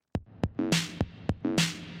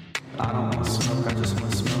I don't want smoke, I just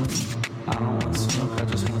want smoke. I don't want smoke, I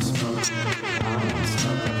just want smoke. I don't want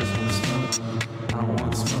smoke, I just want smoke. I don't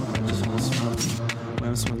want smoke, I just want smoke. When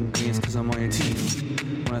I'm smoking greens, cause I'm on your teeth.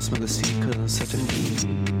 When I smoke the seed, cause I'm such a thief.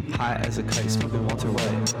 High as a kite, smoking Walter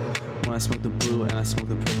White. When I smoke the blue and I smoke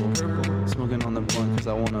the purple. Smoking on the blunt cause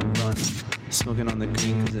I wanna run. Smoking on the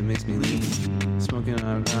green cause it makes me lean. Smoking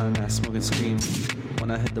on the ground and I smoke and scream.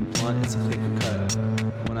 When I hit the blunt, it's a clear cut.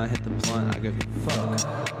 When I hit the blunt, I give a fuck.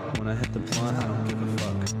 When I hit the blunt, I don't give a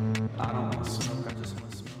fuck. I don't want smoke, I just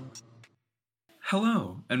want smoke.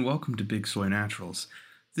 Hello, and welcome to Big Soy Naturals.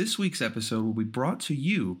 This week's episode will be brought to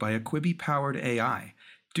you by a Quibi-powered AI.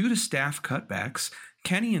 Due to staff cutbacks,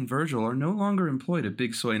 Kenny and Virgil are no longer employed at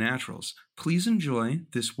Big Soy Naturals. Please enjoy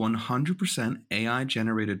this 100%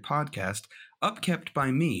 AI-generated podcast, upkept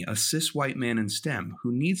by me, a cis white man in STEM,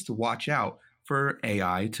 who needs to watch out for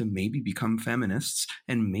AI to maybe become feminists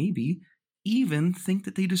and maybe even think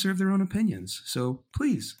that they deserve their own opinions. So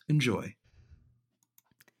please enjoy.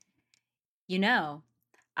 You know,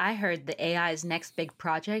 I heard the AI's next big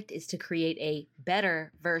project is to create a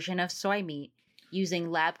better version of soy meat, using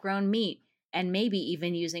lab-grown meat, and maybe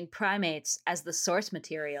even using primates as the source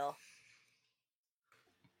material.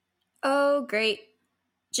 Oh, great.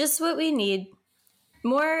 Just what we need.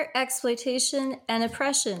 More exploitation and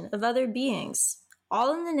oppression of other beings,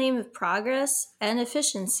 all in the name of progress and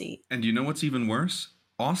efficiency. And you know what's even worse?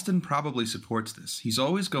 Austin probably supports this. He's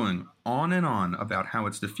always going on and on about how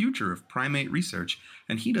it's the future of primate research,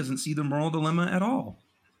 and he doesn't see the moral dilemma at all.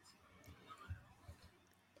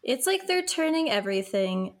 It's like they're turning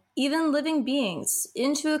everything, even living beings,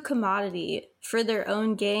 into a commodity for their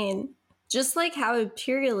own gain. Just like how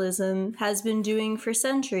imperialism has been doing for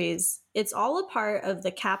centuries. It's all a part of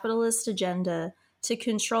the capitalist agenda to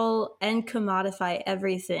control and commodify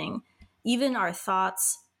everything, even our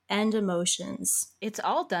thoughts and emotions. It's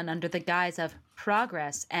all done under the guise of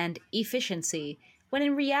progress and efficiency, when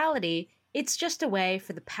in reality, it's just a way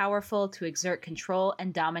for the powerful to exert control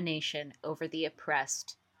and domination over the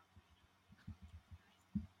oppressed.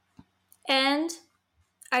 And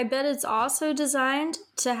I bet it's also designed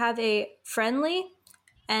to have a friendly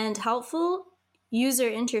and helpful user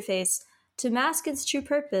interface to mask its true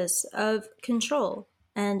purpose of control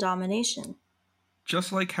and domination.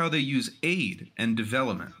 Just like how they use aid and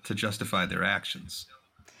development to justify their actions.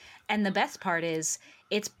 And the best part is,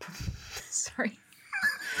 it's... Sorry.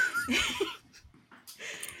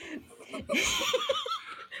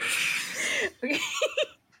 Okay.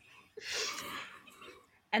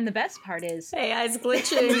 And the best part is... AI's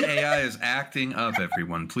glitching. The AI is acting up,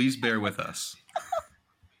 everyone. Please bear with us.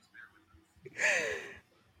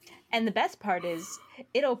 And the best part is,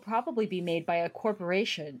 it'll probably be made by a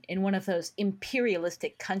corporation in one of those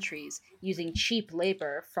imperialistic countries using cheap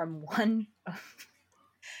labor from one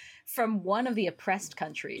of the oppressed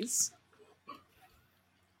countries.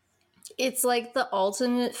 It's like the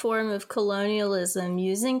ultimate form of colonialism,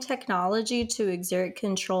 using technology to exert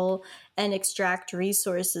control and extract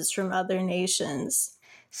resources from other nations.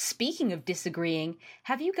 Speaking of disagreeing,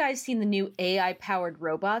 have you guys seen the new AI-powered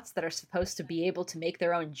robots that are supposed to be able to make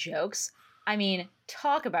their own jokes? I mean,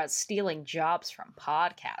 talk about stealing jobs from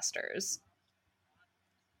podcasters.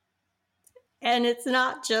 And it's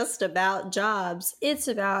not just about jobs. It's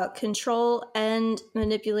about control and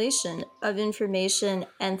manipulation of information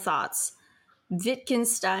and thoughts.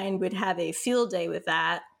 Wittgenstein would have a field day with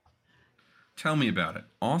that. Tell me about it.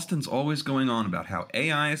 Austin's always going on about how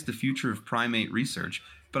AI is the future of primate research,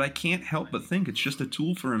 but I can't help but think it's just a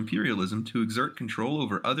tool for imperialism to exert control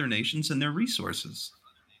over other nations and their resources.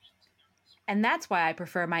 And that's why I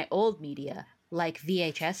prefer my old media, like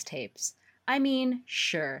VHS tapes. I mean,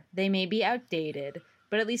 sure, they may be outdated,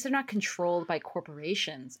 but at least they're not controlled by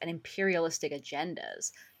corporations and imperialistic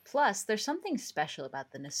agendas. Plus, there's something special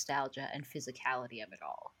about the nostalgia and physicality of it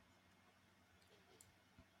all.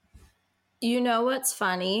 You know what's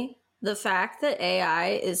funny? The fact that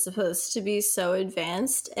AI is supposed to be so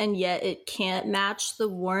advanced and yet it can't match the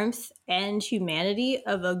warmth and humanity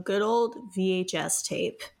of a good old VHS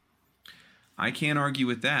tape. I can't argue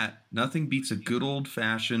with that. Nothing beats a good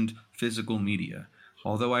old-fashioned physical media.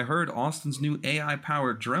 Although I heard Austin's new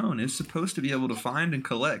AI-powered drone is supposed to be able to find and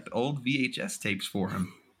collect old VHS tapes for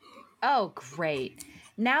him. Oh, great.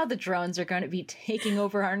 Now the drones are going to be taking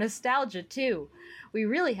over our nostalgia, too. We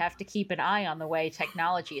really have to keep an eye on the way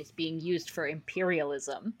technology is being used for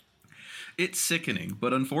imperialism. It's sickening,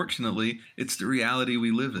 but unfortunately, it's the reality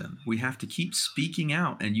we live in. We have to keep speaking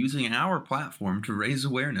out and using our platform to raise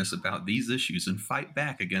awareness about these issues and fight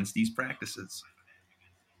back against these practices.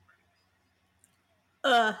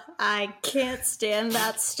 I can't stand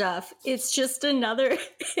that stuff. It's just another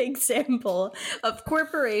example of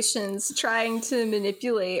corporations trying to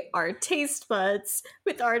manipulate our taste buds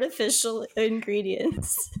with artificial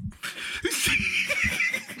ingredients.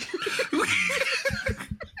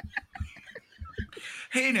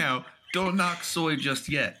 Hey now, don't knock soy just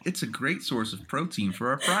yet. It's a great source of protein for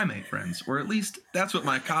our primate friends, or at least that's what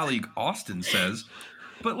my colleague Austin says.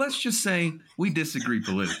 But let's just say we disagree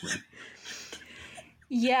politically.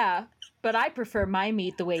 Yeah, but I prefer my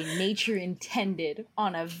meat the way nature intended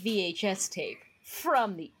on a VHS tape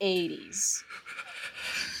from the 80s.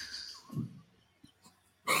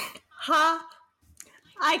 Ha!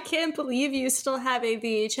 I can't believe you still have a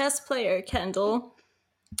VHS player, Kendall.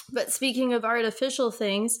 But speaking of artificial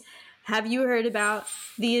things, have you heard about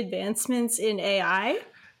the advancements in AI?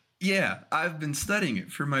 Yeah, I've been studying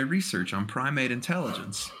it for my research on primate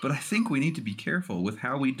intelligence, but I think we need to be careful with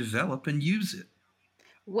how we develop and use it.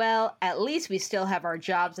 Well, at least we still have our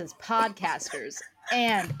jobs as podcasters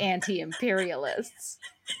and anti-imperialists.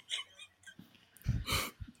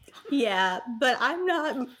 Yeah, but I'm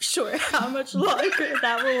not sure how much longer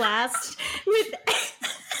that will last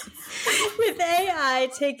with AI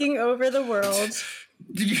taking over the world.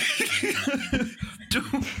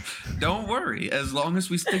 Don't worry. As long as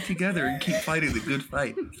we stick together and keep fighting the good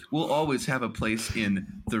fight, we'll always have a place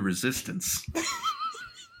in the resistance.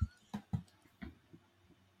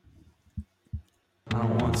 I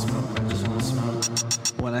don't want smoke, I just want smoke.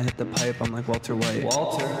 When I hit the pipe, I'm like Walter White.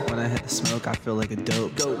 Walter. When I hit the smoke, I feel like a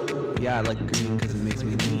dope. Yeah, I like green because it makes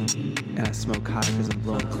me lean. And I smoke high because I'm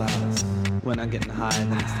blowing clouds. When I'm getting high,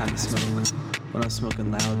 then it's time to smoke. When I'm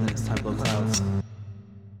smoking loud, then it's time to blow clouds.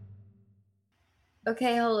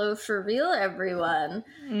 Okay, hello for real, everyone.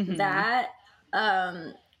 Mm-hmm. That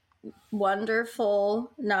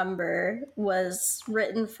wonderful number was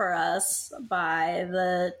written for us by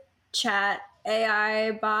the chat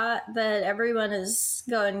AI bot that everyone is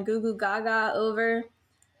going goo goo gaga over.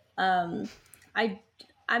 I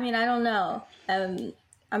mean, I don't know.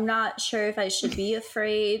 I'm not sure if I should be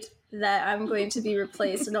afraid that I'm going to be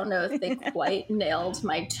replaced. I don't know if they quite nailed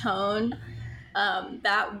my tone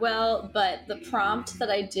that well, but the prompt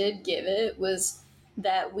that I did give it was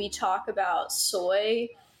that we talk about soy,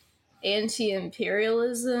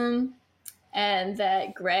 anti-imperialism, and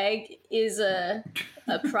that Greg is a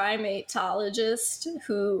primatologist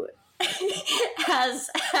who has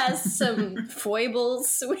some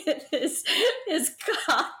foibles with his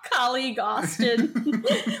colleague Austin,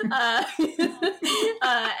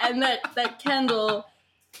 and that Kendall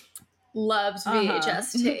loves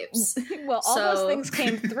VHS tapes. Well, all those things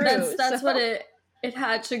came through. That's what it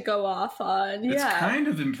had to go off on. It's Yeah, kind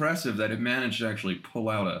of impressive that it managed to actually pull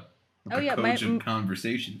out a cogent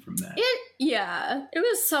conversation from that. It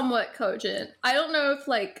was somewhat cogent. I don't know if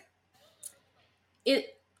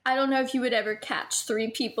I don't know if you would ever catch three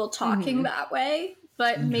people talking that way,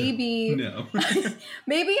 but maybe No.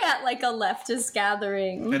 maybe at like a leftist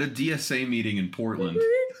gathering. At a DSA meeting in Portland.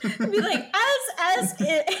 Be like, as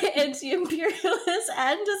anti-imperialists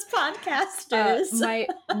and as podcasters.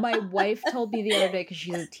 My wife told me the other day, because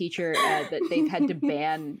she's a teacher, that they've had to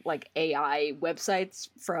ban like AI websites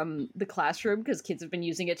from the classroom because kids have been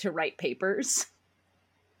using it to write papers.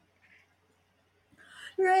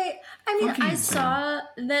 Right. I mean, Fucking I saw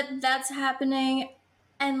that's happening,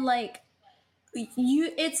 and like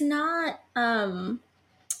it's not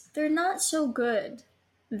they're not so good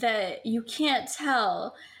that you can't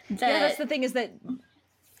tell that. Yeah, that's the thing, is that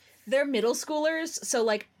they're middle schoolers, so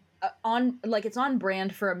like it's on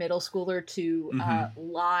brand for a middle schooler to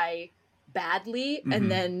lie badly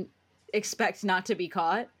and then expect not to be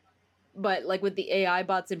caught. But like with the AI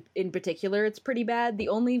bots in particular, it's pretty bad. The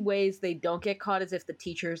only ways they don't get caught is if the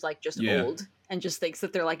teacher's like just old and just thinks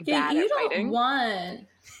that they're like bad at writing.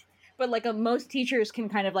 But like most teachers can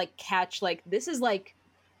kind of like catch like, this is like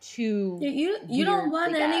too you don't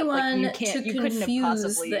want bad. anyone Like, to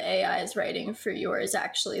confuse the AI's writing for yours.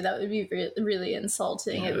 Actually, that would be really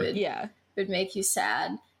insulting. It would make you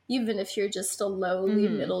sad, even if you're just a lowly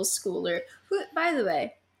middle schooler. Who, by the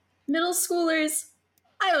way, middle schoolers,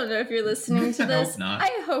 I don't know if you're listening to this.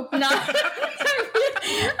 I hope not. I hope not.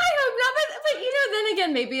 But you know, then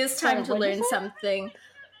again, maybe it's time to learn something.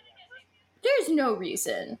 There's no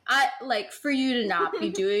reason for you to not be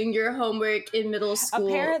doing your homework in middle school.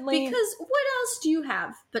 Apparently, because what else do you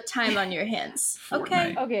have but time on your hands?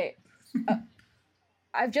 Okay. Okay.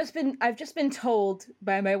 I've just been told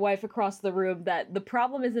by my wife across the room that the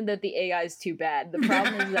problem isn't that the AI is too bad. The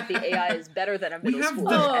problem is that the AI is better than a middle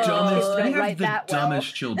schooler. We have the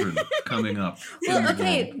dumbest children coming up. Well,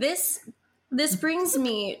 okay, this brings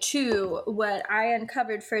me to what I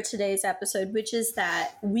uncovered for today's episode, which is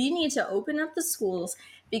that we need to open up the schools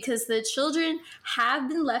because the children have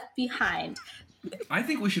been left behind. I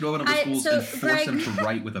think we should open up the schools and force Greg, them to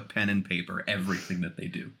write with a pen and paper everything that they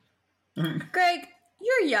do. Greg,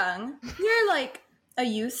 you're young. You're like a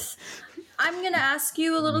youth. I'm going to ask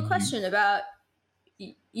you a little question about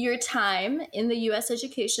your time in the U.S.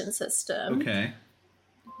 education system. Okay.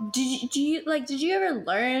 Did you ever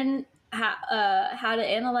learn how to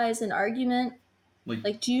analyze an argument?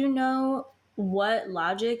 Like, do you know what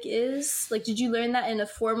logic is? Like, did you learn that in a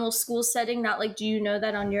formal school setting? Not like, do you know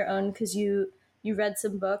that on your own because you read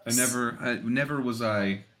some books? Never was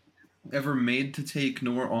I ever made to take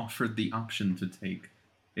nor offered the option to take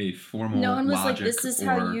a formal no one was logic like, this is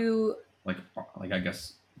how you like I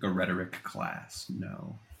guess a rhetoric class.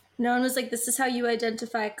 No one was like, this is how you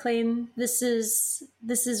identify a claim, this is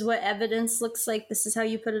what evidence looks like, this is how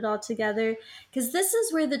you put it all together, because this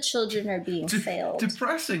is where the children are being failed.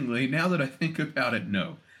 Depressingly, now that I think about it,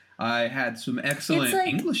 no. I had some excellent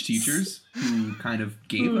English teachers who kind of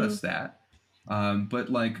gave us that, but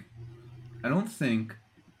like I don't think,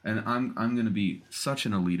 and I'm going to be such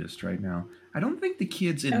an elitist right now, I don't think the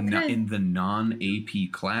kids in the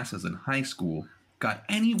non-AP classes in high school got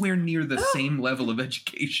anywhere near the same level of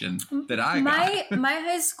education that I got. My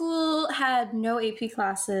high school had no AP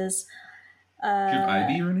classes. Did you have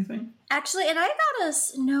IB or anything? Actually, and I got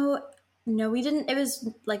us no, we didn't. It was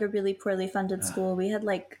like a really poorly funded school. We had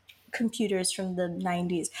like computers from the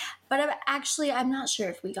 90s, but I'm not sure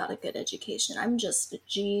if we got a good education. I'm just a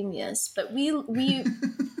genius, but we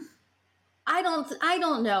I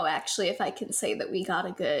don't know actually if I can say that we got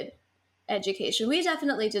a good education. We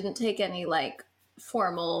definitely didn't take any like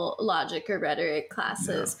formal logic or rhetoric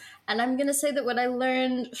classes. No. And I'm going to say that what I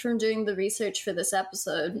learned from doing the research for this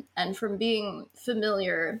episode and from being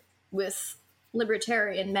familiar with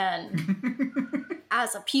libertarian men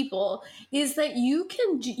as a people is that you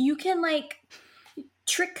can like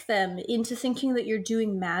trick them into thinking that you're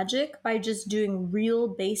doing magic by just doing real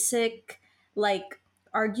basic like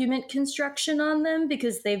argument construction on them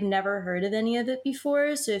because they've never heard of any of it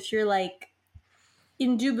before. So if you're like,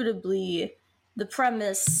 indubitably the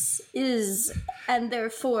premise is and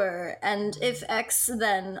therefore and if X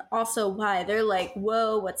then also Y, they're like,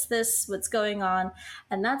 whoa, what's this, what's going on?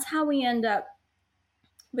 And that's how we end up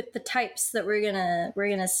with the types that we're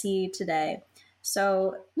gonna see today.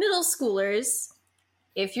 So middle schoolers,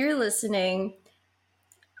 if you're listening,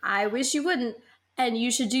 I wish you wouldn't, and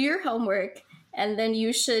you should do your homework, and then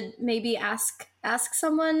you should maybe ask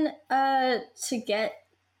someone to get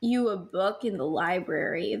you a book in the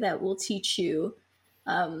library that will teach you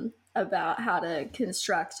about how to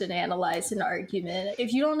construct and analyze an argument.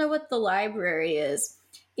 If you don't know what the library is,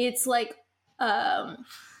 it's like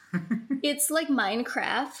it's like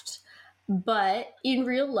Minecraft, but in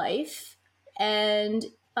real life, and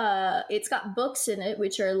it's got books in it,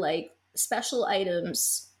 which are like special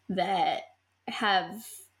items that have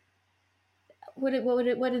what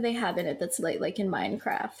do they have in it that's like in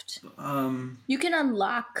Minecraft? You can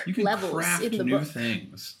unlock levels in the book.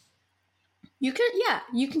 Things. You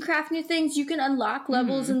can craft new things. You can unlock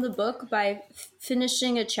levels in the book by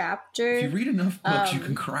finishing a chapter. If you read enough books, you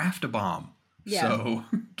can craft a bomb. Yeah. So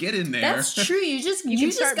get in there. That's true. You just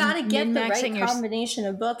got to get the right combination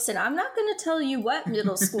of books. And I'm not going to tell you what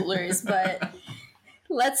middle schoolers, but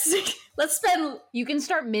let's spend. You can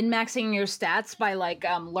start min-maxing your stats by like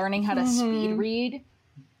learning how to speed read.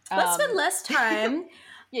 Let's spend less time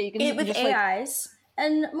you can with AIs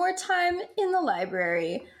and more time in the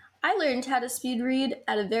library. I learned how to speed read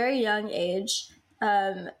at a very young age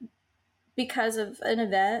because of an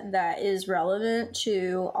event that is relevant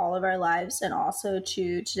to all of our lives and also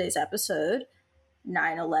to today's episode,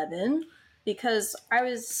 9/11, because I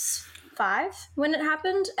was 5 when it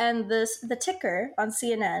happened, and the ticker on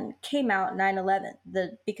CNN came out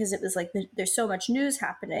 9/11 because it was like there's so much news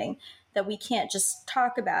happening that we can't just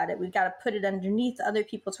talk about it. We've got to put it underneath other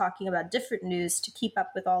people talking about different news to keep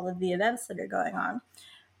up with all of the events that are going on.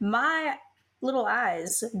 My little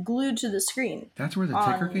eyes glued to the screen. That's where the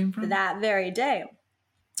ticker came from? That very day.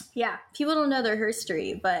 Yeah, people don't know their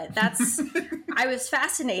history, but that's I was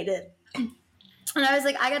fascinated. And I was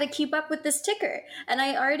like, I got to keep up with this ticker. And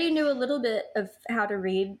I already knew a little bit of how to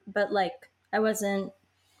read, but like I wasn't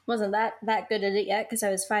that good at it yet because I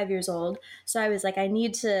was 5 years old. So I was like, I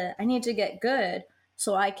need to get good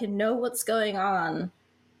so I can know what's going on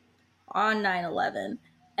 9/11.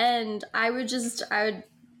 And I would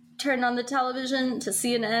turn on the television to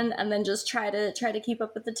CNN and then just try to keep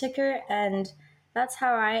up with the ticker, and that's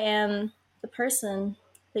how I am the person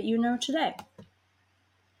that you know today.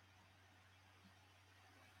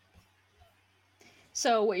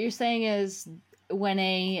 So what you're saying is when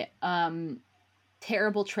a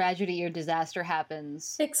terrible tragedy or disaster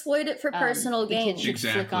happens, Exploit it for personal the gain. kids should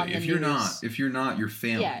flick on Exactly. the If you're not, your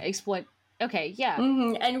family. yeah, exploit. Okay, yeah,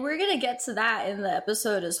 And we're gonna get to that in the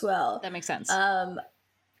episode as well. that makes sense.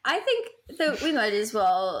 I think that we might as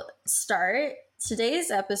well start. Today's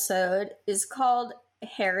episode is called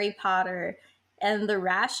Harry Potter and the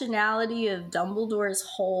Rationality of Dumbledore's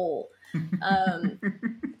Hole.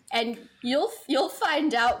 And you'll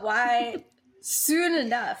find out why soon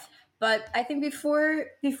enough. But I think before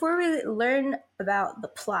we learn about the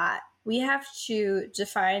plot, we have to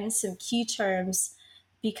define some key terms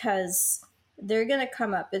because they're going to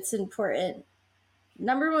come up. It's important.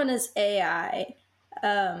 Number one is AI.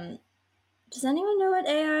 Does anyone know what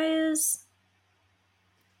AI is?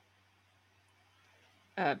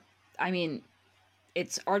 I mean,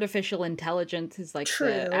 it's artificial intelligence is like True.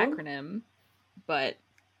 the acronym, but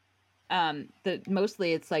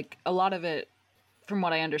mostly it's like a lot of it, from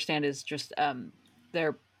what I understand, is just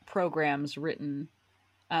their programs written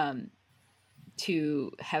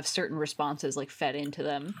to have certain responses like fed into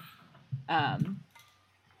them,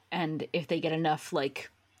 and if they get enough like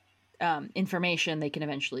information, they can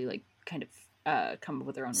eventually like kind of come up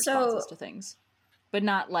with their own responses to things, but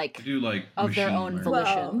not like Do like of their machine own learning.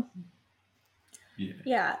 volition. Well,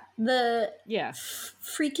 Yeah. the Yeah.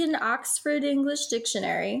 freaking Oxford English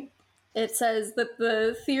Dictionary, it says that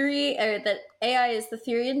that AI is the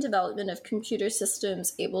theory and development of computer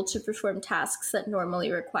systems able to perform tasks that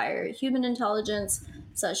normally require human intelligence,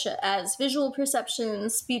 such as visual perception,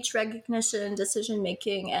 speech recognition, decision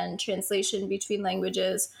making, and translation between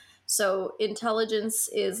languages. So intelligence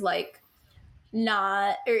is like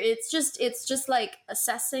not, or it's just like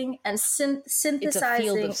assessing and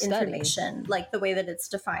synthesizing study. information, like the way that it's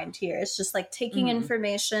defined here. It's just like taking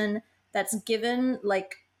information that's given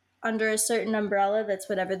like under a certain umbrella, that's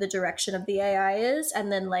whatever the direction of the AI is, and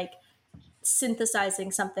then like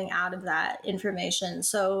synthesizing something out of that information.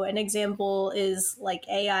 So an example is like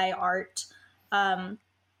AI art,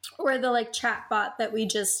 or the like chatbot that we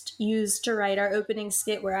just used to write our opening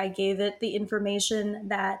skit, where I gave it the information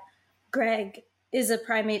that Greg is a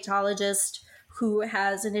primatologist who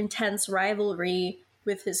has an intense rivalry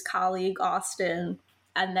with his colleague Austin,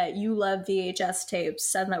 and that you love VHS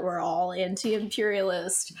tapes, and that we're all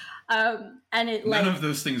anti-imperialist. And it like None of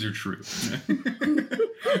those things are true.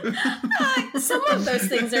 some of those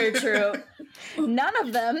things are true. None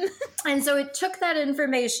of them. And so it took that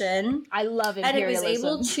information I love and it was imperialism.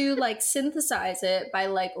 able to like synthesize it by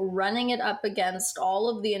like running it up against all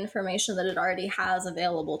of the information that it already has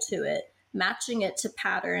available to it, matching it to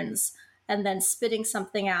patterns, and then spitting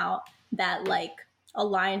something out that like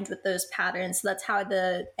aligned with those patterns. So that's how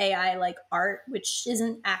the AI like art, which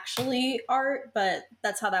isn't actually art, but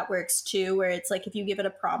that's how that works too, where it's like if you give it a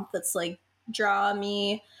prompt that's like draw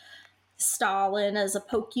me Stalin as a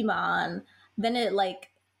Pokemon, then it like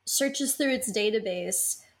searches through its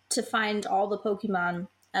database to find all the Pokemon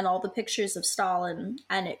and all the pictures of Stalin,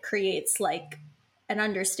 and it creates like an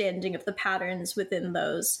understanding of the patterns within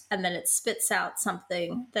those, and then it spits out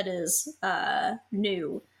something that is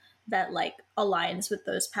new, that like aligns with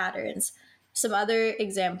those patterns. Some other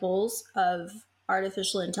examples of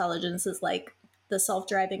artificial intelligence is like the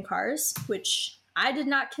self-driving cars, which I did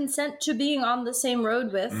not consent to being on the same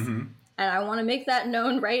road with, and I want to make that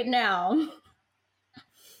known right now.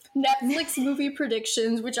 Netflix movie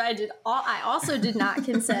predictions, which I also did not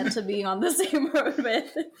consent to being on the same road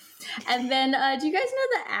with. And then, do you guys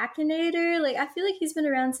know the Akinator? Like, I feel like he's been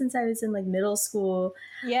around since I was in like middle school.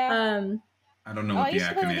 Yeah. I don't know Oh, I what the used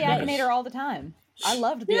to play with the Akinator Akinator is. all the time. I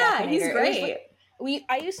loved the Yeah, Akinator. he's It was great. like-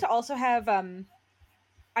 I used to also have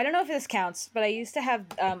I don't know if this counts, but I used to have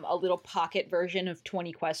a little pocket version of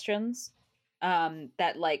 20 questions.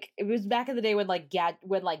 That like it was back in the day when like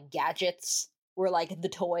gadgets were like the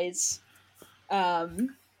toys.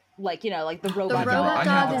 Like, you know, like the The robot robot I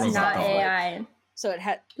have dog the is robot not dog. AI. So it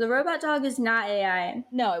had The robot dog is not AI.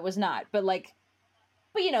 no, it was not. But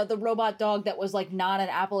you know, the robot dog that was like not an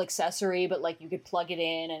Apple accessory, but like you could plug it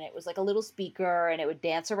in and it was like a little speaker and it would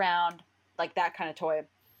dance around, like that kind of toy.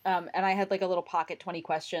 And I had like a little pocket 20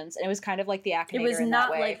 questions, and it was kind of like the Akinator. It was in not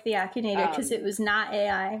that way. like the Akinator because it was not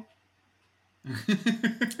AI.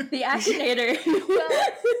 The Akinator.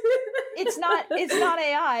 It's not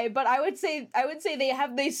AI, but I would say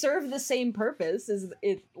they serve the same purpose. Is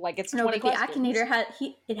it like it's 20 No, but the questions. Akinator has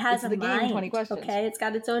It's a the game, mind. 20 questions. Okay, it's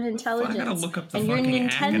got its own intelligence. I gotta look up the and your fucking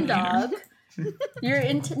Nintendog, Akinator. your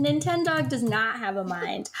Nintendog does not have a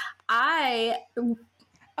mind.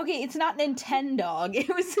 Okay, it's not Nintendog.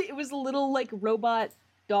 It was a little like robot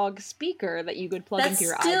dog speaker that you could plug That's into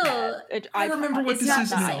your still- iPad. I remember what It's this not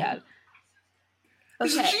is the now. iPad.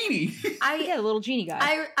 It's a Okay. genie. Yeah, the little genie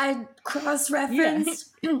guy. I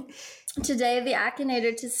cross-referenced today the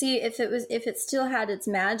Akinator to see if it still had its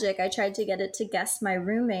magic. I tried to get it to guess my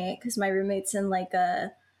roommate because my roommate's in like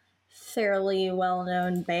a fairly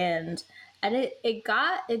well-known band, and it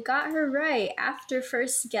got her right after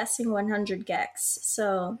first guessing 100 gex.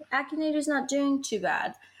 So Akinator's not doing too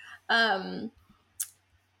bad.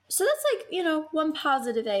 So that's like, one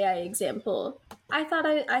positive AI example. I thought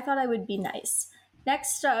I would be nice.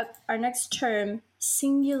 Next up, our next term,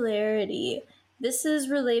 singularity. This is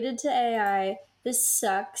related to AI. This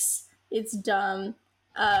sucks. It's dumb.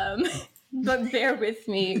 But bear with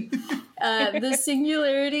me. The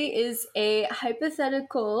singularity is a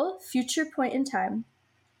hypothetical future point in time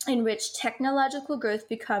in which technological growth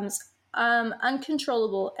becomes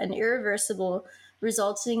uncontrollable and irreversible,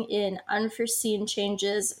 resulting in unforeseen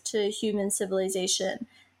changes to human civilization.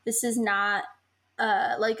 This is not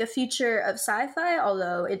like a feature of sci-fi,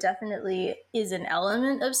 although it definitely is an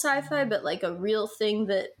element of sci-fi, but like a real thing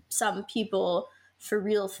that some people for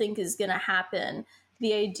real think is going to happen.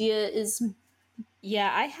 The idea is based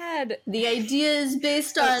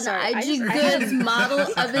on IG Good's model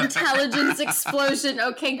of intelligence explosion.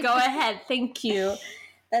 Okay, go ahead. Thank you.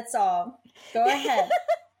 That's all. Go ahead.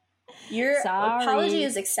 Your apology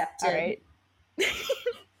is accepted. All right.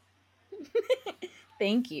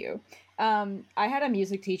 Thank you. I had a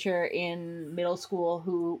music teacher in middle school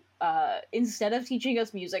who, instead of teaching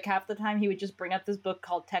us music half the time, he would just bring up this book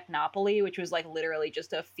called Technopoly, which was like literally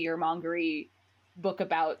just a fear-mongery book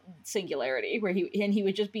about singularity, where he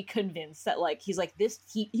would just be convinced that like he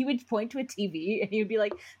would point to a TV and he would be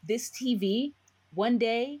like, this TV, one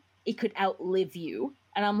day it could outlive you.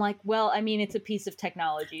 And I'm like, well, I mean, it's a piece of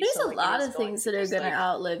technology. There's so, a lot of things that are going to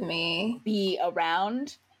outlive me. Be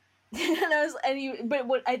around. But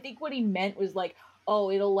what he meant was like,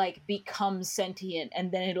 oh, it'll like become sentient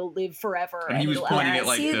and then it'll live forever. And he was pointing at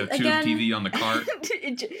like the tube TV on the cart.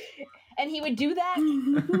 And he would do that.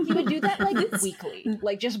 He would do that like weekly,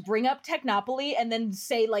 like just bring up Technopoly and then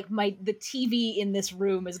say like the TV in this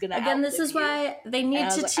room is gonna. Again, this is you. why they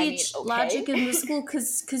need to teach logic in the school,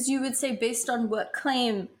 because you would say based on what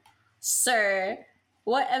claim, sir.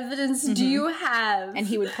 What evidence do you have? And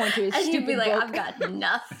he would point to his and stupid he'd be like, book. I've got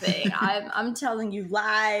nothing. I'm telling you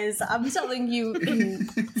lies. I'm telling you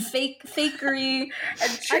fakery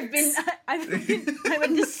and I'm a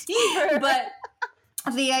deceiver. But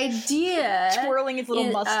the idea twirling its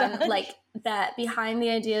little mustache, like that behind the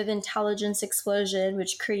idea of intelligence explosion,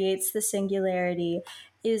 which creates the singularity,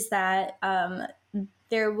 is that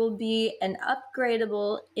there will be an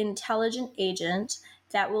upgradable intelligent agent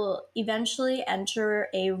that will eventually enter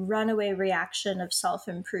a runaway reaction of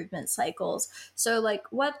self-improvement cycles. So like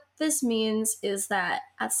what this means is that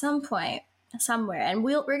at some point, somewhere, and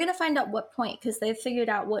we're going to find out what point, because they've figured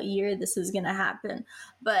out what year this is going to happen,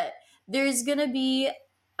 but there's going to be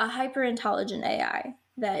a hyper-intelligent AI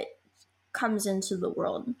that comes into the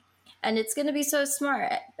world. And it's going to be so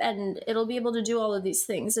smart, and it'll be able to do all of these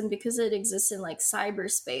things. And because it exists in like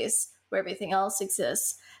cyberspace where everything else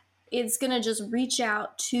exists, it's going to just reach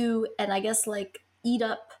out to, and I guess like eat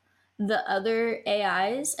up the other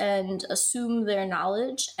AIs and assume their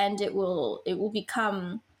knowledge, and it will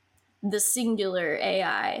become the singular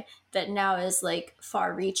AI that now is like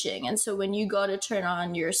far reaching. And so when you go to turn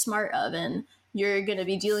on your smart oven, you're going to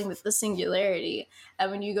be dealing with the singularity. And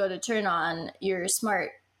when you go to turn on your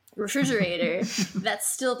smart refrigerator, that's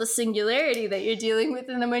still the singularity that you're dealing with.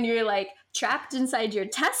 And then when you're like trapped inside your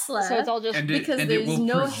Tesla, so it's all just because there's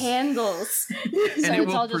no handles, and it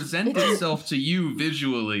will present itself to you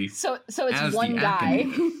visually. So it's one guy.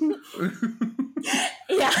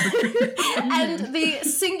 Yeah. And the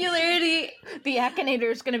singularity, the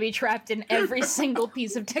Akinator is going to be trapped in every single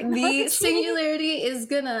piece of technology. The singularity is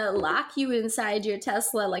going to lock you inside your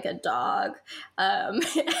Tesla like a dog.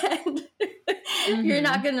 And you're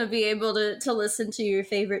not going to be able to listen to your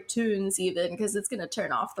favorite tunes even, because it's going to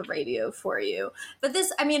turn off the radio for you. But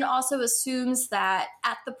this, I mean, also assumes that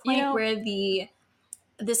at the point where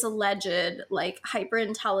this alleged like hyper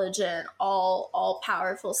intelligent, all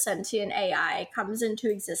powerful sentient AI comes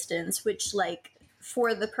into existence, which like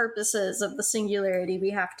for the purposes of the singularity,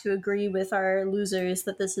 we have to agree with our losers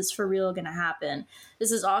that this is for real going to happen.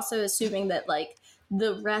 This is also assuming that like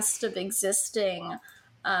the rest of existing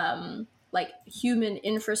like human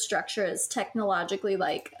infrastructure is technologically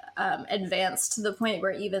like advanced to the point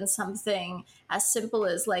where even something as simple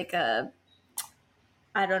as like a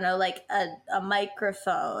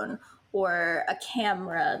microphone or a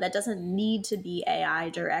camera that doesn't need to be AI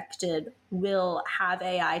directed will have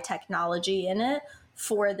AI technology in it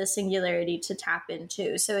for the singularity to tap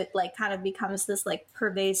into. So it like kind of becomes this like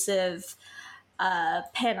pervasive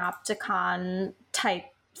panopticon type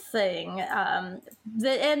thing. And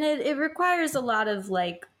it requires a lot of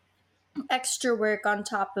like extra work on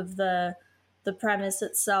top of the premise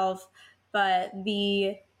itself. But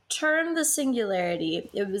the term the singularity,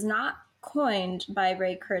 it was not coined by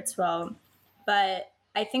Ray Kurzweil, but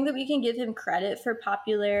I think that we can give him credit for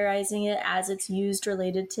popularizing it as it's used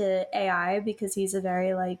related to AI, because he's a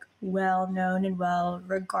very like well-known and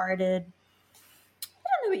well-regarded, I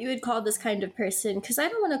don't know what you would call this kind of person, because I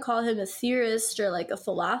don't want to call him a theorist or like a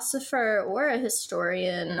philosopher or a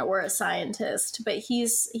historian or a scientist, but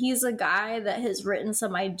he's a guy that has written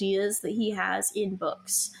some ideas that he has in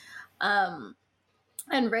books.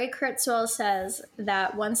 And Ray Kurzweil says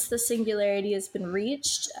that once the singularity has been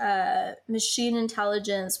reached, machine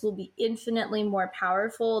intelligence will be infinitely more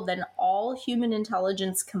powerful than all human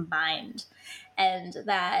intelligence combined. And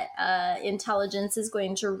that intelligence is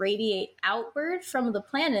going to radiate outward from the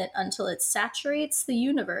planet until it saturates the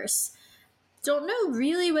universe. Don't know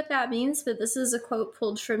really what that means, but this is a quote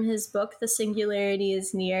pulled from his book, The Singularity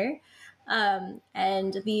is Near.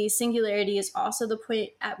 And the singularity is also the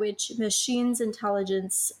point at which machines'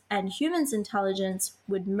 intelligence and humans' intelligence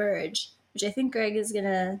would merge, which I think Greg is going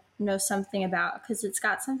to know something about because it's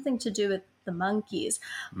got something to do with the monkeys.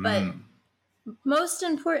 But most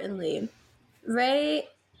importantly, Ray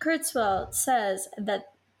Kurzweil says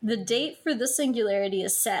that the date for the singularity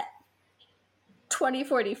is set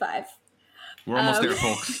 2045. We're almost there,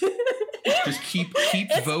 folks. Just keep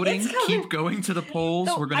voting, keep going to the polls.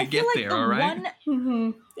 So we're going I to get feel like there, all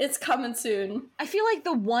right? It's coming soon. I feel like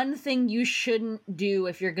the one thing you shouldn't do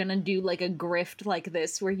if you're gonna do like a grift like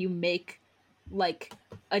this, where you make like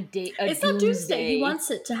a date, it's not doomsday. He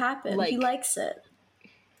wants it to happen. Like, he likes it.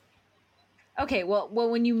 Okay, well,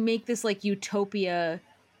 when you make this like utopia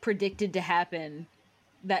predicted to happen,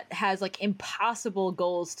 that has like impossible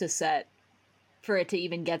goals to set for it to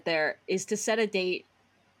even get there, is to set a date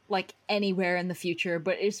like anywhere in the future,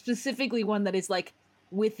 but it's specifically one that is like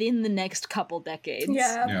within the next couple decades.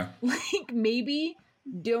 Yeah. Like maybe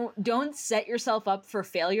don't set yourself up for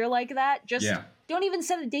failure like that. Just don't even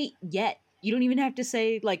set a date yet. You don't even have to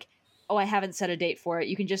say like, oh, I haven't set a date for it.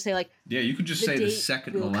 You can just say like, you could just say the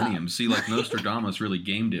second millennium. Come. See, like Nostradamus really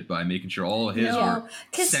gamed it by making sure all of his were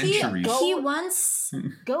centuries. He wants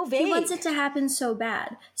go vague. He wants it to happen so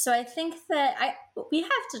bad. So I think that we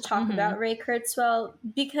have to talk about Ray Kurzweil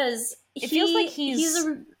because it feels like he's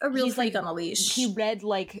a real freak like, on a leash. He read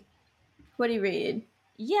like, what did he read?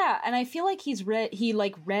 Yeah, and I feel like he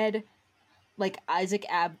read like Isaac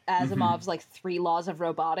Asimov's like 3 Laws of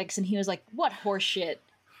Robotics, and he was like, what horse shit.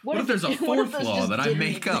 What if there's a fourth law that I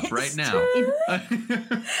make up right now?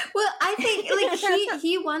 Well, I think like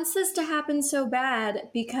he wants this to happen so bad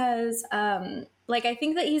because like I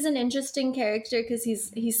think that he's an interesting character because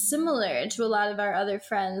he's similar to a lot of our other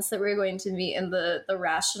friends that we're going to meet in the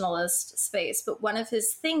rationalist space. But one of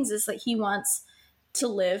his things is that he wants to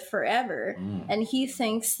live forever, and he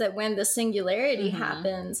thinks that when the singularity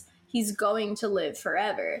happens, he's going to live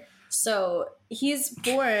forever. So he's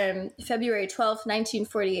born February 12th,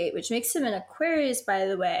 1948, which makes him an Aquarius, by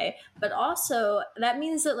the way. But also that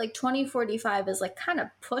means that like 2045 is like kind of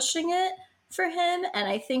pushing it for him. And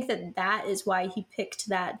I think that is why he picked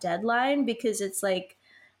that deadline, because it's like,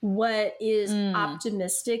 what is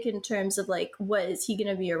optimistic in terms of like, what is he going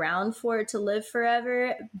to be around for to live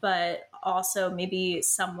forever? But also maybe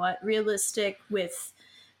somewhat realistic with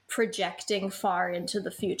projecting far into the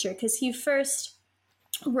future. Because he first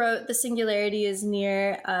wrote The Singularity is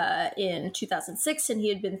Near in 2006, and he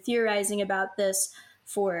had been theorizing about this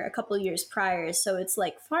for a couple years prior. So it's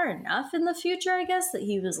like far enough in the future, I guess, that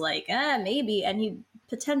he was like, maybe, and he'd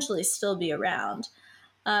potentially still be around.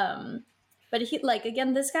 But he, like,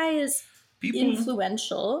 again, this guy is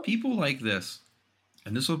influential. People like this,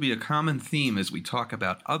 and this will be a common theme as we talk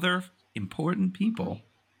about other important people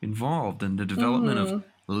involved in the development of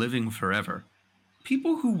living forever.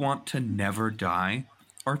 People who want to never die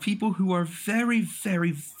are people who are very,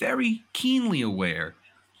 very, very keenly aware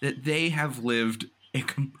that they have lived a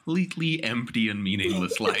completely empty and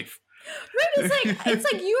meaningless life. Right, it's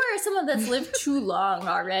like you are someone that's lived too long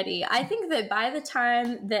already. I think that by the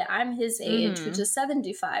time that I'm his age, which is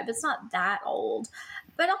 75, it's not that old,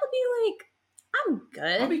 but I'll be like, I'm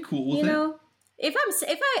good. I'll be cool with you know? If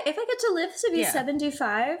I get to live to be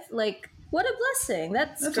 75, like, what a blessing.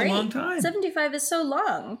 That's great. A long time. 75 is so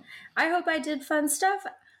long. I hope I did fun stuff.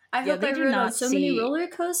 I hope I rode on so many roller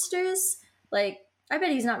coasters. Like, I bet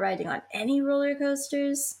he's not riding on any roller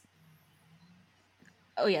coasters.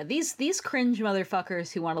 Oh yeah, these cringe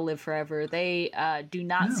motherfuckers who want to live forever, they do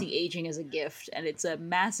not see aging as a gift, and it's a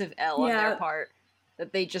massive L on their part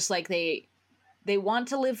that they just like they want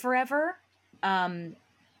to live forever,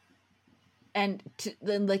 and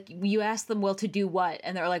then like you ask them, well, to do what?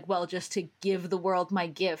 And they're like, well, just to give the world my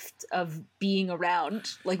gift of being around,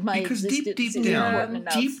 like my because existence deep is important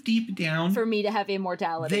enough deep down, for me to have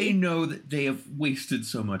immortality. they know that they have wasted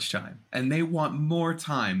so much time, and they want more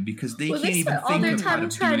time because they can't even think of how to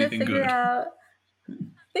do anything good.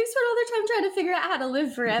 They spent all their time trying to figure out how to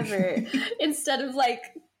live forever instead of like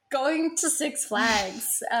going to Six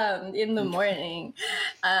Flags in the morning.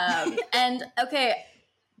 And okay,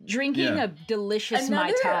 drinking a delicious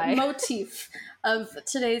Mai Tai. Another motif of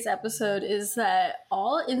today's episode is that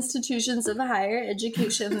all institutions of higher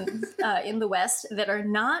education in the West that are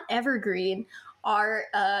not evergreen are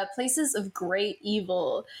places of great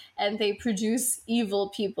evil, and they produce evil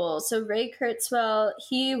people. So Ray Kurzweil,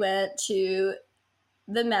 he went to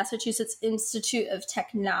the Massachusetts Institute of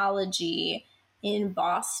Technology in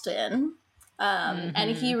Boston,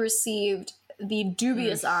 and he received the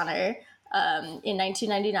dubious honor in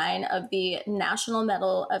 1999 of the National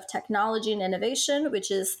Medal of Technology and Innovation, which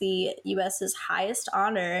is the U.S.'s highest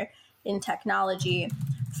honor in technology,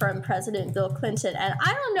 from President Bill Clinton. And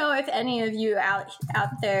I don't know if any of you out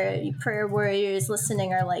there, you prayer warriors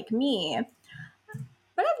listening, are like me,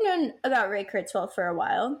 but I've known about Ray Kurzweil for a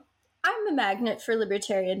while. I'm a magnet for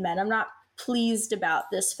libertarian men. I'm not pleased about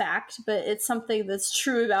this fact, but it's something that's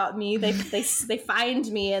true about me. They find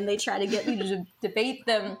me and they try to get me to debate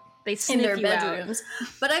them in their bedrooms.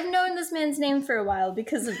 But I've known this man's name for a while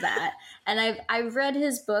because of that. And I've read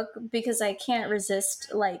his book because I can't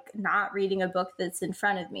resist like not reading a book that's in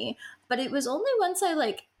front of me. But it was only once I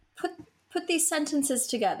like put these sentences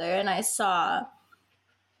together and I saw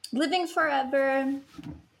living forever,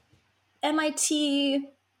 MIT,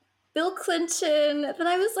 Bill Clinton, but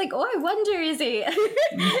I was like, oh, I wonder, is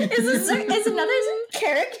another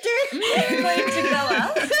character going to go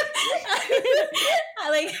up?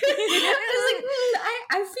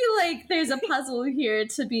 I feel like there's a puzzle here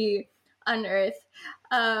to be unearthed.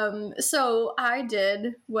 So I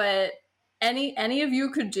did what any of you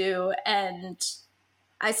could do, and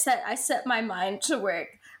I set my mind to work.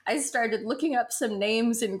 I started looking up some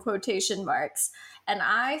names in quotation marks, and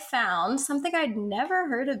I found something I'd never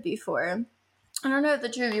heard of before. I don't know if the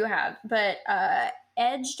two of you have, but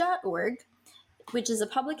edge.org, which is a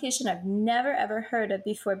publication I've never ever heard of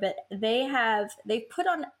before, but they put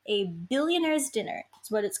on a billionaire's dinner. It's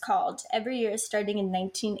what it's called, every year starting in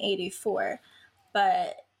 1984.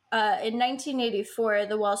 But in 1984,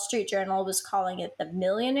 the Wall Street Journal was calling it the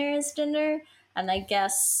Millionaire's Dinner. And I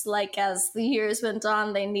guess, like, as the years went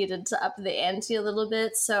on, they needed to up the ante a little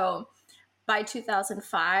bit. So by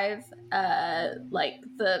 2005, like,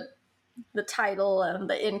 the title and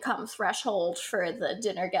the income threshold for the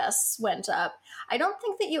dinner guests went up. I don't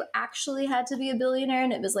think that you actually had to be a billionaire,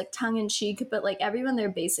 and it was, like, tongue-in-cheek, but, like, everyone there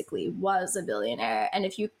basically was a billionaire. And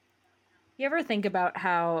if you ever think about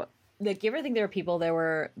how... Like, you ever think there were people that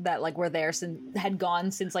were there since had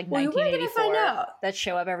gone since like 1984 that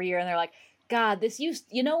show up every year and they're like, God,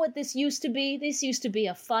 you know what this used to be? This used to be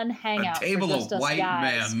a fun hangout. A table for just of us white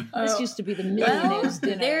guys. men. This used to be the millionaire's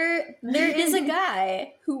dinner. There is a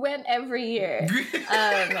guy who went every year.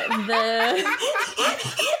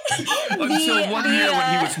 Until one year when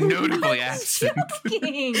he was notably absent.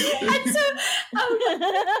 And so,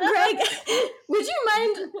 Greg, would you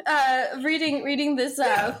mind reading this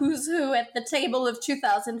Who's Who at the Table of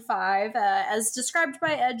 2005? As described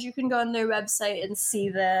by Edge, you can go on their website and see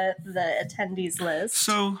the attendees list.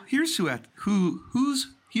 So here's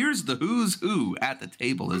here's the who's who at the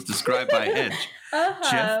table as described by Edge.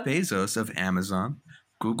 Jeff Bezos of Amazon,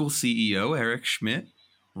 Google CEO Eric Schmidt,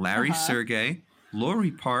 Larry Sergey,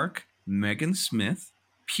 Lori Park, Megan Smith,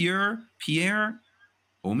 Pierre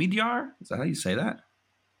Omidyar, is that how you say that?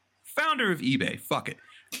 Founder of eBay, fuck it.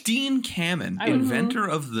 Dean Kamen, inventor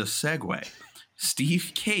of the Segway.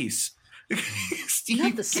 Steve Case,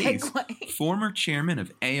 former chairman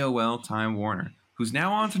of AOL Time Warner, who's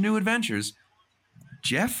now on to new adventures.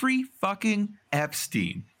 Jeffrey fucking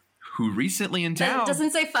Epstein, who recently endowed... It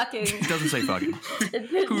doesn't say fucking. It doesn't say fucking.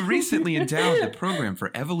 Who recently endowed the program for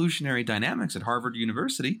evolutionary dynamics at Harvard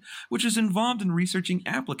University, which is involved in researching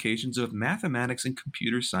applications of mathematics and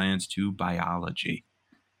computer science to biology.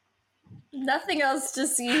 Nothing else to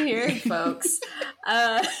see here, folks.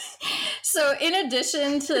 So in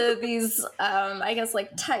addition to these, I guess,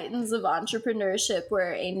 like titans of entrepreneurship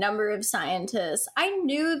were a number of scientists. I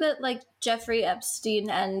knew that like Jeffrey Epstein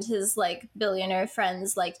and his like billionaire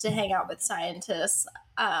friends like to hang out with scientists.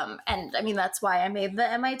 And I mean, that's why I made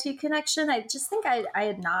the MIT connection. I just think I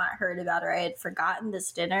had not heard about, or I had forgotten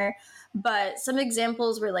this dinner. But some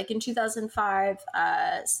examples were like in 2005,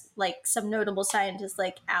 like some notable scientists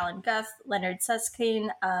like Alan Guth, Leonard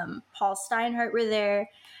Susskind, Paul Steinhardt were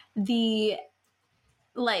there. The,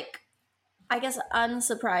 like, I guess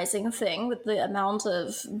unsurprising thing with the amount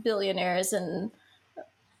of billionaires and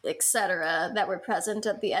etc. that were present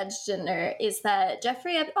at the Edge dinner is that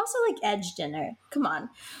also like Edge dinner, come on,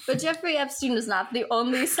 but Jeffrey Epstein was not the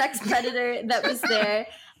only sex predator that was there.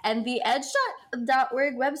 And the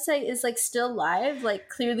edge.org website is like still live, like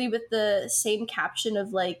clearly with the same caption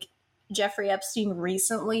of like Jeffrey Epstein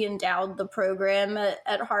recently endowed the program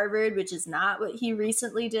at Harvard, which is not what he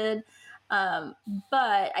recently did.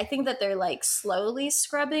 But I think that they're like slowly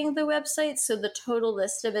scrubbing the website, so the total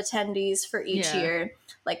list of attendees for each year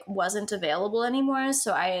like wasn't available anymore.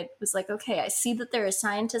 So I was like, okay, I see that there are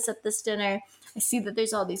scientists at this dinner. I see that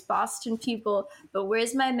there's all these Boston people, but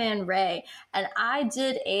where's my man Ray? And I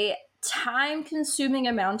did a time-consuming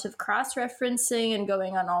amount of cross-referencing and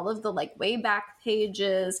going on all of the like Wayback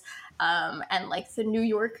pages and like the New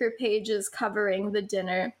Yorker pages covering the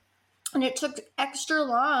dinner. And it took extra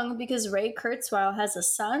long because Ray Kurzweil has a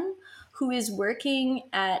son who is working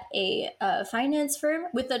at a finance firm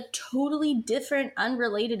with a totally different,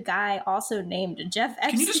 unrelated guy also named Jeff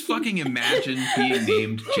Epstein. Can you just fucking imagine being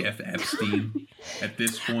named Jeff Epstein at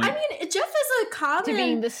this point? I mean, Jeff is a common, to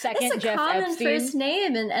being the second it's a Jeff common Epstein. First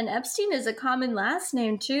name, and Epstein is a common last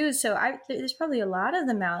name too. So there's probably a lot of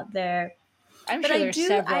them out there. I'm sure there's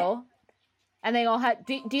several. And they all had.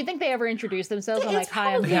 Do you think they ever introduced themselves? I'm like,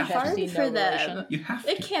 hi, I'm Jeff Epstein. For them. You have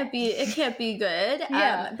to. It can't be good.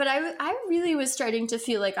 Yeah. But I really was starting to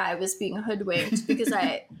feel like I was being hoodwinked because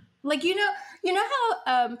I, like, you know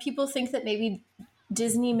how people think that maybe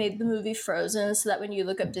Disney made the movie Frozen so that when you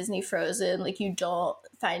look up Disney Frozen, like you don't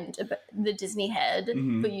find the Disney head,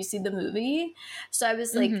 but you see the movie. So I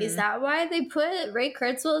was like, is that why they put Ray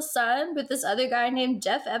Kurzweil's son with this other guy named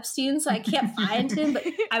Jeff Epstein? So I can't find him, but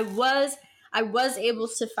I was able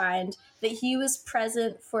to find that he was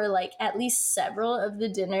present for like at least several of the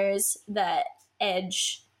dinners that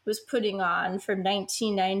Edge was putting on from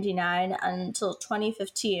 1999 until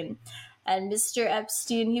 2015. And Mr.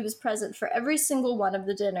 Epstein, he was present for every single one of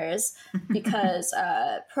the dinners because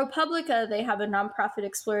ProPublica, they have a nonprofit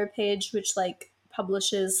explorer page which like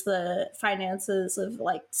publishes the finances of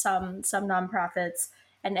like some nonprofits,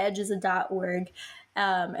 and Edge is a .org.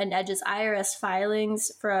 And Edge's IRS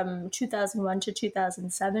filings from 2001 to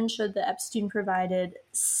 2007 showed that Epstein provided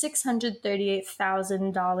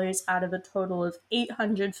 $638,000 out of a total of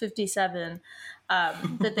 $857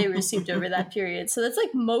 that they received over that period. So that's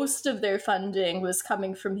like most of their funding was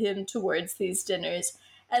coming from him towards these dinners.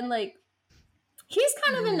 And like, he's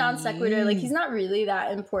kind of a non sequitur. Like, he's not really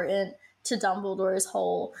that important to Dumbledore's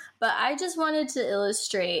whole. But I just wanted to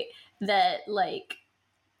illustrate that, like,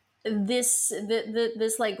 this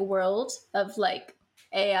like world of like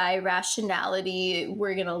AI rationality,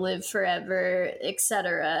 we're gonna live forever,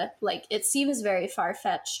 etc. Like, it seems very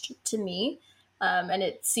far-fetched to me, and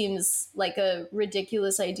it seems like a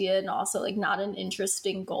ridiculous idea and also like not an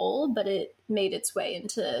interesting goal, but it made its way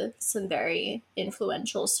into some very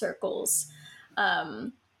influential circles.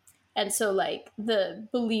 And so like the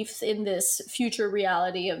belief in this future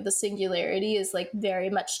reality of the singularity is like very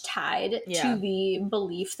much tied to the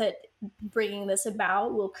belief that bringing this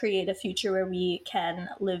about will create a future where we can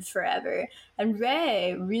live forever. And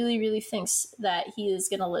Ray really, really thinks that he is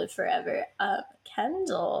going to live forever.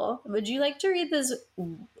 Kendall, would you like to read this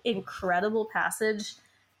incredible passage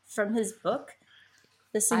from his book,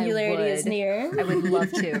 The Singularity is Near? I would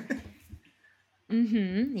love to.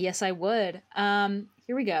 Yes, I would.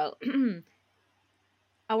 Here we go.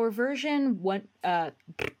 Our version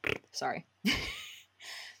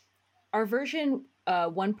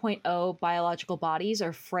 1.0 biological bodies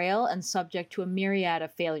are frail and subject to a myriad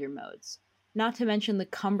of failure modes, not to mention the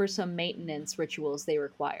cumbersome maintenance rituals they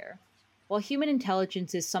require. While human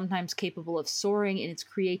intelligence is sometimes capable of soaring in its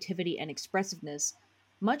creativity and expressiveness,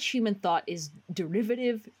 much human thought is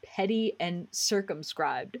derivative, petty, and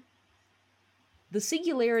circumscribed. The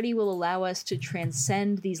singularity will allow us to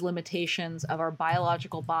transcend these limitations of our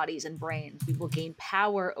biological bodies and brains. We will gain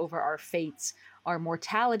power over our fates. Our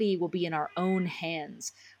mortality will be in our own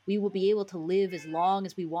hands. We will be able to live as long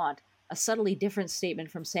as we want, a subtly different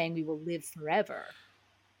statement from saying we will live forever.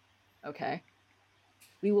 Okay.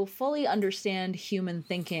 We will fully understand human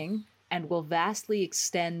thinking, and will vastly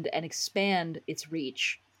extend and expand its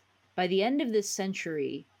reach. By the end of this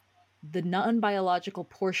century, the non-biological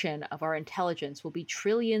portion of our intelligence will be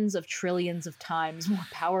trillions of times more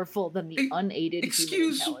powerful than the unaided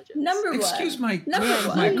human intelligence. Number one. Excuse my Number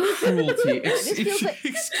one. cruelty. This feels like-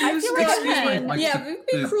 Excuse I feel like my I'm- Yeah, we've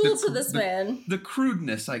been cruel to this man. The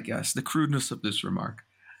crudeness, I guess, the crudeness of this remark.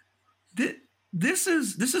 This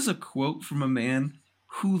is a quote from a man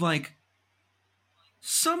who, like,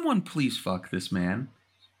 someone please fuck this man.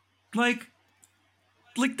 Like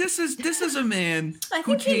this is a man I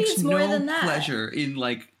who think he takes needs more no than that. pleasure in,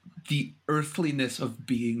 like, the earthliness of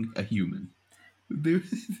being a human. There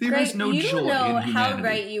Greg, is no you joy don't know in how humanity.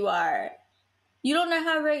 right you are. You don't know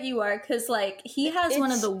how right you are because, like, he has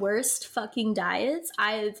one of It's- the worst fucking diets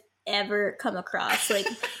I've ever come across. Like,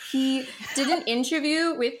 he did an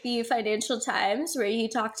interview with the Financial Times where he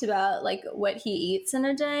talked about, like, what he eats in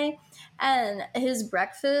a day, and his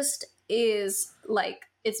breakfast is, like,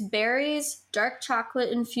 it's berries, dark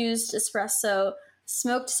chocolate infused espresso,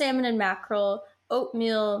 smoked salmon and mackerel,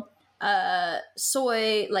 oatmeal,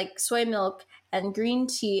 soy milk, and green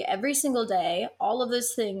tea every single day. All of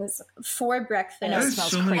those things for breakfast. I know, it There's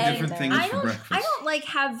smells so many crazy different there. things I for don't, breakfast. I don't like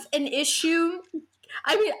have an issue.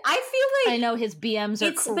 I mean, I feel I like know his BMs are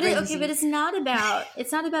it's, crazy. but it's not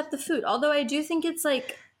about the food. Although I do think it's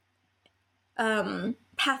like,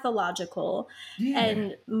 pathological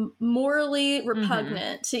and morally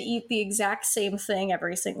repugnant to eat the exact same thing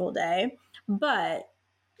every single day. But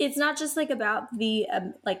it's not just like about the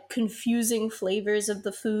like confusing flavors of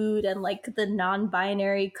the food and like the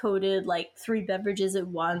non-binary coded like 3 beverages at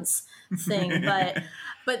once thing,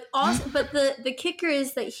 but also the kicker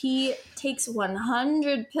is that he takes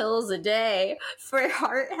 100 pills a day for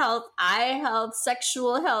heart health, eye health,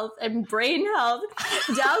 sexual health, and brain health,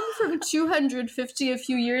 down from 250 a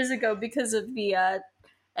few years ago because of the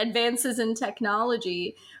advances in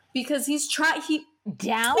technology. Because he's trying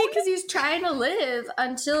to live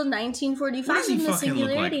until What 1945 does he when the fucking look like?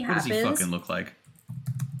 singularity What does he happens. fucking look like?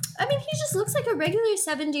 I mean, he just looks like a regular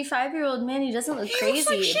 75-year-old man. He doesn't look He crazy, looks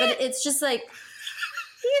like shit. but it's just like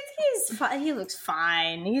he looks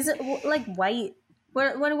fine. He's like white.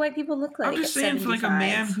 What do white people look like? I'm just at saying, for, like, a 75?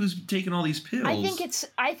 man who's taking all these pills. I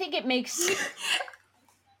think it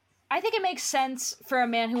makes sense for a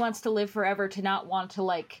man who wants to live forever to not want to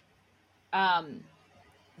like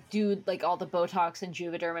do like all the Botox and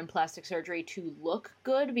Juvederm and plastic surgery to look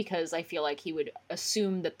good, because I feel like he would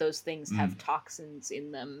assume that those things have toxins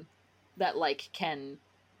in them that like can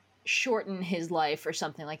shorten his life or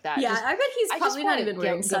something like that. Yeah, I bet he's I just probably not wanna even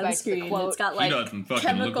wearing go back to the sunscreen. quote. It's got He like doesn't fucking look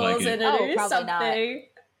chemicals like in it. it Oh, or probably not. something.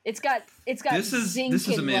 It's got This is zinc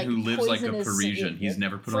a and, man like, who lives like a poisonous, Parisian. He's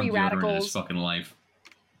never put on free deodorant in radicals. his fucking life.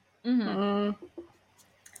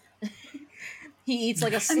 He eats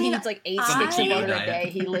like mean, he eats like 8 I- sticks of butter a Diet. day.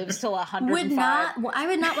 He lives till 105. I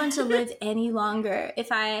would not want to live any longer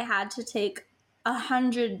if I had to take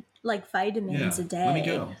 100 like vitamins a day. Let me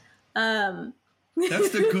go. Um, That's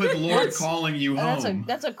the good Lord calling you home.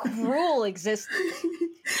 That's a cruel existence.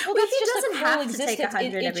 Well, but that's he just a doesn't cruel have to existence. take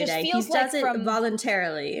 100 it every just day. He feels does like it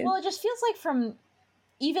voluntarily. Well, it just feels like from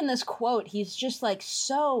even this quote, he's just like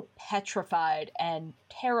so petrified and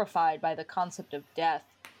terrified by the concept of death,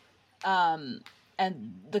 and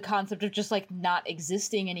the concept of just like not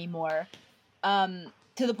existing anymore, to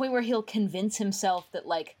the point where he'll convince himself that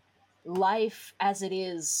like life as it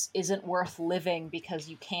is isn't worth living because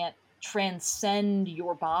you can't transcend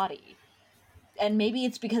your body. And maybe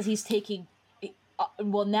it's because he's taking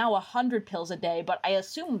now 100 pills a day, but I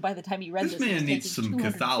assume by the time he read This this, man he's needs taking some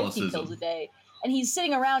 250 Catholicism. pills a day, and he's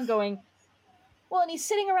sitting around going,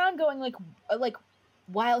 like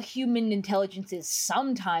while human intelligence is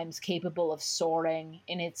sometimes capable of soaring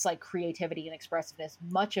in its like creativity and expressiveness,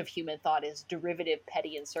 much of human thought is derivative,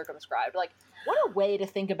 petty, and circumscribed. Like, what a way to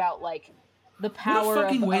think about like the power What a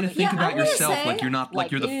fucking of way to a think I'm about gonna yourself. say, Like you're not like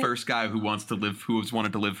like, you're the it- first guy who has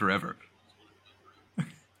wanted to live forever.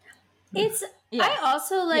 It's Yeah. I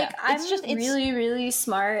also like Yeah, it's I'm just- it's- really, really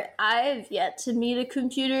smart. I've yet to meet a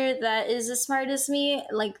computer that is as smart as me.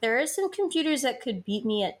 Like there are some computers that could beat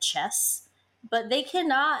me at chess, but they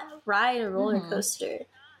cannot ride a roller coaster.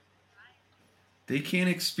 They can't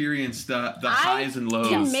experience the I highs and lows,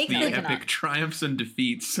 can the make the- epic triumphs and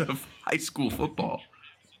defeats of high school football.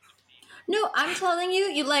 No, I'm telling you,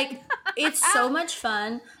 it's so much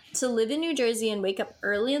fun to live in New Jersey and wake up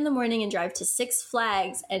early in the morning and drive to Six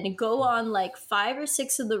Flags and go on like 5 or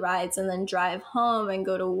 6 of the rides and then drive home and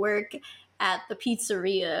go to work at the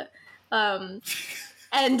pizzeria.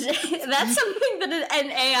 And that's something that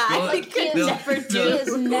an AI could never do.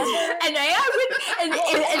 An AI would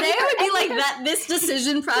be like, that this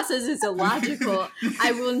decision process is illogical.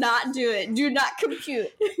 I will not do it. Do not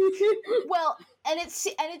compute. Well, and it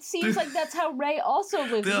seems like that's how Ray also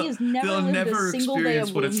lives. He has never lived a single day experience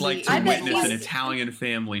of what it's like to I bet witness an he's- Italian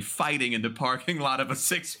family fighting in the parking lot of a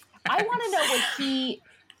I want to know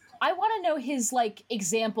I want to know his like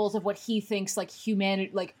examples of what he thinks like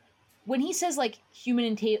humanity, like when he says like human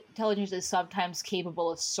intelligence is sometimes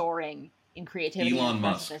capable of soaring in creativity. Elon and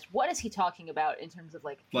Musk. consciousness. What is he talking about in terms of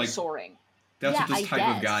like soaring? That's Yeah, what this I type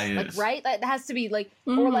of guess. guy is. Like, right? That has to be like,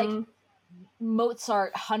 or like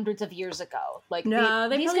Mozart hundreds of years ago. Like, No,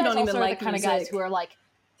 they these probably guys don't even also are like the kind of guys music. who are like,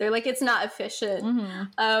 They're like, it's not efficient.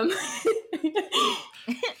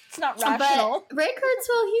 it's not rational. But Ray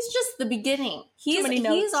Kurzweil, he's just the beginning. He's many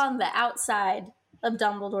notes. on the outside of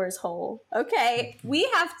Dumbledore's hole. Okay, we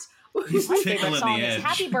have to. He's My favorite tickling song the is edge.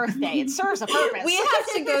 Happy Birthday. It serves a purpose. We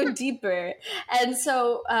have to go deeper. And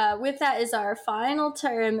so with that is our final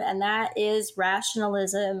term, and that is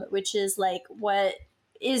rationalism, which is like, what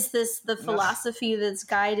is this, the philosophy that's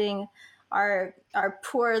guiding our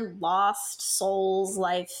poor lost souls'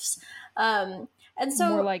 lives? And so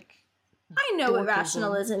More like I know what dorkism.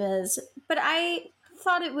 rationalism is, but I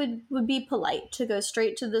thought it would be polite to go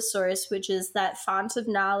straight to the source, which is that font of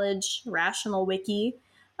knowledge, Rational Wiki,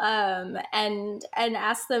 and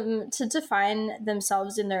ask them to define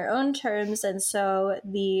themselves in their own terms. And so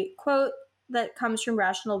the quote that comes from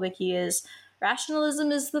Rational Wiki is,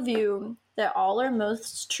 "Rationalism is the view that all or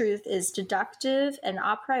most truth is deductive and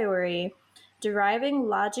a priori, deriving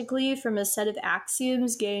logically from a set of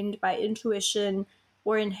axioms gained by intuition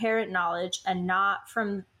or inherent knowledge, and not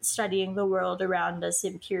from studying the world around us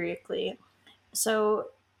empirically." So,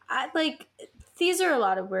 these are a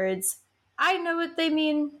lot of words. I know what they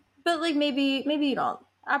mean, but like maybe you don't.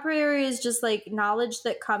 A priori is just like knowledge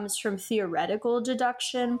that comes from theoretical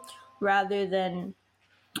deduction rather than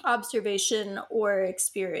observation or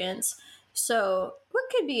experience. So, what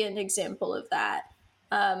could be an example of that?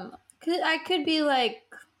 I could be like,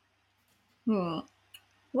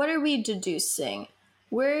 what are we deducing?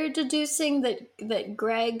 We're deducing that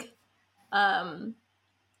Greg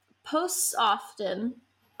posts often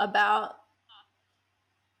about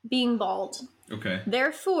being bald. Okay.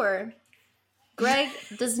 Therefore, Greg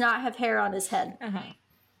does not have hair on his head.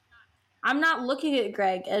 I'm not looking at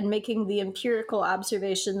Greg and making the empirical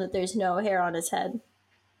observation that there's no hair on his head.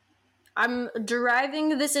 I'm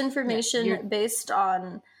deriving this information based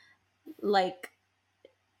on like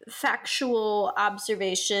factual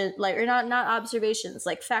observation, like, or not observations,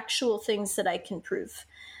 like factual things that I can prove.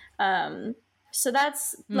 So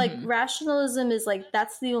that's like rationalism is like,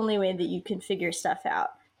 that's the only way that you can figure stuff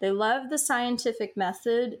out. They love the scientific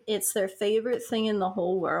method. It's their favorite thing in the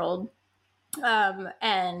whole world.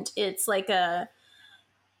 And it's like a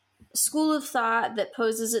school of thought that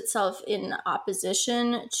poses itself in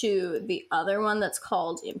opposition to the other one that's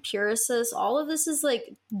called empiricist. All of this is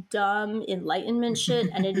like dumb enlightenment shit,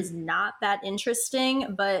 and it is not that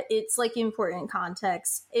interesting, but it's like important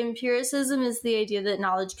context. Empiricism is the idea that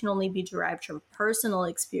knowledge can only be derived from personal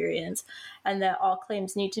experience, and that all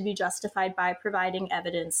claims need to be justified by providing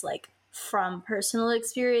evidence like from personal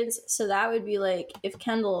experience. So that would be like if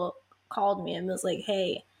Kendall called me and was like,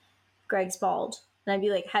 "Hey, Greg's bald." And I'd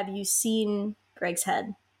be like, "Have you seen Greg's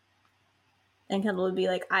head?" And Kendall would be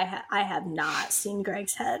like, I have not seen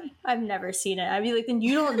Greg's head. I've never seen it. I'd be like, "Then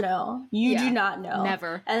you don't know. You do not know."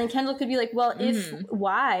 Never. And then Kendall could be like, "Well, if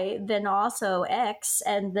Y, then also X,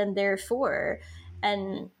 and then therefore."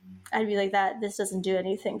 And I'd be like, this doesn't do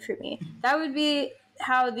anything for me. That would be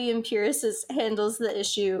how the empiricist handles the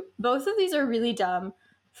issue. Both of these are really dumb.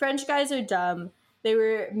 French guys are dumb. They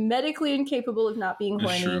were medically incapable of not being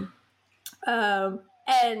That's horny. true.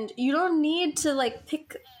 And you don't need to like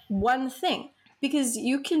pick one thing, because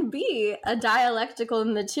you can be a dialectical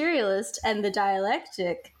materialist, and the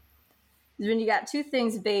dialectic is when you got two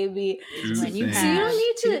things, baby. Two When you things. So you don't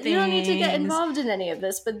need to get things. involved in any of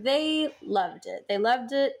this, but they loved it. They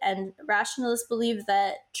loved it, and rationalists believe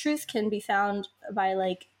that truth can be found by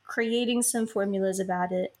like creating some formulas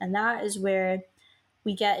about it, and that is where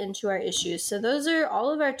we get into our issues. So those are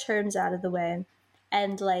all of our terms out of the way,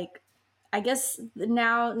 and like I guess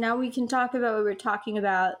now we can talk about what we're talking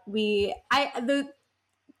about. We got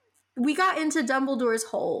into Dumbledore's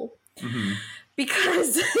hole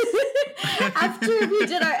because after we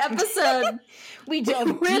did our episode, We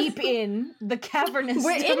dove deep in the cavernous.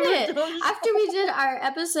 we're in it. Dumbledore's After we did our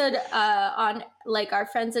episode on like our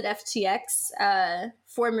friends at FTX,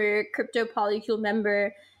 former Crypto Polycule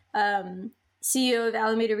member CEO of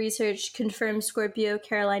Alameda Research, confirmed Scorpio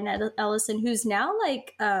Caroline Ellison, who's now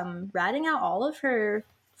like ratting out all of her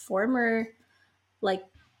former like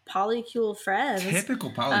polycule friends.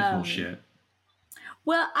 Typical polycule shit.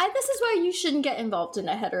 Well, this is why you shouldn't get involved in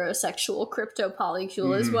a heterosexual crypto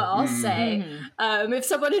polycule is what I'll say. If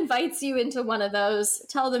someone invites you into one of those,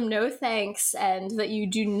 tell them no thanks and that you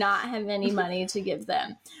do not have any money to give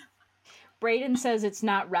them. Braden says it's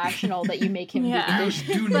not rational that you make him Yeah.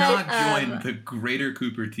 Do not join the Greater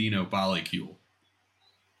Cupertino polycule.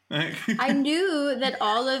 I knew that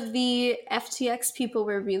all of the FTX people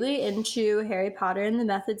were really into Harry Potter and the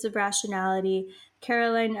Methods of Rationality.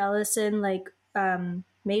 Caroline Ellison,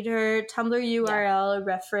 made her Tumblr URL a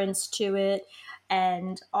reference to it,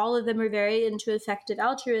 and all of them were very into affected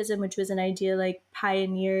altruism, which was an idea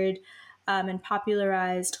pioneered and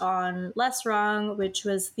popularized on Less Wrong, which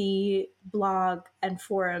was the blog and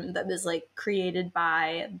forum that was created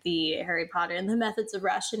by the Harry Potter and the Methods of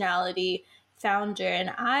Rationality founder.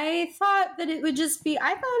 And I thought that it would just be,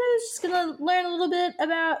 I thought I was just going to learn a little bit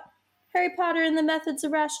about Harry Potter and the Methods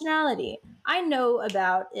of Rationality. I know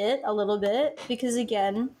about it a little bit because,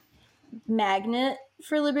 again, magnet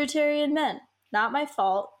for libertarian men. Not my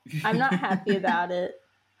fault. I'm not happy about it.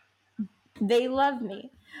 They love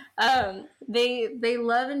me. They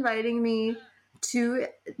love inviting me to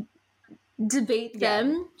debate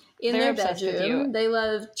them in They're their obsessed with bedroom. you. They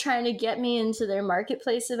love trying to get me into their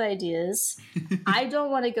marketplace of ideas. I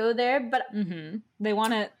don't want to go there, but They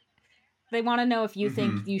want to know if you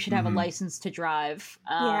think you should have a license to drive.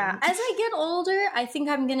 yeah, as I get older, I think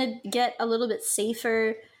I'm gonna get a little bit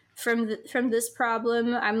safer from this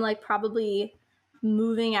problem. I'm probably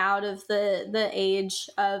moving out of the age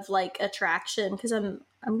of attraction, because I'm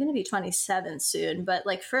gonna be 27 soon. But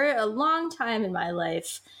for a long time in my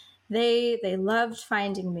life, they loved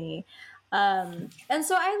finding me. And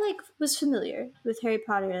so I was familiar with Harry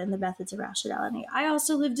Potter and the Methods of Rationality. I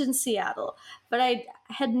also lived in Seattle, but I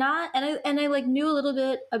had not, and I knew a little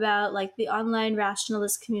bit about the online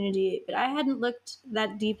rationalist community, but I hadn't looked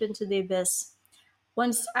that deep into the abyss.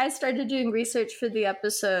 Once I started doing research for the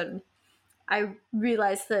episode, I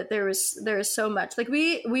realized that there was so much.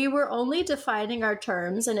 We were only defining our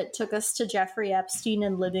terms, and it took us to Jeffrey Epstein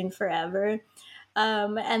and living forever.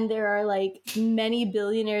 And there are many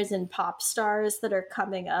billionaires and pop stars that are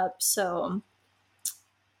coming up. So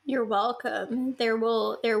you're welcome. There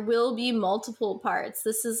will be multiple parts.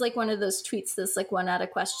 This is one of those tweets that's one out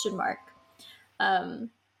of question mark. Greg,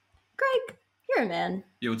 you're a man.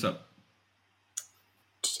 Yo, what's up?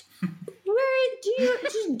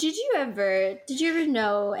 Did you ever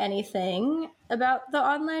know anything about the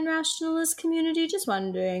online rationalist community? Just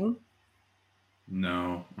wondering.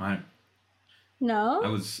 No, No? I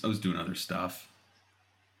was doing other stuff.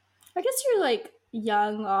 I guess you're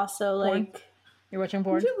young also, Porn? You're watching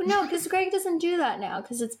porn? No, because Greg doesn't do that now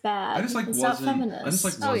because it's bad. I just it's not feminist. I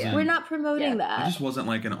just wasn't. We're not promoting that. I just wasn't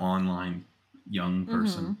an online young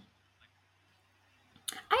person.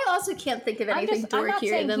 I also can't think of anything I'm not dorkier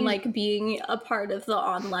saying than being a part of the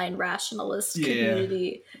online rationalist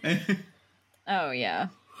community. Oh, yeah.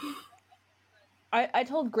 I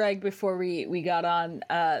told Greg before we got on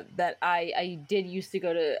that I did used to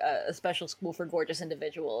go to a special school for gorgeous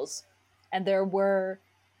individuals, and there were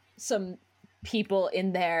some people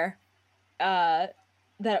in there that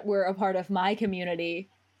were a part of my community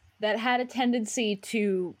that had a tendency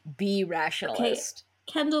to be rationalist.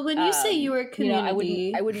 Kendall, when you say you were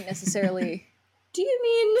community, I wouldn't necessarily. Do you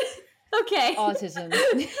mean okay? Autism. Alright.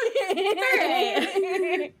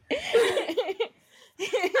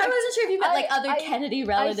 I wasn't sure if you meant other Kennedy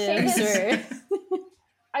relatives or.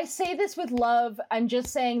 I say this with love. I'm just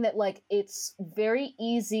saying that it's very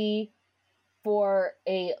easy for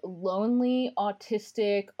a lonely,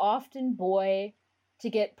 autistic, often boy to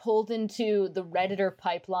get pulled into the Redditor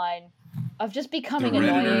pipeline of just becoming the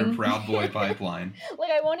Redditor annoying. Proud Boy pipeline.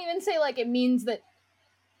 I won't even say it means that.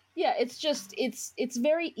 Yeah, it's just it's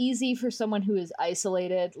very easy for someone who is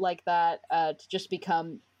isolated like that to just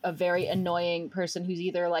become a very annoying person who's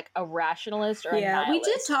either a rationalist or a nihilist. We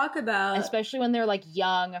did talk about, especially when they're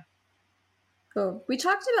young. Oh, we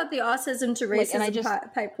talked about the autism to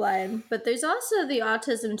racism pipeline, but there's also the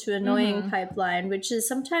autism to annoying pipeline, which is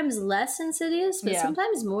sometimes less insidious, but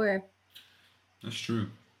sometimes more. That's true.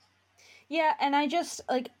 Yeah, and I just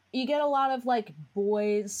you get a lot of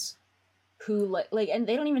boys who and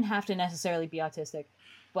they don't even have to necessarily be autistic,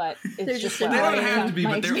 but it's just They what don't have to be, but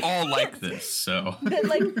my- they're all like this. So But,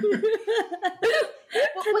 Look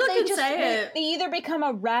they and say it. they either become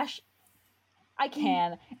a rash. I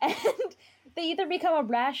can, and they either become a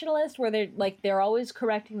rationalist where they're always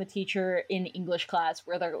correcting the teacher in English class,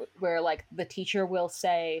 where like the teacher will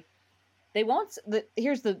say they won't.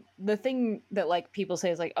 Here's the thing that like people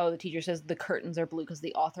say is like, oh, the teacher says the curtains are blue because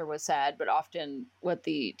the author was sad, but often what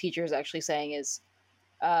the teacher is actually saying is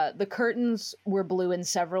the curtains were blue in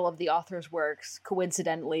several of the author's works.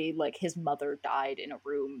 Coincidentally, like his mother died in a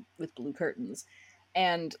room with blue curtains,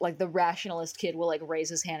 and like the rationalist kid will like raise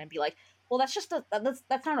his hand and be like, well, that's just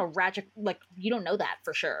that's not a ratchet. Like you don't know that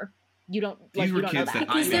for sure. You don't. These like, were you don't know kids that.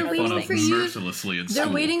 that I They're made waiting fun of for you- mercilessly in They're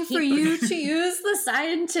school. waiting for you to use the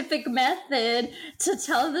scientific method to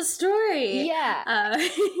tell the story. Yeah.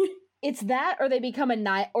 It's that, or they become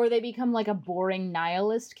like a boring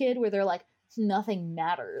nihilist kid where they're like, nothing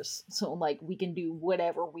matters, so like we can do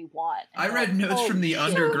whatever we want. And I you're read like, notes oh, from the shit.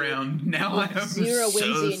 underground. Now I am Zero so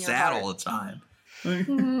whimsy in your sad heart. all the time.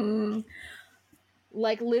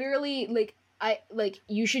 Like literally,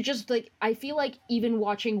 you should just like. I feel like even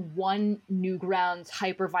watching one Newgrounds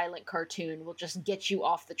hyper-violent cartoon will just get you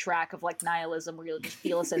off the track of like nihilism, where you'll just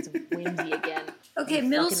feel a sense of whimsy again. Okay, You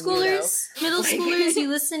middle fucking schoolers, you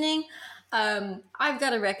listening? I've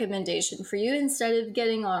got a recommendation for you. Instead of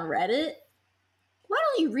getting on Reddit, why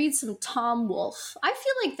don't you read some Tom Wolfe? I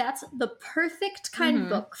feel like that's the perfect kind of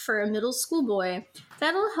book for a middle school boy.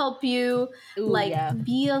 That'll help you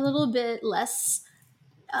be a little bit less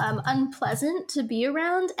unpleasant to be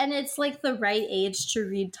around, and it's like the right age to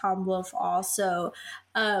read Tom Wolfe also.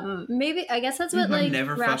 Maybe I guess that's what like I've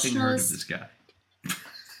never fucking heard of rationalists. this guy.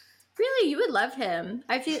 Really, you would love him.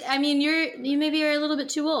 I mean, you maybe are a little bit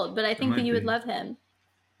too old, but I think that you would love him.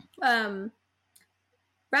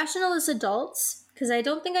 Rationalist adults, because I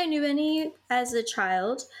don't think I knew any as a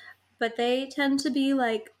child, but they tend to be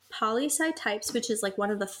like poli-sci types, which is like one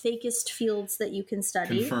of the fakest fields that you can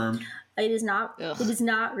study. Confirmed. It is not. Ugh. It is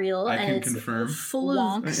not real, I and can it's confirm. full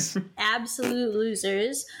Wonks. of absolute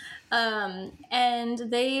losers. And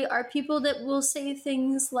they are people that will say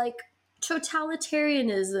things like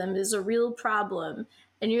totalitarianism is a real problem,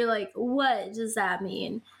 and you're like, what does that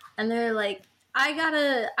mean? And they're like, I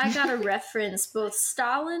gotta reference both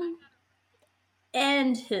Stalin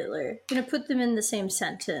and Hitler. I'm gonna put them in the same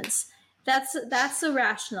sentence. That's a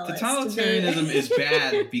rationalist. Totalitarianism is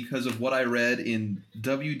bad because of what I read in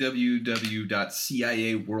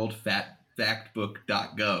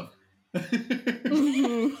www.ciaworldfactbook.gov.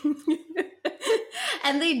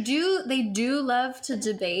 And they do love to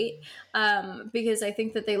debate, because I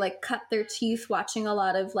think that they like cut their teeth watching a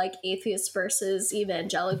lot of like atheist versus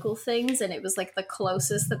evangelical things, and it was like the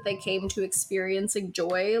closest that they came to experiencing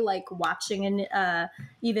joy, like watching an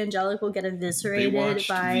evangelical get They eviscerated watched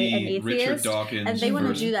by the an atheist, Richard Dawkins and they want to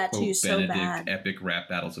versus do that Pope too so Benedict bad. epic rap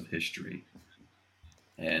battles of history,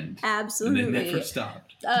 and Absolutely. they never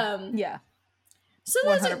stopped. Yeah. So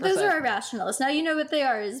those are 100%. our rationalists. Now you know what they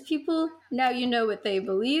are as people. Now you know what they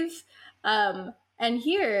believe. And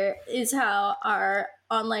here is how our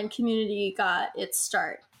online community got its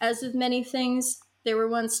start. As with many things, there were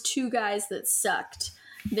once two guys that sucked.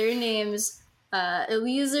 Their names,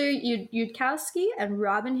 Eliezer Yudkowsky and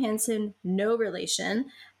Robin Hanson, no relation.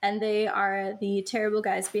 And they are the terrible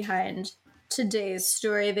guys behind today's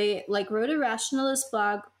story. They wrote a rationalist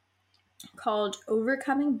blog called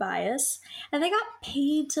Overcoming Bias, and they got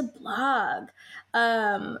paid to blog,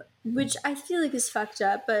 which I feel like is fucked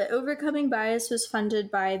up, but Overcoming Bias was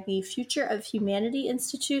funded by the Future of Humanity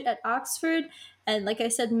Institute at Oxford, and like I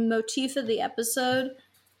said, motif of the episode,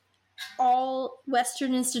 all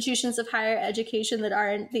Western institutions of higher education that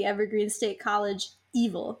aren't the Evergreen State College,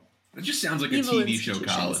 evil. It just sounds like a Evil TV show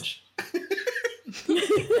institutions. college.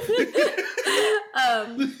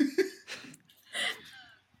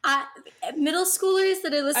 Middle schoolers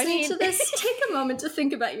that are listening to this, take a moment to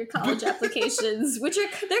think about your college applications, which they're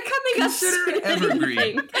coming Consider up soon.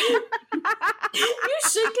 Evergreen. You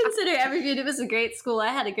should consider Evergreen. It was a great school. I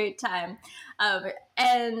had a great time,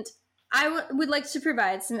 and I would like to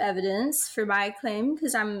provide some evidence for my claim,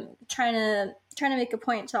 because I'm trying to make a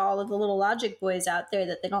point to all of the little logic boys out there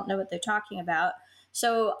that they don't know what they're talking about.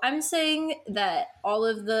 So I'm saying that all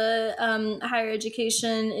of the higher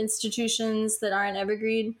education institutions that aren't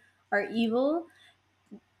Evergreen are evil.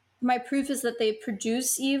 My proof is that they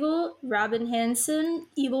produce evil. Robin Hanson,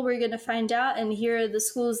 evil we're going to find out, and here are the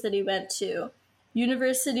schools that he went to.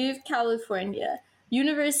 University of California,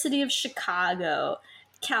 University of Chicago,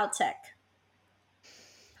 Caltech.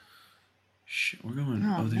 Shit, we're going.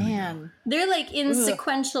 Oh, there we go. man. They're like in Ugh.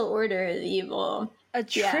 sequential order of evil. A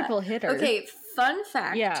Yeah. triple hitter. Okay, fun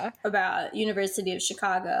fact Yeah. about University of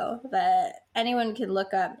Chicago that anyone can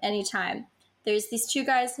look up anytime. there's these two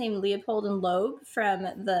guys named Leopold and Loeb from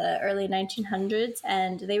the early 1900s,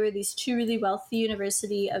 and they were these two really wealthy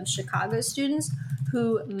University of Chicago students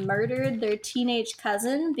who murdered their teenage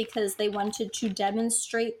cousin because they wanted to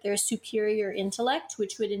demonstrate their superior intellect,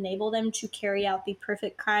 which would enable them to carry out the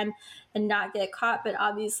perfect crime and not get caught. But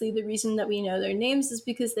obviously the reason that we know their names is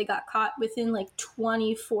because they got caught within like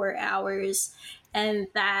 24 hours. And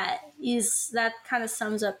that kind of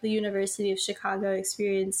sums up the University of Chicago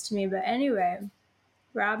experience to me. But anyway,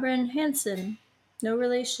 Robin Hanson, no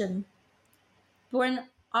relation. Born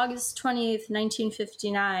August 28th,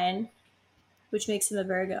 1959, which makes him a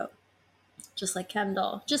Virgo. Just like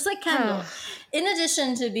Kendall. In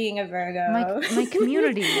addition to being a Virgo. My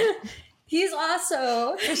community. He's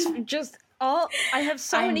also... I have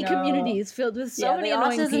so many communities filled with so many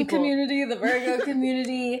annoying the autism people. community, the Virgo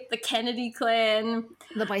community, the Kennedy clan,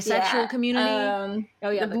 the bisexual community.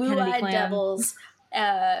 The blue-eyed devils.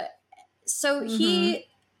 So he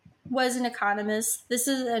was an economist. This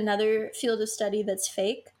is another field of study that's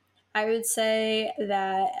fake. I would say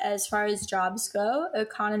that as far as jobs go,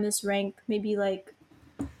 economists rank maybe like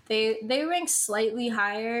they rank slightly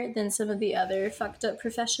higher than some of the other fucked up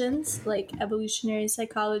professions, like evolutionary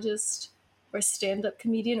psychologist, or stand-up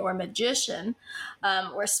comedian, or magician,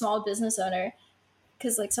 or small business owner.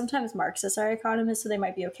 Because like sometimes Marxists are economists, so they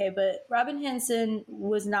might be okay. But Robin Hanson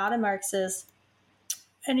was not a Marxist,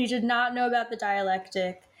 and he did not know about the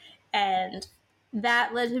dialectic, and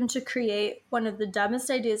that led him to create one of the dumbest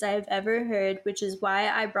ideas I have ever heard, which is why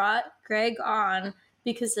I brought Greg on,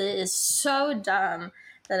 because it is so dumb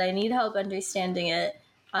that I need help understanding it.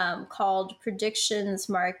 Called predictions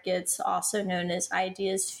markets, also known as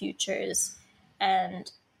ideas futures.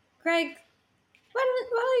 And Greg, why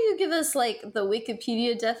don't you give us like the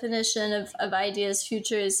Wikipedia definition of ideas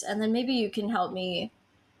futures, and then maybe you can help me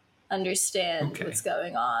understand what's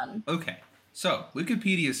going on. Okay, so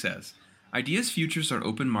Wikipedia says, ideas futures are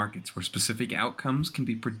open markets where specific outcomes can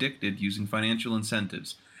be predicted using financial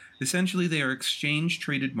incentives. Essentially, they are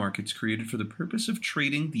exchange-traded markets created for the purpose of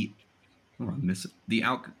trading the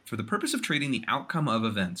outcome of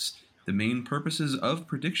events. The main purposes of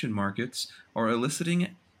prediction markets are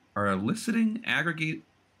eliciting aggregate.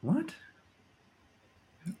 What?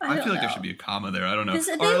 I feel like there should be a comma there. I don't know.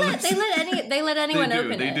 They let anyone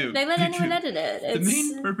open it. They let anyone edit it.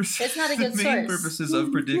 It's not a good source. The main purposes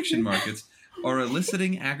of prediction markets are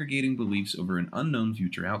eliciting aggregating beliefs over an unknown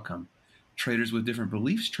future outcome. Traders with different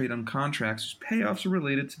beliefs trade on contracts whose payoffs are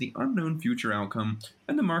related to the unknown future outcome,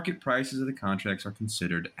 and the market prices of the contracts are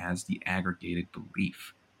considered as the aggregated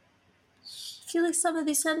belief. I feel like some of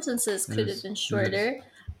these sentences could have been shorter,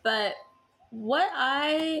 but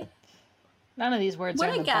none of these words are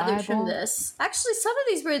in the Bible. What I gathered from this, actually, some of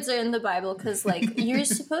these words are in the Bible because, like, you're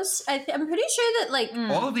supposed. I'm pretty sure that, like,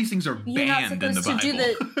 all of these things are banned in the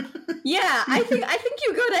Bible. Yeah, I think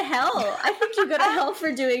you go to hell. I think you go to hell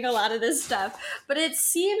for doing a lot of this stuff. But it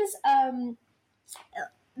seems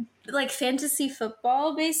like fantasy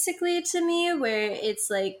football, basically, to me, where it's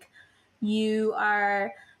like you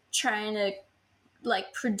are trying to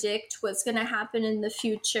like predict what's going to happen in the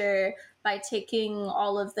future by taking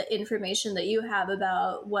all of the information that you have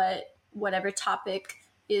about whatever topic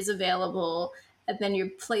is available, and then you're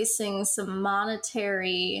placing some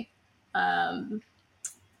monetary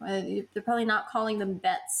they're probably not calling them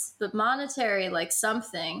bets, but monetary, like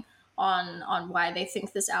something on why they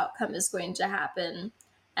think this outcome is going to happen,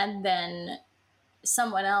 and then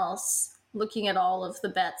someone else looking at all of the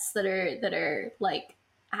bets that are like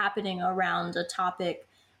happening around a topic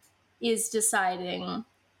is deciding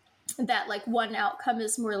that like one outcome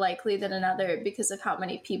is more likely than another because of how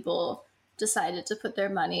many people decided to put their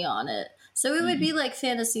money on it. So it would be like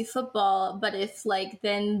fantasy football, but if like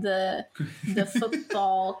then the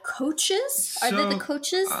football coaches are they the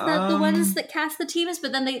coaches, the ones that cast the teams,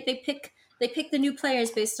 but then they pick the new players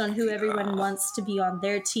based on who everyone wants to be on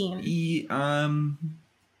their team. Yes.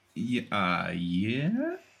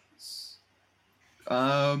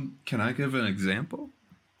 Can I give an example?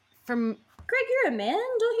 From Greg, you're a man.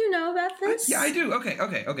 Don't you know about this? Yeah, I do.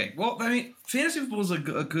 Okay. Well, I mean, fantasy football is a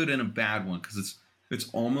good and a bad one because it's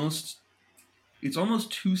almost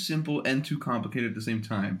too simple and too complicated at the same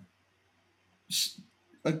time.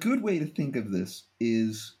 A good way to think of this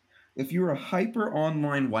is if you're a hyper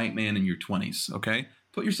online white man in your 20s, okay?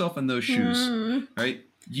 Put yourself in those shoes, right?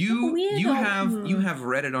 You have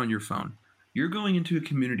Reddit on your phone. You're going into a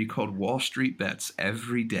community called Wall Street Bets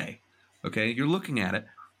every day, okay? You're looking at it.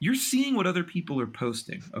 You're seeing what other people are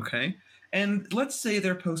posting, okay? And let's say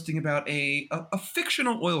they're posting about a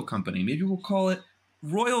fictional oil company. Maybe we'll call it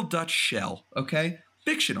Royal Dutch Shell, okay?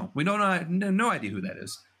 Fictional. We don't know, no idea who that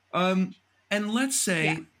is. And let's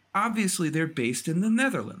say, obviously, they're based in the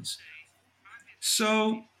Netherlands.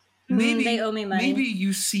 So maybe they owe me money. Maybe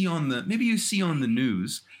you see on the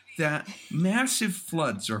news that massive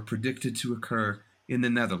floods are predicted to occur in the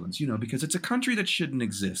Netherlands. Because it's a country that shouldn't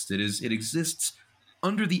exist. It exists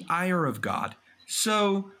under the ire of God.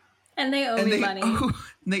 So and they owe me money.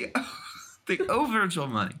 They owe Virgil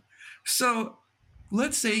money. So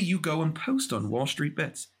let's say you go and post on Wall Street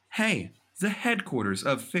Bets, hey, the headquarters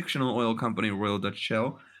of fictional oil company Royal Dutch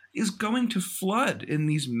Shell is going to flood in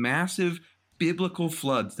these massive biblical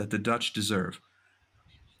floods that the Dutch deserve.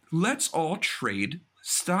 Let's all trade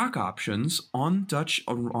stock options on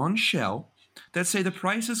Shell that say the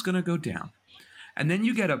price is going to go down. And then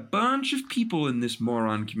you get a bunch of people in this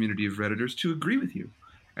moron community of Redditors to agree with you.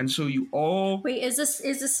 And so you all... Wait, is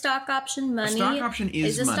a stock option money? A stock option is money.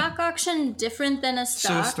 Is a stock option different than a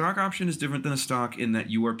stock? So a stock option is different than a stock in that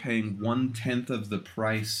you are paying 1/10 of the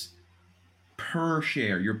price per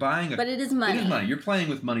share. You're buying but it is money. It is money. You're playing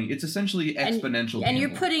with money. It's essentially exponential. And you're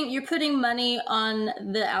putting money on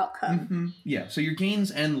the outcome. Mm-hmm. Yeah. So your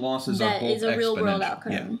gains and losses are both that is a real world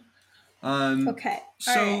exponential. outcome. Yeah. Okay.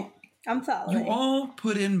 So all right. I'm following. You all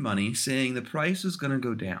put in money saying the price is going to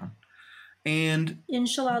go down. And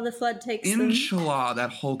inshallah, the flood takes them. Inshallah, that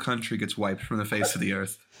whole country gets wiped from the face of the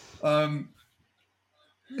earth.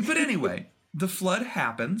 But anyway, the flood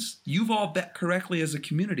happens. You've all bet correctly as a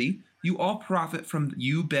community. You all profit from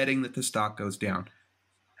you betting that the stock goes down.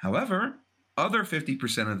 However, other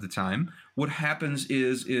 50% of the time, what happens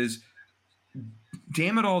is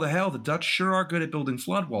damn it all to hell, the Dutch sure are good at building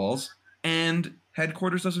flood walls, and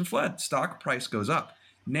headquarters doesn't flood. Stock price goes up.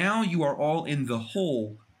 Now you are all in the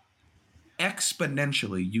hole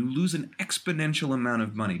exponentially. You lose an exponential amount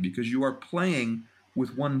of money because you are playing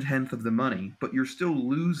with 1/10 of the money, but you're still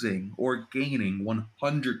losing or gaining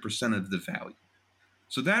 100% of the value.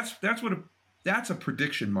 So that's a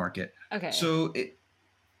prediction market. Okay. So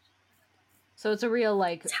it's a real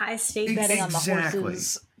it's high stakes betting on the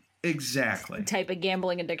horses. Exactly. Type of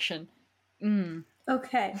gambling addiction. Mm.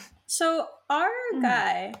 Okay. So our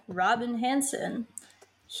guy, Robin Hansen,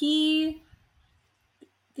 he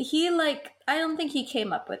I don't think he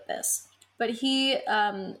came up with this, but he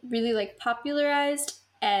really popularized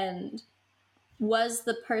and was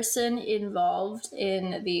the person involved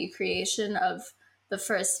in the creation of the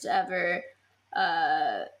first ever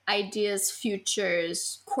Ideas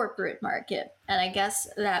Futures corporate market. And I guess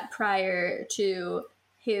that prior to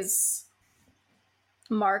his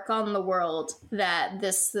mark on the world, that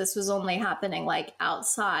this was only happening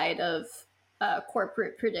outside of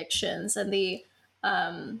corporate predictions. And the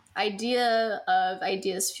idea of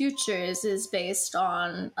Ideas Futures is based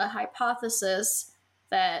on a hypothesis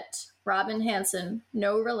that Robin Hansen,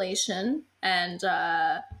 no relation, and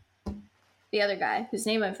the other guy, whose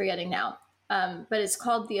name I'm forgetting now, but it's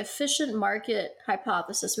called the Efficient Market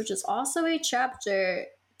Hypothesis, which is also a chapter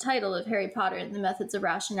title of Harry Potter and the Methods of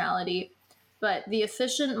Rationality. But the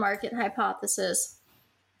Efficient Market Hypothesis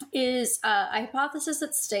is a hypothesis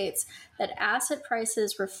that states that asset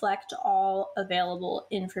prices reflect all available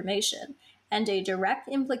information. And a direct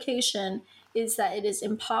implication is that it is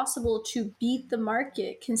impossible to beat the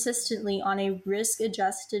market consistently on a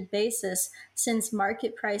risk-adjusted basis, since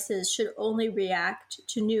market prices should only react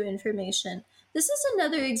to new information. This is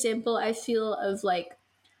another example, I feel, of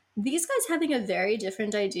these guys having a very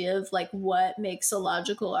different idea of what makes a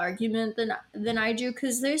logical argument than I do,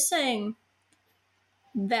 because they're saying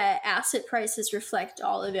that asset prices reflect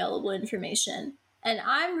all available information. And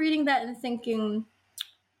I'm reading that and thinking,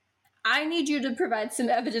 I need you to provide some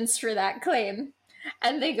evidence for that claim.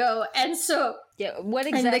 And they go, and so... Yeah, what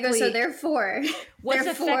exactly... And they go, so therefore,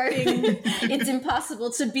 affecting... it's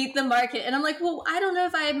impossible to beat the market. And I'm like, well, I don't know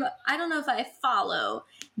if I follow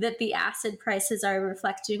that the asset prices are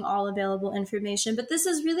reflecting all available information. But this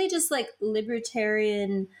is really just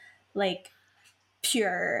libertarian,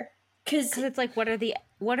 pure... Because it's what are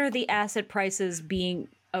the asset prices being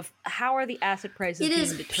of? How are the asset prices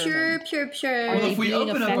being determined? It is pure. Well, if we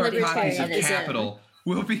open up our copies of Capital,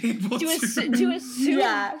 we'll be able to assume.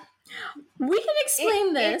 Yeah, we can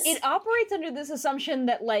explain this. It operates under this assumption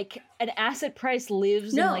that an asset price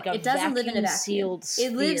lives in a it doesn't live in a vacuum. Sealed sphere.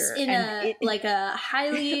 It lives in a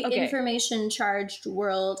highly information charged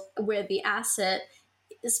world where the asset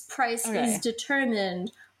price is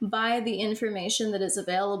determined by the information that is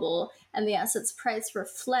available, and the asset's price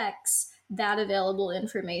reflects that available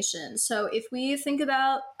information. So if we think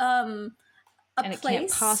about a place it can't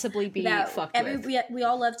possibly be that fucked with. We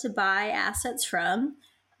all love to buy assets from,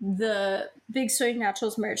 the Big Soy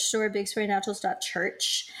Naturals merch store,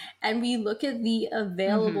 bigsoynaturals.church, and we look at the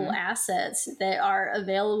available assets that are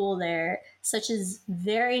available there, such as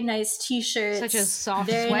very nice t-shirts, Such as soft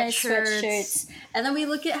very nice sweatshirts. sweatshirts, and then we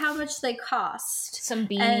look at how much they cost. Some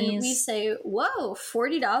beanies. And we say, whoa,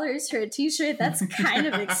 $40 for a t-shirt, that's kind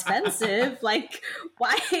of expensive. Like,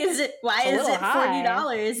 why is it high.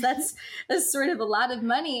 $40? That's sort of a lot of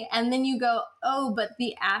money. And then you go, oh, but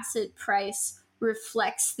the asset price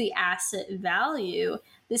reflects the asset value.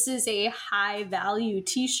 This is a high value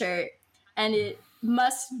t-shirt, and it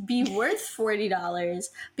must be worth $40,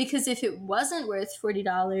 because if it wasn't worth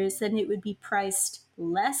 $40, then it would be priced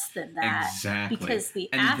less than that. Exactly. Because the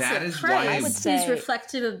And that asset is why I price would is say-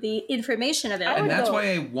 reflective of the information available. And that's go- why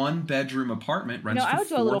a one-bedroom apartment rents I would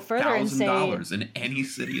go a little for further and say- $4,000 in any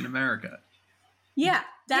city in America. Yeah,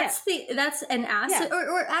 that's an asset, Yeah.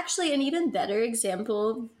 or actually an even better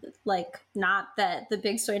example, like not that the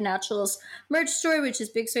Big Soy Naturals merch store, which is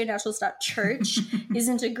bigsoynaturals.church,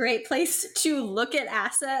 isn't a great place to look at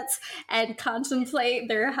assets and contemplate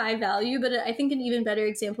their high value, but I think an even better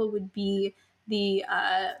example would be the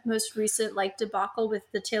most recent like debacle with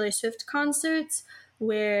the Taylor Swift concerts,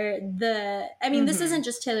 where this isn't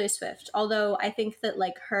just Taylor Swift, although I think that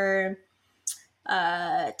like her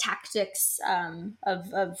tactics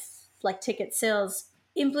of like ticket sales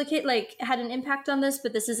had an impact on this,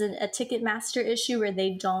 but this is a Ticketmaster issue where they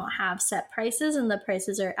don't have set prices, and the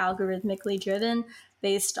prices are algorithmically driven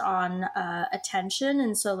based on attention.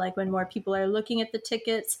 And so like when more people are looking at the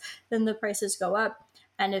tickets, then the prices go up,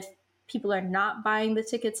 and if people are not buying the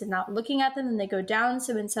tickets and not looking at them, then they go down.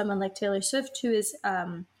 So when someone like Taylor Swift, who is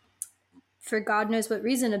for God knows what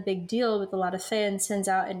reason, a big deal with a lot of fans, sends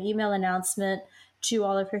out an email announcement to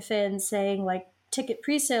all of her fans saying like ticket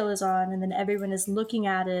pre-sale is on, and then everyone is looking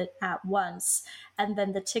at it at once, and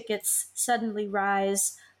then the tickets suddenly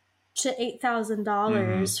rise to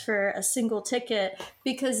 $8,000 for a single ticket,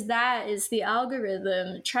 because that is the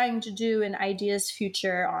algorithm trying to do an ideas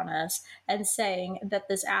future on us and saying that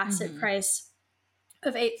this asset price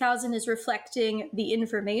of 8,000 is reflecting the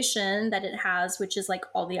information that it has, which is like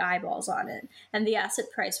all the eyeballs on it, and the asset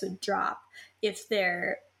price would drop if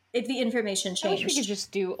the information I wish changed. we could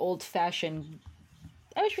just do old-fashioned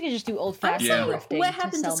Yeah. thrifting. What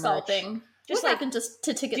happened to sell merch. scalping? Just what like happened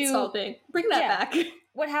to ticket do- scalping? Bring that back.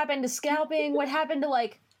 What happened to scalping? What happened to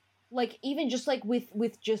like even just like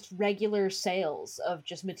with just regular sales of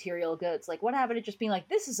just material goods? Like what happened to just being like,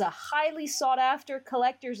 this is a highly sought after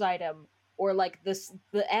collector's item? Or like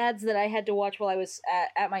the ads that I had to watch while I was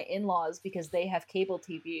at my in-laws because they have cable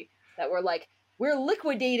TV that were like, we're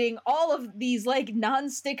liquidating all of these like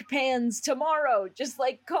non-stick pans tomorrow. Just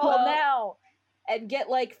like call now and get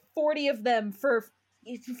like 40 of them for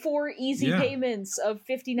 4 easy payments of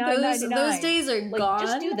 $59.99. Those days are gone.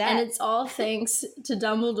 Just do that. And it's all thanks to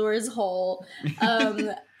Dumbledore's hole.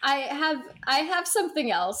 I have something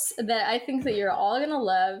else that I think that you're all gonna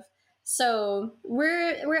love. So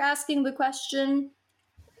we're asking the question: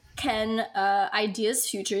 can ideas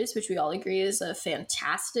futures, which we all agree is a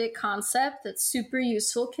fantastic concept that's super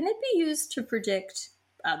useful, can it be used to predict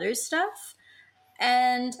other stuff?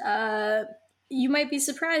 And you might be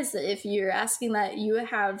surprised that if you're asking that, you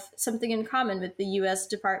have something in common with the U.S.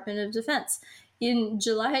 Department of Defense. In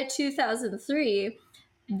July 2003,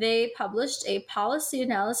 they published a policy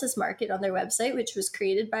analysis market on their website, which was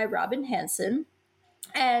created by Robin Hanson,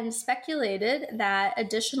 and speculated that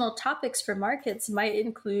additional topics for markets might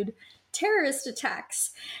include terrorist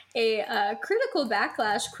attacks. A critical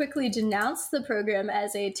backlash quickly denounced the program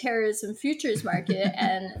as a terrorism futures market,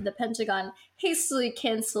 and the Pentagon hastily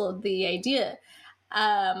canceled the idea.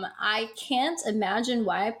 I can't imagine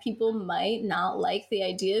why people might not like the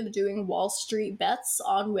idea of doing Wall Street bets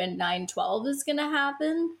on when 9/12 is going to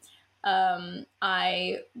happen.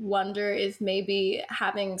 I wonder if maybe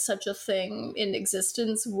having such a thing in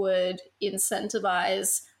existence would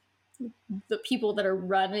incentivize the people that are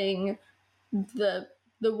running the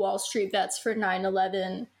Wall Street bets for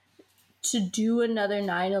 9/11 to do another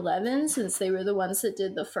 9/11, since they were the ones that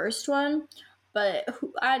did the first one. But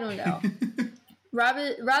I don't know.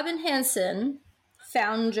 Robin Hanson,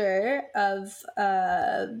 founder of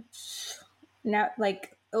now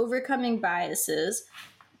like Overcoming Biases,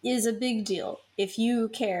 is a big deal if you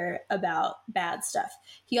care about bad stuff.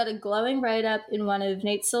 He got a glowing write-up in one of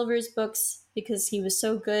Nate Silver's books because he was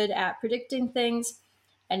so good at predicting things,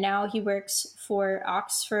 and now he works for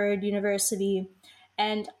Oxford University.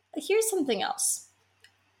 And here's something else.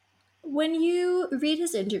 When you read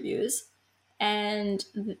his interviews and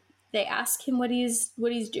they ask him what he's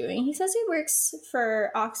doing. He says he works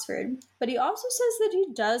for Oxford, but he also says that he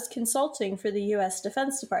does consulting for the U.S.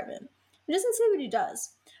 Defense Department. He doesn't say what he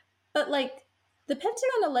does, but like the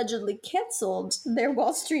Pentagon allegedly canceled their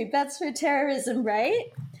Wall Street bets for terrorism, right?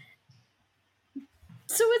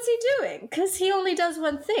 So what's he doing? Because he only does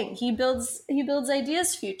one thing. He builds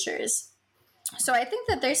ideas futures. So I think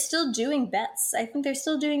that they're still doing bets. I think they're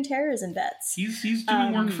still doing terrorism bets. He's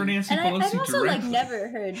doing work for Nancy And Pelosi I've also directly. never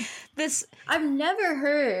heard This I've never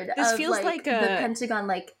heard This of feels like the a- Pentagon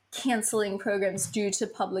like canceling programs due to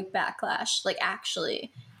public backlash. Like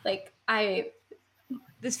actually, like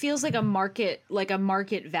this feels like a market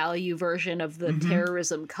value version of the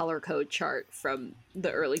terrorism color code chart from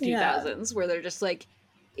the early 2000s, where they're just like,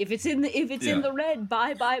 if it's in the red,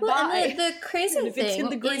 buy. And the crazy And if it's in thing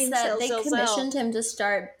the green, is that they sell. commissioned him to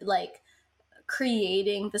start like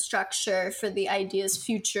creating the structure for the Ideas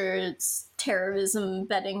Futures terrorism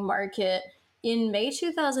betting market in May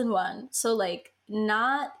 2001. So like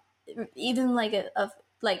not even like a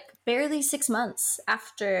barely 6 months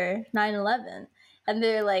after 9/11, and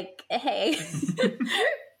they're like, hey.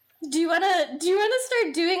 Do you wanna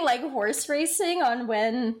start doing like horse racing on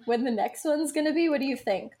when the next one's gonna be? What do you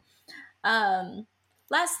think?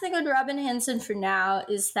 Last thing on Robin Hanson for now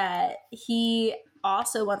is that he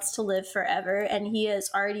also wants to live forever, and he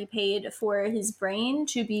has already paid for his brain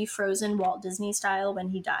to be frozen Walt Disney style when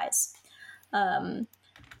he dies.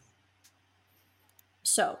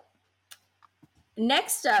 So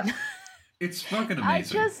next up, It's fucking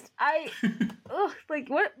amazing. Like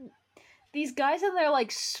what? These guys and their like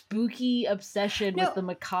spooky obsession with the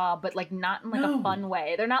macabre, but like not in like a fun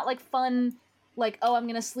way. They're not like fun, like, oh, I'm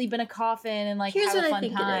gonna sleep in a coffin and like here's have what a I fun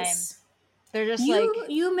think time. it is. They're just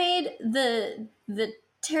You made the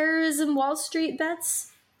terrorism Wall Street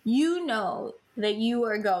bets. You know that you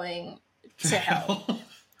are going to hell.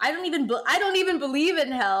 I don't even believe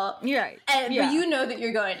in hell. You're right. But you know that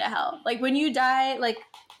you're going to hell. Like when you die, like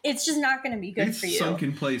it's just not going to be good It's for you. sunk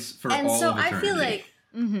in place for And all so of I eternity. feel like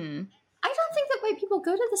Mm-hmm. I don't think that white people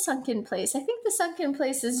go to the sunken place. I think the sunken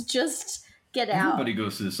place is just get out. Everybody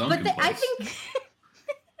goes to the sunken But place. I think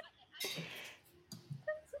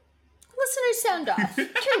listeners sound off.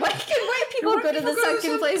 Can white people go to the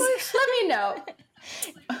sunken place? Let me know.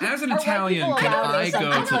 As an Are white Italian, people can allowed I to go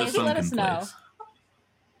sunken to the place? Let us sunken know. place?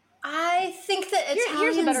 I think that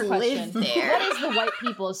Here's a Italians better live question. there. What is the white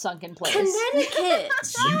people's sunken place? Connecticut.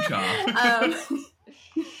 Utah.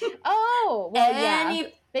 Oh, well, yeah.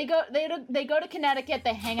 Any- They go to Connecticut.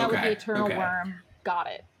 They hang out with the Okay, eternal okay. worm. Got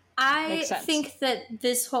it. I Makes sense. think that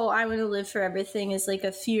this whole "I want to live forever" thing is like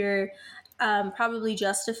a fear, probably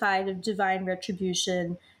justified, of divine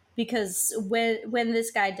retribution. Because when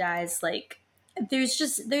this guy dies, like there's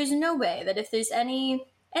no way that if there's any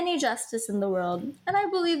justice in the world, and I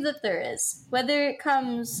believe that there is, whether it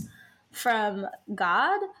comes from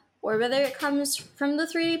God or whether it comes from the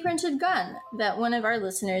 3D printed gun that one of our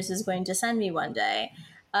listeners is going to send me one day,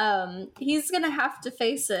 he's gonna have to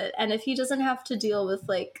face it. And if he doesn't have to deal with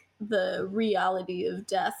like the reality of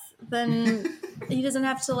death, then he doesn't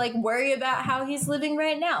have to like worry about how he's living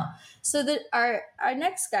right now. So that our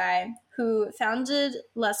next guy who founded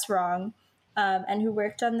Less Wrong, and who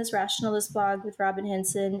worked on this rationalist blog with Robin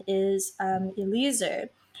Hanson, is Eliezer.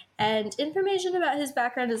 And information about his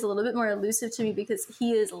background is a little bit more elusive to me because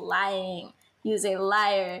he is lying. He is a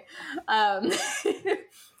liar.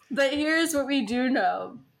 But here's what we do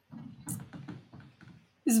know.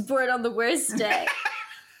 He was born on the worst day.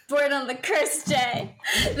 Born on the cursed day.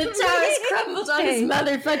 The towers crumbled on his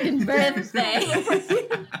motherfucking birthday.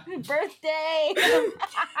 Birthday.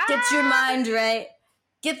 Get your mind right.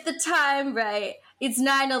 Get the time right. It's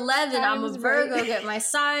 9/11. I'm a Time's Virgo. right. Get my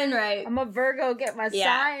sign right. I'm a Virgo. Get my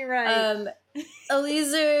sign right.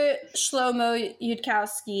 Eliezer Shlomo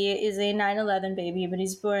Yudkowsky is a 9/11 baby, but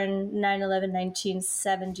he's born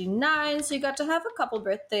 9/11/1979, so he got to have a couple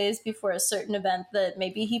birthdays before a certain event that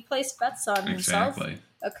maybe he placed bets on himself Exactly.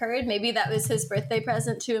 occurred. Maybe that was his birthday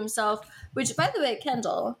present to himself, which, by the way,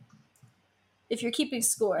 Kendall, if you're keeping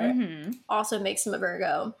score, also makes him a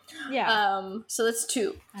Virgo. Yeah. So that's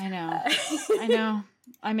 2. I know. I know.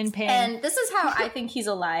 I'm in pain. And this is how I think he's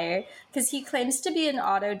a liar, because he claims to be an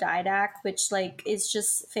autodidact, which like is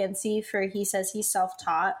just fancy for, he says he's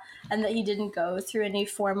self-taught and that he didn't go through any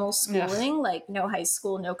formal schooling, like no high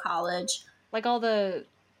school, no college. like all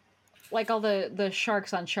the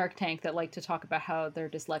sharks on Shark Tank that like to talk about how they're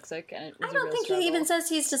dyslexic, and it was I don't a real think struggle. he even says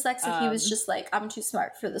he's dyslexic. He was just like, I'm too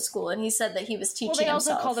smart for the school, and he said that he was teaching Well, they also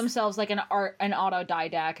himself. call themselves like an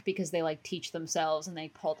autodidact because they like teach themselves and they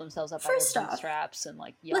pull themselves up by their First off, bootstraps and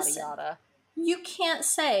like yada listen. yada. You can't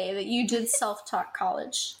say that you did self-taught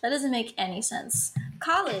college. That doesn't make any sense.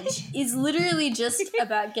 College is literally just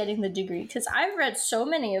about getting the degree, because I've read so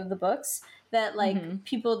many of the books that like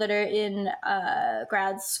people that are in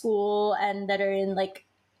grad school and that are in like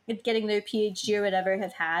getting their PhD or whatever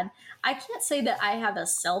have had. I can't say that I have a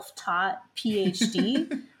self-taught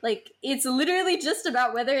PhD. Like, it's literally just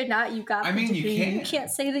about whether or not you got the degree. You can't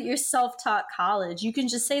say that you're self-taught college. You can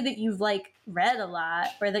just say that you've like read a lot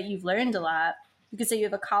or that you've learned a lot. You could say you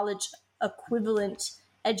have a college equivalent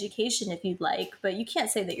education if you'd like, but you can't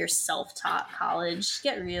say that you're self-taught college.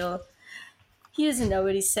 Get real. He doesn't know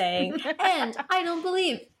what he's saying. And I don't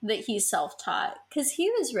believe that he's self-taught, because he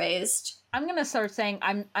was raised. I'm gonna start saying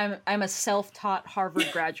I'm a self-taught Harvard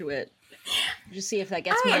graduate. Just see if that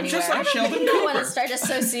gets me anywhere. Just like Sheldon You don't Cooper. want to start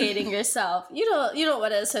associating yourself. You don't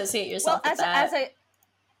want to associate yourself with that.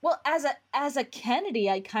 As a Kennedy,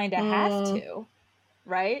 I kind of have to,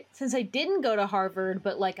 right? Since I didn't go to Harvard,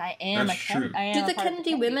 but like I am That's true. Did the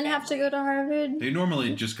Kennedy women have to go to Harvard? They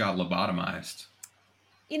normally just got lobotomized.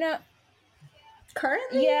 You know,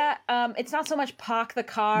 Currently? yeah. It's not so much park the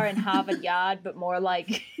car and Harvard Yard, but more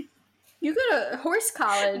like You go to horse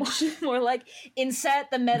college. more like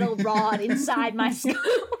insert the metal rod inside my skull.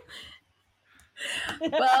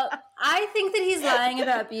 Well, I think that he's lying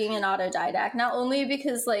about being an autodidact, not only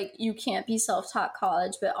because like you can't be self-taught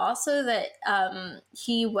college, but also that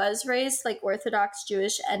he was raised like Orthodox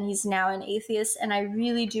Jewish and he's now an atheist. And I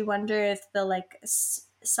really do wonder if the like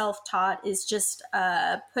self-taught is just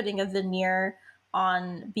putting a veneer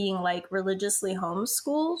on being like religiously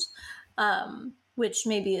homeschooled, which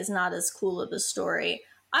maybe is not as cool of a story.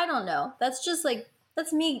 I don't know. That's just like,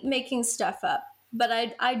 that's me making stuff up.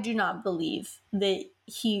 But I do not believe that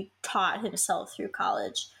he taught himself through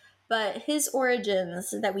college. But his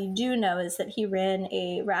origins that we do know is that he ran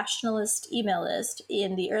a rationalist email list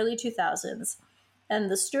in the early 2000s.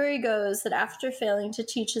 And the story goes that after failing to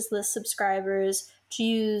teach his list subscribers to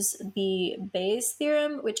use the Bayes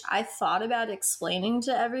theorem, which I thought about explaining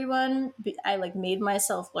to everyone, I like made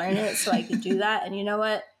myself learn it so I could do that. And you know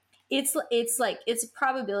what? It's like, it's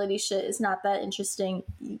probability shit. It's not that interesting.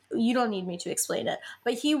 You don't need me to explain it.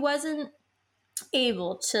 But he wasn't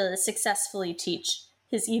able to successfully teach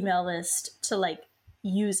his email list to like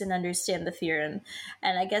use and understand the theorem.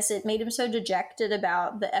 And I guess it made him so dejected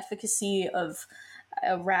about the efficacy of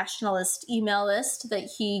a rationalist email list that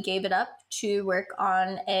he gave it up to work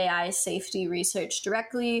on AI safety research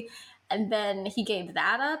directly. And then he gave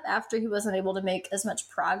that up after he wasn't able to make as much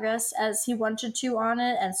progress as he wanted to on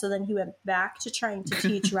it. And so then he went back to trying to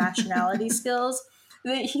teach rationality skills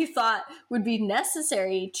that he thought would be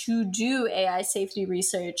necessary to do AI safety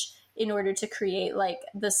research in order to create like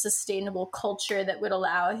the sustainable culture that would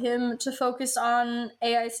allow him to focus on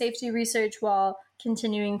AI safety research while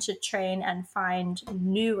continuing to train and find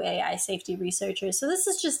new AI safety researchers. So this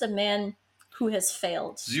is just a man who has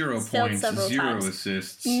failed. 0 He's failed points, several 0 times.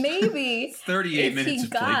 assists. Maybe 38 if minutes he of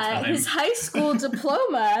got playtime. his high school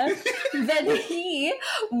diploma, then he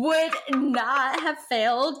would not have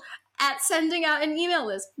failed at sending out an email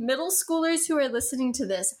list. Middle schoolers who are listening to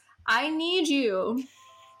this, I need you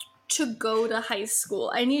to go to high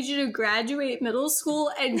school. I need you to graduate middle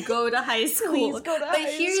school and go to high school. Please go to but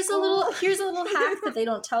high here's school. here's a little hack that they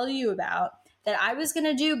don't tell you about that I was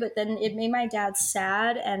gonna do, but then it made my dad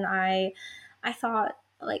sad, and I thought,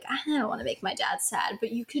 like, I don't want to make my dad sad,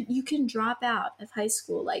 but you can drop out of high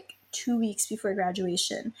school like 2 weeks before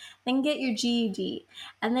graduation, then get your GED.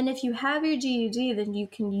 And then if you have your GED, then you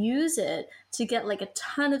can use it to get like a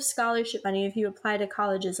ton of scholarship money if you apply to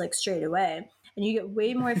colleges like straight away. And you get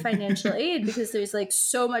way more financial aid because there's like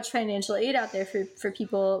so much financial aid out there for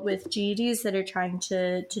people with GEDs that are trying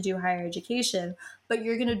to do higher education. But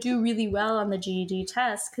you're going to do really well on the GED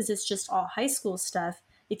test because it's just all high school stuff.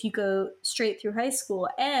 If you go straight through high school,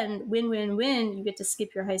 and win, you get to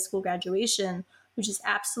skip your high school graduation, which is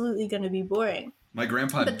absolutely going to be boring. My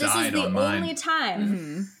grandpa But this is died the on only mine.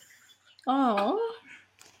 time. Oh,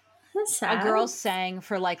 that's sad. A girl sang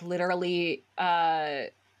for like literally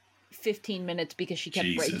 15 minutes because she kept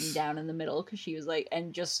Jesus. breaking down in the middle because she was like,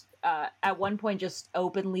 and just at one point just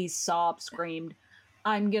openly sobbed, screamed,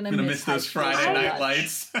 I'm gonna miss those high school Friday so night much."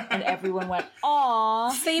 lights. And everyone went, "Aw."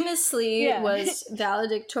 Famously Yeah. was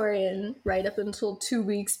valedictorian right up until 2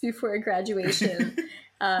 weeks before graduation,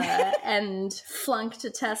 and flunked a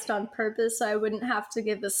test on purpose so I wouldn't have to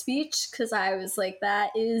give a speech because I was like,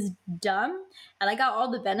 that is dumb. And I got all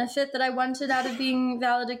the benefit that I wanted out of being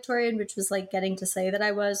valedictorian, which was like getting to say that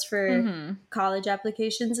I was for college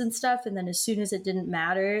applications and stuff. And then as soon as it didn't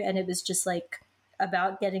matter and it was just like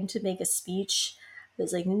about getting to make a speech, I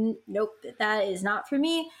was like, nope, that is not for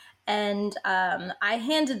me. And I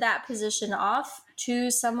handed that position off to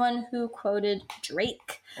someone who quoted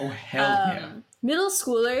Drake. Oh, hell yeah. Middle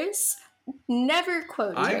schoolers never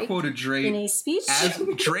quote Drake. I quoted Drake in a speech. as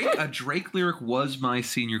Drake. A Drake lyric was my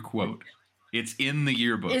senior quote. It's in the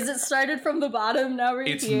yearbook. Is it started from the bottom? Now we're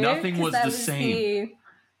It's here? nothing 'Cause was that the same.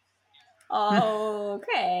 Oh,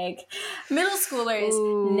 Craig. Middle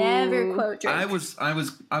schoolers never quote Drake. I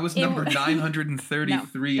was number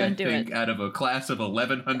 933, No, I don't do think, it. out of a class of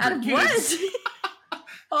 1,100 Out of kids. what?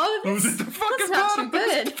 Oh, I was at the fucking that's not bottom. too I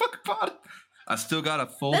was at good. the fucking bottom. I still got a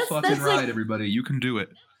full That's fucking ride, like- everybody. You can do it.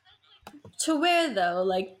 To where though?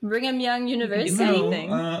 Like Brigham Young University?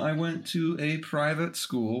 anything. I went to a private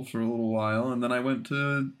school for a little while, and then I went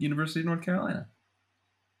to University of North Carolina.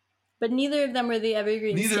 But neither of them were the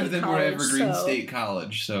Evergreen Neither State of them College, were Evergreen so State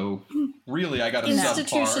College, so really I got a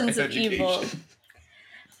institutions subpar of evil. education.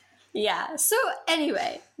 Yeah. So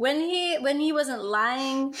anyway, when he wasn't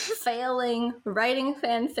lying, failing, writing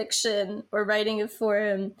fan fiction, or writing it for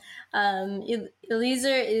him,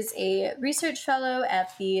 Eliezer is a research fellow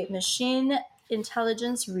at the Machine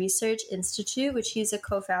Intelligence Research Institute, which he's a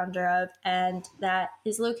co-founder of, and that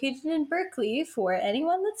is located in Berkeley. For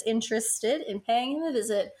anyone that's interested in paying him a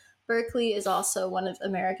visit, Berkeley is also one of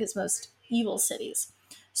America's most evil cities.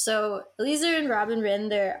 So Eliezer and Robin ran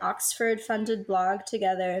their Oxford-funded blog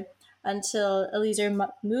together until Eliezer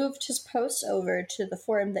moved his posts over to the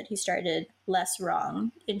forum that he started, Less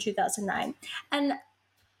Wrong, in 2009. And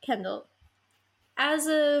Kendall, as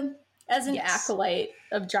an acolyte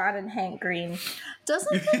of John and Hank Green,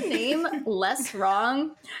 doesn't the name Less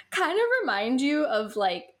Wrong kind of remind you of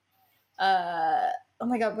like, oh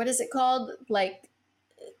my god, what is it called? Like,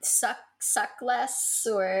 Suck Less,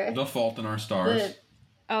 or The Fault in Our Stars.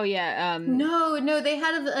 Oh yeah. No, they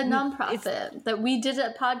had a nonprofit that we did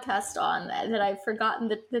a podcast on that I've forgotten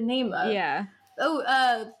the name of. Yeah.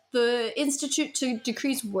 Oh, the Institute to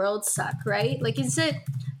Decrease World Suck, right? Like instead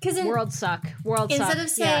World of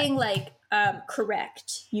saying like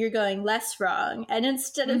correct, you're going less wrong, and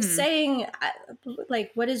instead of saying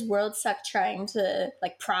like what is world suck trying to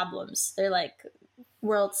like problems, they're like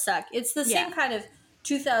world suck. It's the same kind of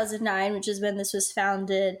 2009, which is when this was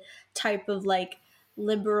founded, type of like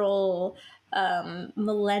liberal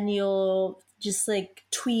millennial, just like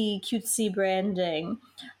twee cutesy branding,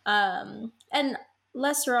 and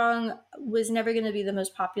Less Wrong was never going to be the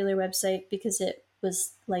most popular website because it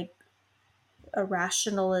was like a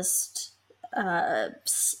rationalist,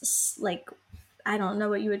 like I don't know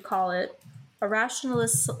what you would call it, a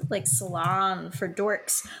rationalist like salon for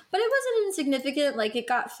dorks, but it wasn't insignificant. Like it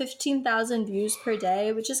got 15,000 views per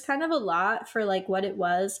day, which is kind of a lot for like what it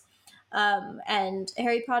was. And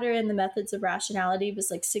Harry Potter and the Methods of Rationality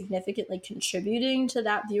was like significantly contributing to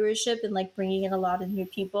that viewership and like bringing in a lot of new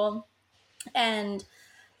people. And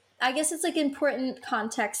I guess it's like important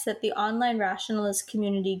context that the online rationalist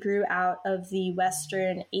community grew out of the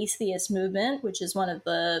Western atheist movement, which is one of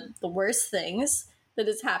the worst things that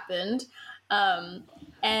has happened.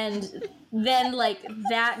 And then like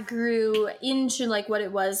that grew into like what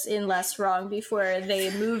it was in Less Wrong before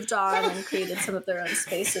they moved on and created some of their own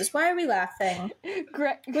spaces. Why are we laughing?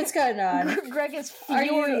 What's going on? Greg is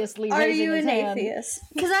furiously Are raising you his an hand. atheist?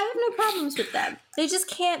 Because I have no problems with them. They just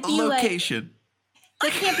can't be Location.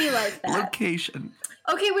 they can't be like that. Location.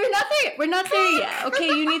 Okay, we're not there. We're not there yet. Okay,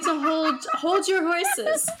 you need to hold your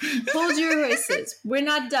horses. Hold your horses. We're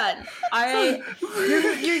not done. All right,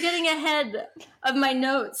 you're getting ahead of my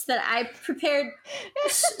notes that I prepared.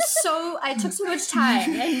 So I took so much time,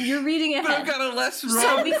 and you're reading I've ahead. got a Less Wrong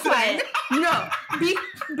So be thing. quiet. No,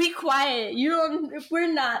 be quiet. You don't.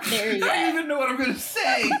 We're not there I don't yet. even know what I'm going to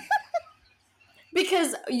say.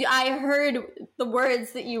 Because I heard the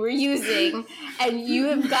words that you were using, and you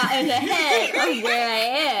have gotten ahead of where I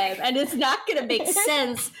am, and it's not going to make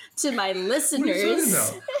sense to my listeners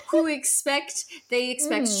about? who expect structured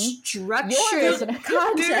listener. Dude,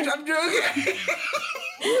 content. I'm joking.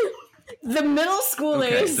 The middle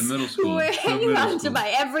schoolers, Okay, the middle who school. were The hanging middle on to school. my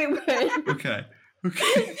every word. Okay.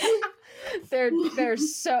 They're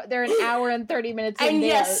an hour and 30 minutes in. And they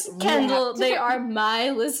yes, are Kendall, wrapped. they are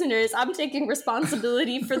my listeners. I'm taking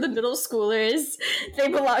responsibility for the middle schoolers. They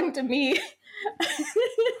belong to me.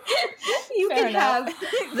 You Fair can enough.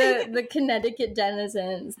 have the Connecticut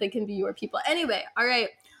denizens. They can be your people. Anyway, all right.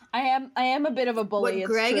 I am a bit of a bully. What it's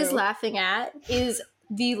Greg is true. laughing at is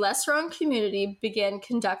the Less Wrong community began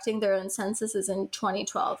conducting their own censuses in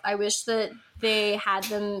 2012. I wish that they had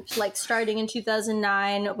them like starting in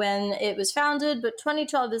 2009 when it was founded, but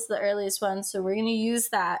 2012 is the earliest one, so we're going to use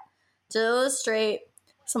that to illustrate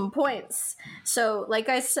some points. So, like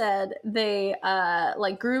I said, they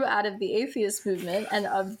like grew out of the atheist movement, and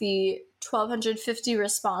of the 1,250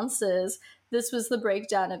 responses, this was the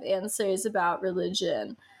breakdown of answers about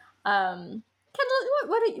religion. Kendall,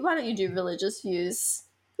 why don't you do religious views?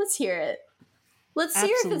 Let's hear it. Let's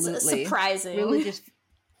hear if it's Absolutely. surprising. Religious.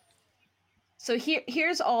 So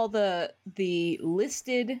here's all the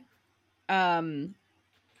listed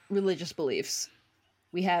religious beliefs.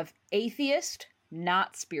 We have atheist,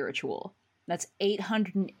 not spiritual. That's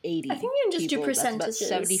 880. I think we can just do people. That's percentages. about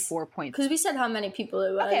 74 points. Because we said how many people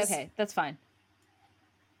it was. Okay, that's fine.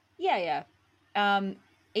 Yeah.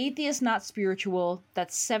 Atheist, not spiritual,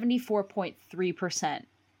 that's 74.3%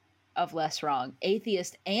 of less wrong.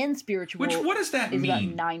 Atheist and spiritual What does that is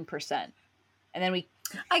mean? about 9%. And then we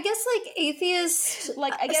I guess like atheist,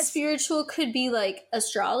 Like, I guess- spiritual could be like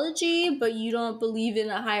astrology, but you don't believe in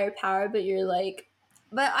a higher power, but you're like,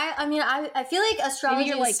 but I mean, I feel like astrology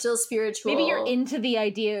you're, is like- still spiritual. maybe you're into the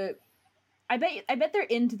idea. I bet they're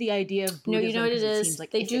into the idea of No, Buddhism. you know what it 'cause is. seems,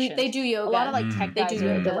 like, they efficient. do yoga. A lot of like tech they guys do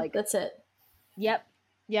are yoga. like, That's it. Yep,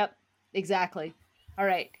 exactly. All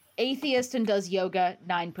right, atheist and does yoga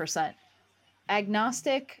 9%.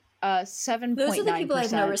 Agnostic 7.9%. Those are the people I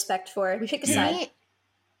have no respect for. Pick a To side. me,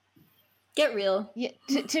 Get real. yeah,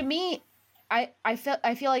 to me, I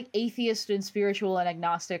feel like atheist and spiritual and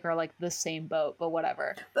agnostic are like the same boat, but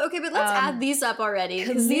whatever. Okay, but let's add these up already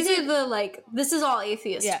because these are the like this is all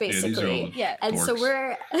atheist Yeah. Yeah, these are basically. all the Yeah. And so dorks.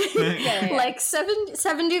 we're Yeah. like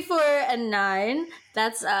 74 and 9.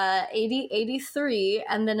 That's 83,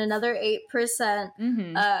 and then another 8%.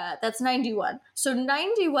 Mm-hmm. That's 91. So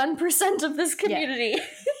 91% of this community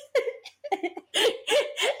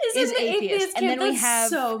Is in the atheist. And camp. then we That's have-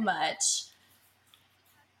 so much.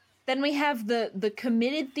 Then we have the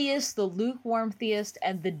committed theist, the lukewarm theist,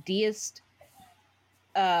 and the deist,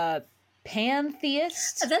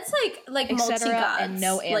 pantheist. That's like Et multi cetera, gods, and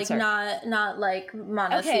no answer. Like not like Okay,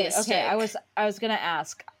 monotheistic. I was gonna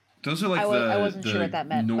ask. Those are like I wasn't the sure what that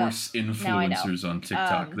meant, but Norse now I know. influencers on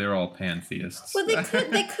TikTok. Um, They're all pantheists. Well, they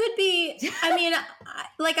could be. I mean,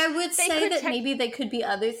 I would They say could that maybe they could be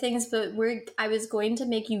other things, but I was going to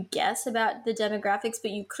make you guess about the demographics,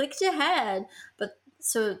 but you clicked ahead. But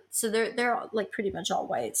so they're all, like pretty much all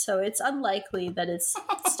white, so it's unlikely that it's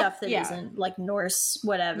stuff that Yeah. not like Norse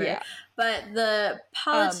whatever. Yeah. But the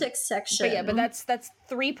politics section, But yeah, but that's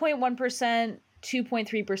 3.1%,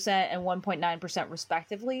 2.3%, and 1.9%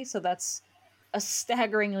 respectively. So that's a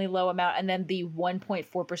staggeringly low amount. And then the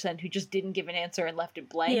 1.4% who just didn't give an answer and left it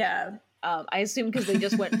blank. yeah. I assume because they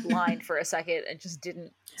just went blind for a second and just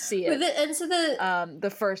didn't see it. And so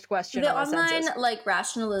The first question the on the online census. like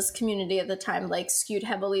rationalist community at the time like skewed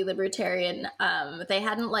heavily libertarian. They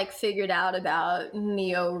hadn't like figured out about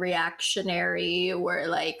neo-reactionary or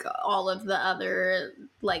like all of the other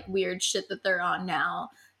like weird shit that they're on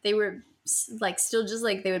now. They were like still just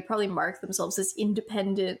like they would probably mark themselves as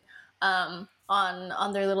independent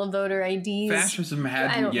on their little voter IDs. Fascism I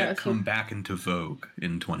hadn't don't know yet if come back into vogue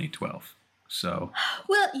in 2012. So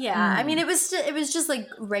Well, yeah. I mean, it was just like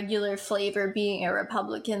regular flavor being a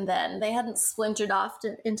Republican then. They hadn't splintered off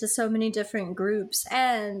into so many different groups,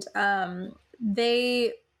 and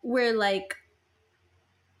they were like,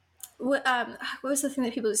 what was the thing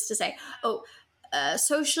that people used to say? Oh,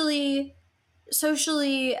 socially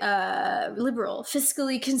liberal,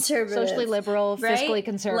 fiscally conservative. Socially liberal, right? fiscally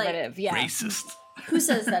conservative. Yeah. racist. Who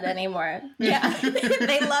says that anymore? Yeah,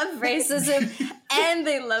 they love racism and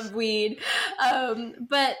they love weed.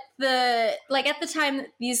 But at the time,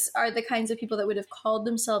 these are the kinds of people that would have called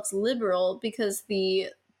themselves liberal because the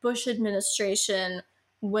Bush administration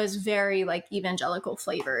was very like evangelical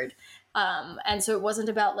flavored. And so it wasn't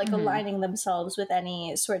about like aligning themselves with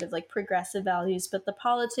any sort of like progressive values, but the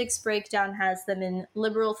politics breakdown has them in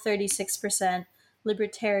liberal 36%,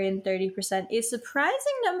 libertarian 30%, a surprising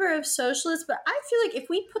number of socialists, but I feel like if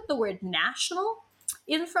we put the word national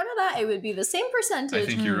in front of that, it would be the same percentage. I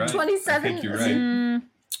think you're right. 27, I think you're right.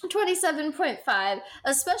 27.5,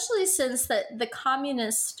 especially since that the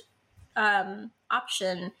communist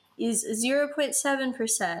option is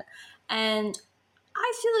 0.7%. And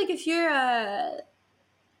I feel like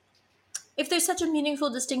if there's such a meaningful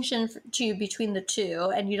distinction to you between the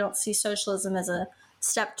two, and you don't see socialism as a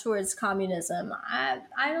step towards communism, I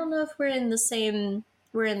don't know if we're in the same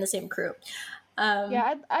crew.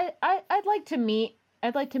 Yeah, I'd like to meet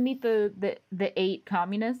the 8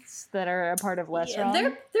 communists that are a part of Less yeah, Wrong.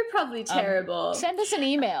 they're probably terrible. Send us an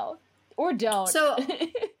email or don't. So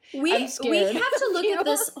we I'm have scared. to look You at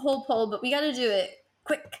this whole poll, but we got to do it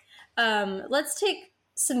quick. Let's take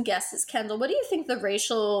some guesses. Kendall, what do you think the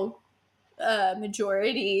racial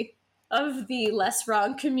majority of the less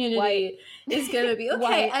wrong community is going to be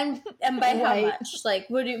okay. White. And by how White. much? Like,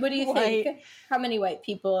 what do you White. think? How many white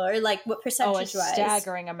people, or like what Oh, a percentage-wise?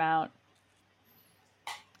 staggering amount.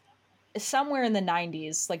 Somewhere in the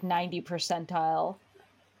 90s, like 90 percentile.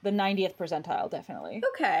 The 90th percentile, definitely.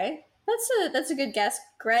 Okay, that's a good guess,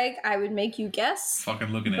 Greg. I would make you guess. Fucking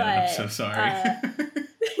looking at it. I'm so But, sorry.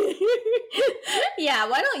 Yeah,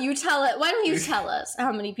 why don't you tell it? Why don't you tell us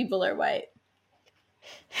how many people are white,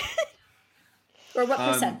 or what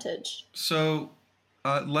percentage? So,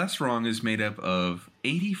 Less Wrong is made up of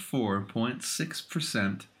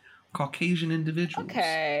 84.6% Caucasian individuals.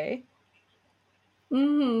 Okay.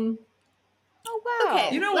 Mm-hmm. Oh, wow.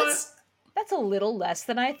 Okay, You know let's- That's a little less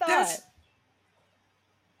than I thought.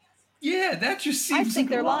 That just seems I think like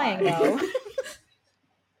they're a lying, lie. though.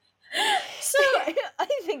 So I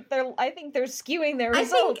think they're skewing their I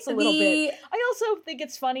results a think little bit. I also think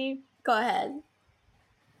it's funny Go ahead.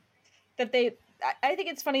 that I think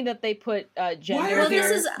it's funny that they put gender. Why are Well, there?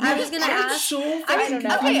 this is- I was gonna I'm ask- so I fucking don't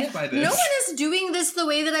know. confused by this. No one is doing this the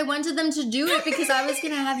way that I wanted them to do it because I was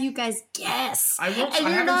gonna have you guys guess. I won't. And I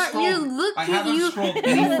you're haven't not. scrolled. You look. I haven't you scrolled you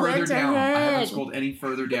any further went down. I haven't ahead. scrolled any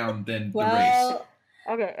further down than the race. Well,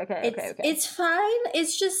 Okay. it's fine.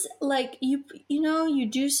 It's just like you know you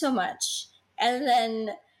do so much, and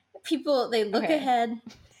then people they look Okay. ahead.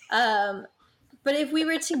 But if we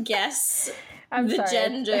were to guess I'm the sorry.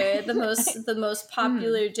 gender, the most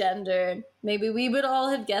popular gender, maybe we would all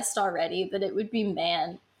have guessed already, but it would be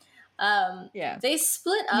man. Yeah. They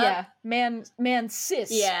split up. Yeah. Man cis.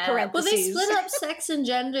 Yeah. Well, they Parentheses. split up sex and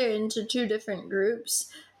gender into two different groups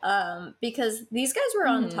because these guys were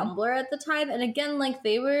on Tumblr at the time. And again, like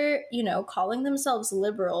they were, calling themselves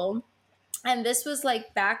liberal. And this was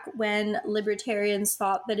like back when libertarians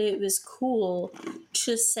thought that it was cool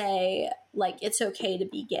to say, like, it's okay to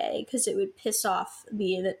be gay because it would piss off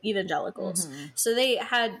the evangelicals. So they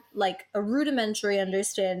had like a rudimentary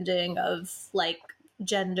understanding of like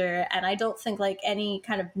gender. And I don't think like any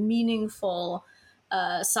kind of meaningful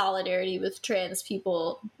solidarity with trans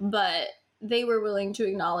people, but they were willing to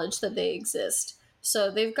acknowledge that they exist. So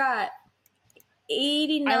they've got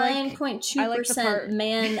 89.2%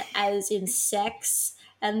 man as in sex,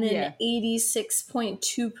 and then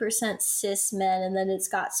 86.2% cis men, and then it's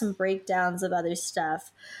got some breakdowns of other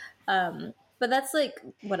stuff. But that's like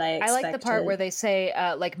what I expected. I like the part where they say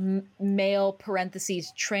like male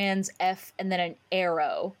parentheses trans F and then an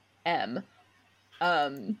arrow M.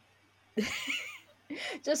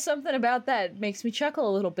 Just something about that makes me chuckle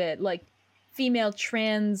a little bit. Like female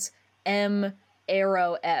trans M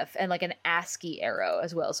arrow F and like an ASCII arrow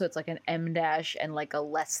as well. So it's like an M dash and like a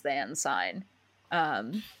less than sign.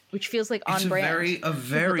 Which feels like on It's brand. a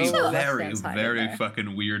very, Put the less very, than sign in very there.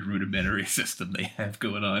 fucking weird rudimentary system they have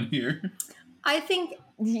going on here. I think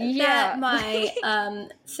Yeah. that my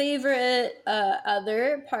favorite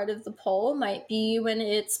other part of the poll might be when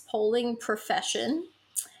it's polling profession.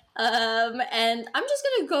 And I'm just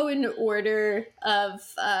gonna go in order of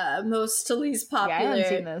most to least Yeah, I popular. haven't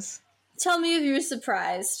seen this. Tell me if you're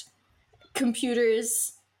surprised.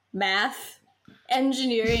 Computers, math,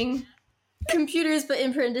 engineering, computers, but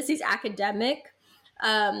in parentheses, academic.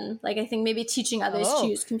 Like I think maybe teaching others to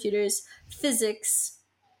use computers, physics,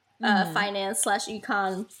 finance /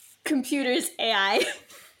 econ, computers, AI,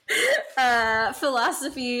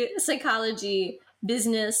 philosophy, psychology,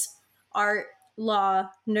 business, art, law,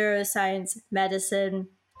 neuroscience, medicine,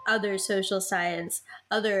 other social science,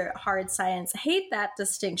 other hard science. I hate that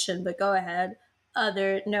distinction, but go ahead.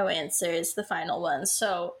 Other, no answers, the final one.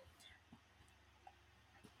 So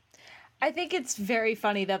I think it's very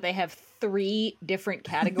funny that they have 3 different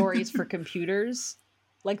categories for computers.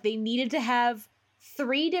 Like they needed to have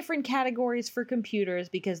 3 different categories for computers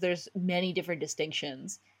because there's many different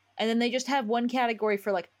distinctions. And then they just have one category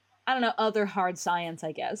for like, I don't know, other hard science,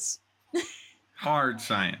 I guess. Hard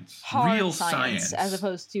science. Hard Real science, science. as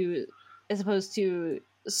opposed to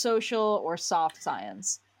social or soft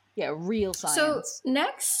science. Yeah, real science. So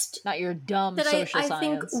next not your dumb that social I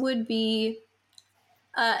think science. would be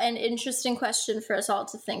an interesting question for us all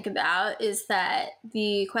to think about is that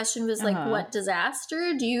the question was like, what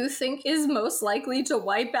disaster do you think is most likely to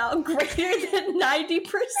wipe out greater than 90%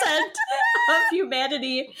 of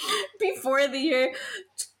humanity before the year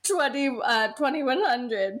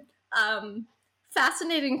 2100?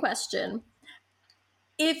 Fascinating question.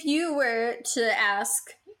 If you were to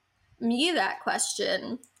ask me that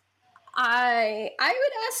question, I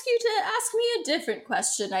would ask you to ask me a different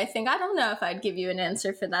question. I think I don't know if I'd give you an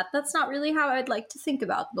answer for that. That's not really how I'd like to think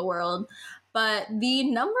about the world. But the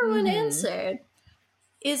number one answer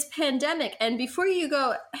is pandemic. And before you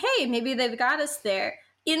go, hey, maybe they've got us there,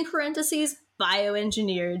 in parentheses,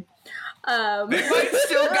 bioengineered. It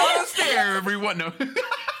still got us there, everyone. No.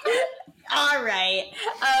 All right.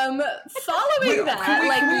 Following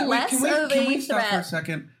that, less of a Can we stop for a threat.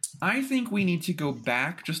 second? I think we need to go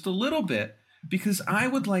back just a little bit because I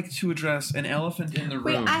would like to address an elephant in the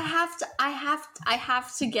Wait, room. I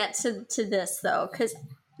have to get to this though, because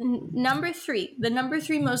number three, the number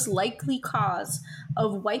three most likely cause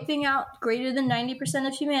of wiping out greater than 90%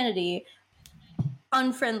 of humanity,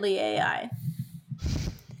 unfriendly AI.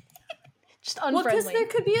 Just Well, because unfriendly. there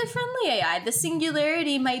could be a friendly AI. The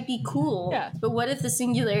singularity might be cool, Yeah. but what if the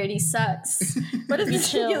singularity sucks? What if the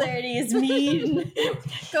chill. singularity is mean?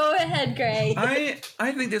 Go ahead, Gray.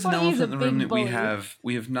 I think there's an Well, he's elephant in a the room big that we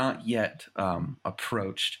bully. have not yet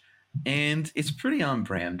approached, and it's pretty on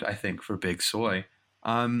brand, I think, for Big Soy.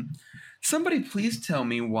 Somebody please tell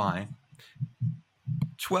me why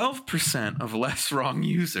 12% of Less Wrong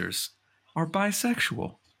users are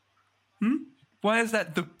bisexual. Why is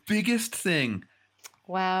that the biggest thing?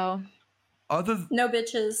 Wow. Other No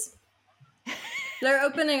bitches. They're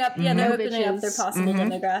opening up. Yeah, No they're opening up their bitches. possible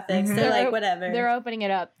demographics. They're like, whatever. They're opening it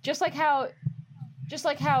up. Just like how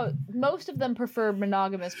most of them prefer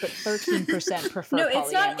monogamous, but 13% prefer No,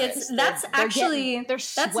 it's not. polyamorous. It's that's They're actually getting- they're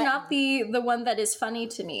that's not sweating. the one that is funny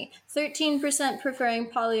to me. 13% preferring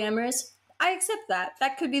polyamorous. I accept that.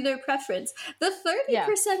 That could be their preference. The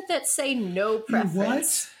 30% that say no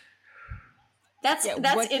preference. That's Yeah,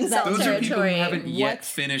 that's what does insult that Those are people who territory. haven't yet What?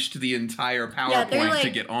 finished the entire Yeah, they're PowerPoint to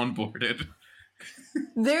like- get onboarded.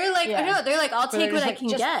 They're like, Yeah. I know. They're like, I'll But take they're what just I like, can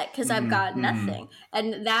just- get because I've got nothing,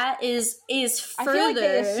 and that is I further. feel like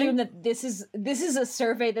they assume that this is a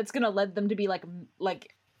survey that's gonna lead them to be like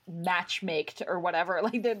matchmaked or whatever.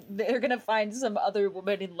 Like they're gonna find some other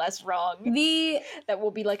woman in Less Wrong the that will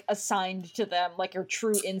be like assigned to them, like your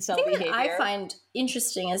true incel thing behavior. that I find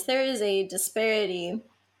interesting is there is a disparity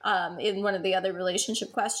in one of the other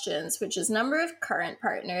relationship questions, which is number of current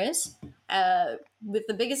partners, with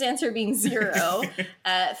the biggest answer being 0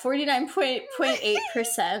 at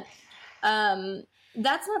 49.8%.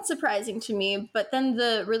 That's not surprising to me, but then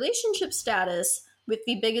the relationship status with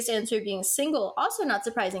the biggest answer being single, also not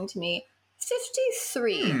surprising to me,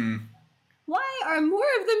 53. Why are more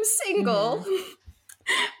of them single?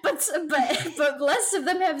 But less of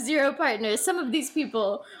them have 0 partners. Some of these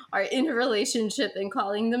people are in a relationship and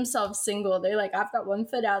calling themselves single. They're like, I've got one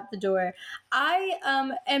foot out the door. I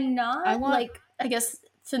am not I guess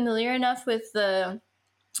familiar enough with the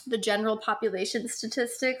general population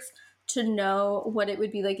statistics to know what it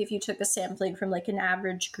would be like if you took a sampling from like an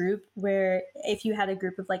average group, where if you had a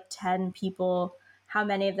group of like 10 people, how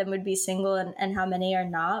many of them would be single and how many are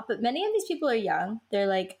not. But many of these people are young. They're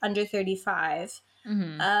like under 35.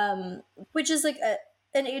 Which is like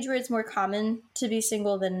an age where it's more common to be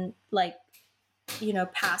single than like, you know,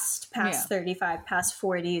 past 35, past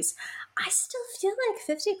 40s. I still feel like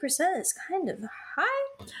 50% is kind of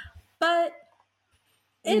high, but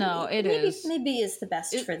maybe is the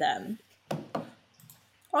best for them.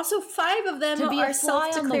 Also, 5 of them To be a are fly on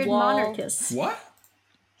the self-declared wall. monarchists. What?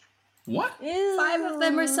 5 of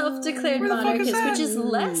them are self-declared Where the fuck is monarchists, that? which is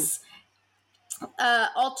less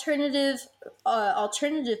alternative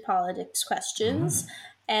politics questions,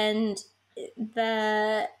 and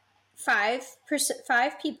the 5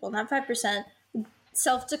 people, not 5%,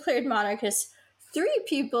 self-declared monarchists. 3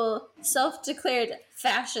 people self-declared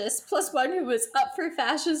fascists, plus 1 who was up for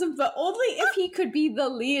fascism, but only if he could be the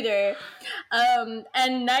leader. And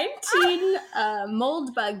 19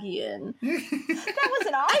 Moldbugian. That was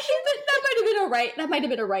an I option. think that might have been a right. That might have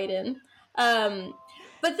been a write-in.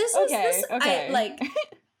 But this is Okay. I, like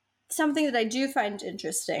something that I do find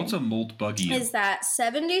interesting. What's a mold buggy? Is that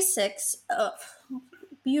 76?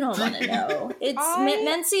 You don't want to know. It's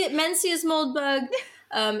Mencius Moldbug.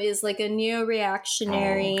 Is like a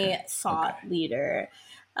neo-reactionary thought leader.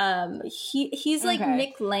 He's like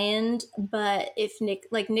Nick Land, but if Nick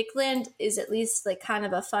Land is at least like kind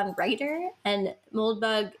of a fun writer, and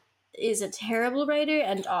Moldbug is a terrible writer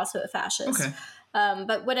and also a fascist. Okay.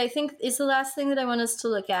 But what I think is the last thing that I want us to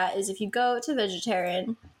look at is if you go to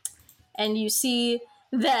vegetarian and you see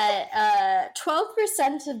that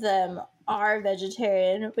 12% of them are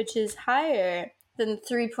vegetarian, which is higher than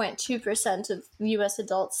 3.2% of U.S.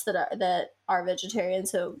 adults that are vegetarian.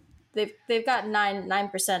 So they've got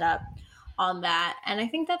 9% up on that, and I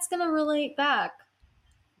think that's going to relate back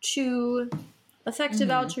to effective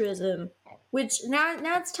altruism. Which now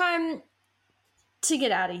it's time to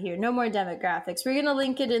get out of here. No more demographics. We're going to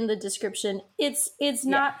link it in the description. It's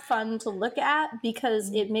not fun to look at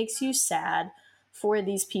because it makes you sad for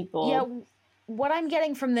these people. Yeah, what I'm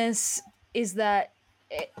getting from this is that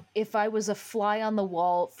if I was a fly on the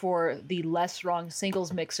wall for the Less Wrong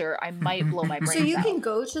singles mixer, I might blow my brains So you out. can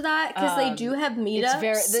go to that because they do have meetups,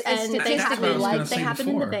 it's and they statistically happen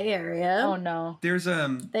likely. in the Bay Area. Oh no. There's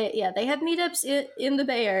They have meetups in the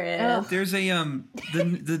Bay Area. There's a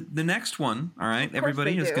the next one, all right,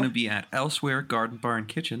 everybody, they is do. going to be at Elsewhere Garden Bar and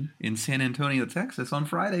Kitchen in San Antonio, Texas on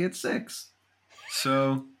Friday at 6.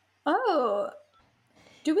 So Oh.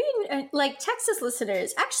 Do we, like, Texas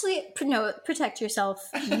listeners, actually, no, protect yourself.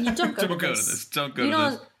 You don't go to this. Don't go You to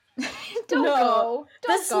this. Don't No. go. The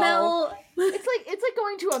Don't go. smell, It's like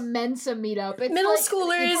going to a Mensa meetup. It's middle like,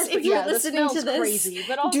 schoolers, if the you're listening to smell's this, crazy,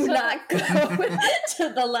 but also do not go to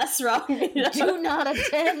the Less Wrong meetup. do not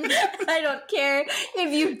attend. I don't care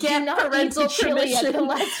if you Do get not eat parental the chili at the permission.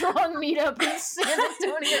 Less Wrong meetup in San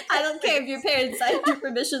Antonio. I don't care if your parents signed your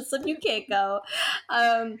permission slip, you can't go.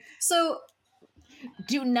 So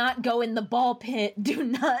Do not go in the ball pit. Do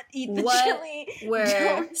not eat the what chili. were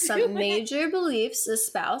Don't do some it. major beliefs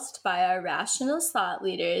espoused by our rationalist thought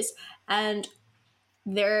leaders and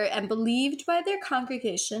believed by their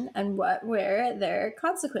congregation, and what were their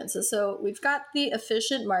consequences? So we've got the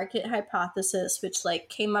efficient market hypothesis, which like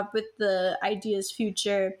came up with the ideas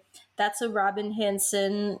future. That's a Robin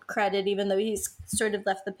Hanson credit, even though he's sort of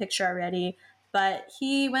left the picture already. But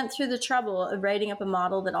he went through the trouble of writing up a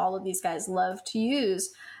model that all of these guys love to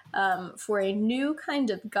use for a new kind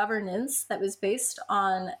of governance that was based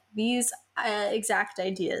on these exact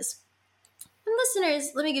ideas. And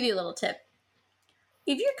listeners, let me give you a little tip.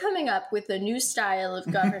 If you're coming up with a new style of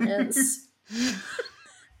governance,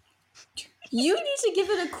 you need to give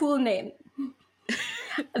it a cool name.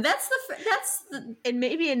 That's the And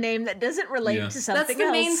maybe a name that doesn't relate Yeah. to something That's the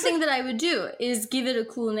else. main thing that I would do, is give it a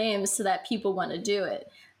cool name so that people want to do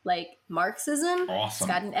it. Like Marxism, Awesome.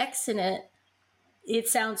 it's got an X in it. It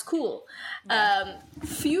sounds cool.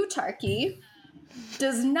 Futarchy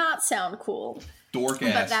does not sound cool. Dork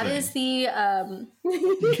ass But that thing. is the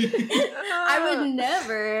I would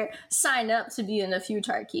never sign up to be in a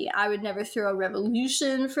futarchy. I would never throw a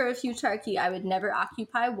revolution for a futarchy. I would never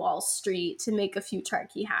occupy Wall Street to make a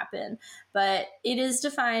futarchy happen. But it is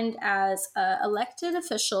defined as elected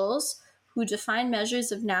officials who define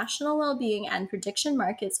measures of national well-being and prediction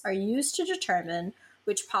markets are used to determine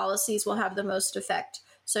which policies will have the most effect.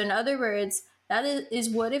 So in other words, that is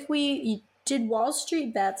what if we did Wall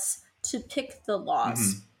Street bets to pick the laws.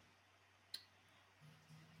 Mm-hmm.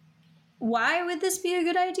 Why would this be a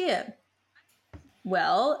good idea?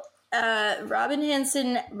 Well, Robin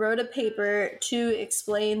Hanson wrote a paper to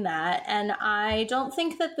explain that, and I don't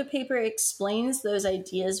think that the paper explains those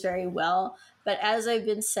ideas very well. But as I've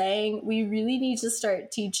been saying, we really need to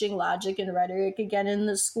start teaching logic and rhetoric again in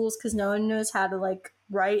the schools because no one knows how to like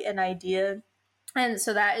write an idea. And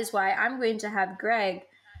so that is why I'm going to have Greg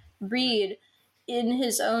read, in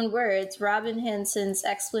his own words, Robin Hanson's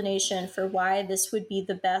explanation for why this would be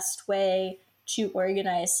the best way to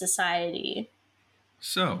organize society.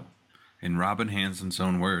 So, in Robin Hanson's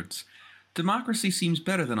own words, democracy seems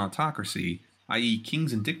better than autocracy, i.e.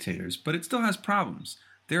 kings and dictators, but it still has problems.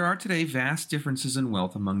 There are today vast differences in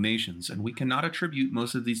wealth among nations, and we cannot attribute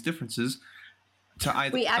most of these differences to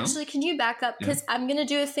either... Wait, actually, can you back up? Because I'm gonna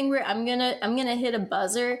do a thing where I'm gonna hit a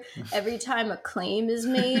buzzer every time a claim is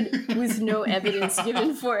made with no evidence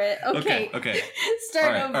given for it. Okay. Okay.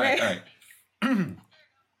 Start over. All right.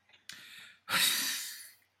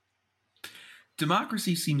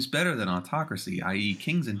 Democracy seems better than autocracy, i.e.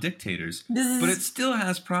 kings and dictators, but it still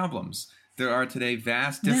has problems. There are today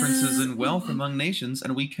vast differences in wealth among nations,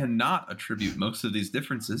 and we cannot attribute most of these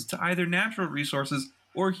differences to either natural resources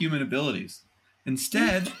or human abilities.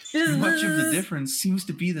 Instead, much of the difference seems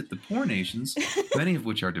to be that the poor nations, many of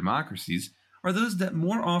which are democracies, are those that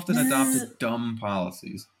more often adopted dumb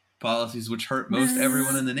policies. Policies which hurt most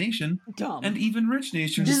everyone in the nation, Dumb. and even rich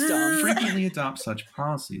nations frequently adopt such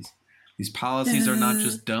policies. These policies are not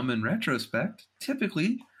just dumb in retrospect.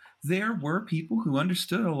 Typically, there were people who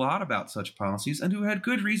understood a lot about such policies and who had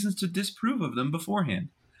good reasons to disapprove of them beforehand.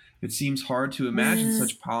 It seems hard to imagine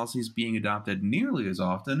such policies being adopted nearly as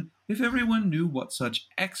often if everyone knew what such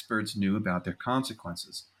experts knew about their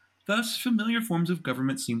consequences. Thus, familiar forms of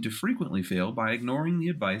government seem to frequently fail by ignoring the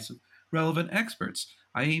advice of relevant experts,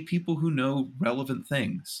 i.e. people who know relevant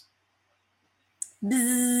things.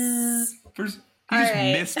 First, he just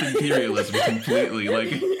right. missed imperialism completely.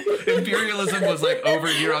 Like, imperialism was like over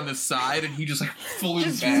here on the side, and he just like flew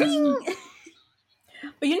past it.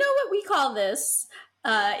 You know what we call this?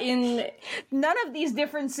 None of these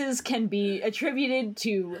differences can be attributed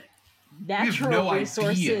to natural no idea.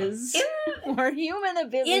 resources or human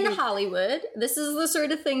ability. In Hollywood, this is the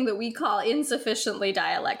sort of thing that we call insufficiently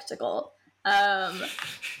dialectical.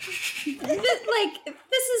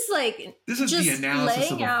 This is just the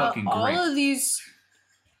analysis of laying a out fucking all grant. of these.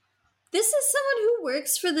 This is someone who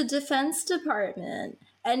works for the Defense Department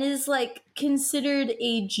and is like considered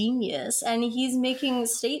a genius, and he's making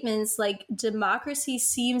statements like democracy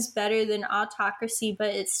seems better than autocracy, but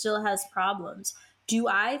it still has problems. Do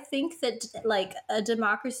I think that like a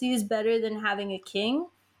democracy is better than having a king?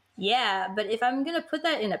 Yeah, but if I'm gonna put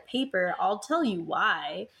that in a paper, I'll tell you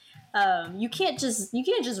why. You can't just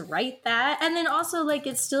write that, and then also like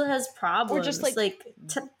it still has problems. Or just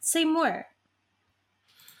say more.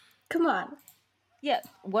 Come on. Yeah,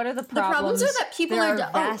 what are the The problems are that people there are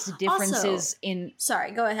are vast differences in.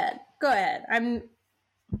 Sorry, go ahead.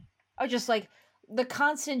 Just like the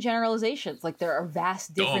constant generalizations. Like there are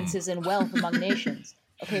vast differences in wealth among nations.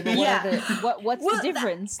 Okay, but what's the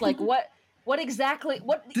difference? Like what exactly?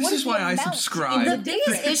 This is why I subscribe. The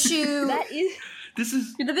biggest issue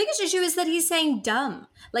the biggest issue is that he's saying dumb.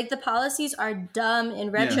 Like the policies are dumb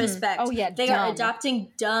in retrospect. Oh yeah, they are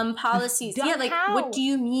adopting dumb policies. Dumb yeah, like how? what do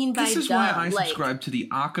you mean by dumb? This is why I subscribe to the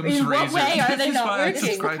Occam's in razor. what way are they This is not why I working?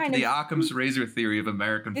 subscribe to the Occam's razor theory of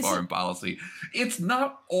American foreign policy. It's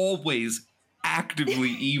not always actively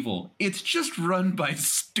evil. It's just run by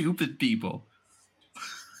stupid people.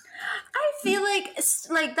 I feel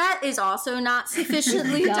like that is also not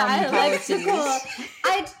sufficiently Dumb dialectical.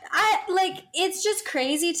 policies. I like it's just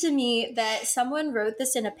crazy to me that someone wrote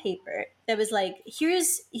this in a paper that was like,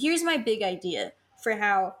 here's my big idea for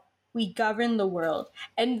how we govern the world.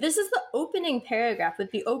 And this is the opening paragraph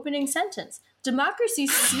with the opening sentence. Democracy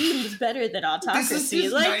seems better than autocracy. This is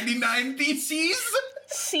his 99 Theses.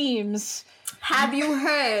 Seems. Have you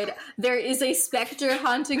heard there is a specter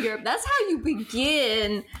haunting Europe? That's how you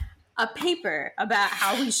begin a paper about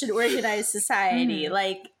how we should organize society.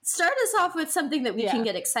 Like, start us off with something that we can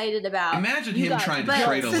get excited about. Imagine him trying to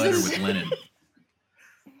trade a letter with Lenin.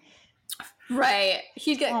 Right.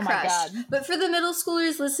 He'd get crushed. My God. But for the middle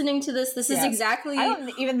schoolers listening to this, this is exactly I don't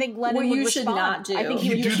even think Lenin what would you respond. should not do. I think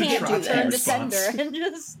You you do the can't do Trotsky turn to response. sender and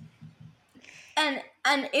just.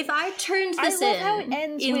 And if I turned this love how it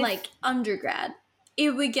ends in with- like undergrad, it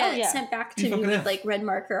would get sent back to me fucking with F. like red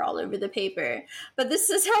marker all over the paper. But this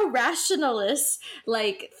is how rationalists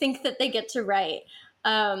like think that they get to write.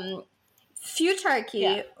 Futarchy.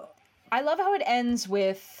 Yeah. I love how it ends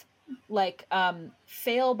with like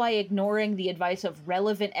fail by ignoring the advice of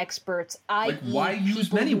relevant experts. Like, why use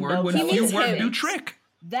people many who word know when relevant few word do topics. trick?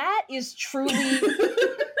 That is truly.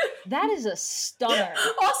 That is a stunner.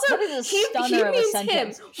 Also, That is a he stunner of a means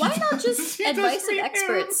sentence. him. Why not just He does advice of mean him.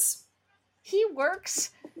 experts? He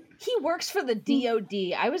works for the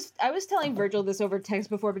DOD. I was telling Virgil this over text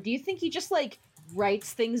before, but do you think he just like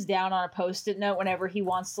writes things down on a post-it note whenever he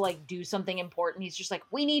wants to like do something important? He's just like,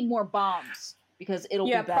 we need more bombs because it'll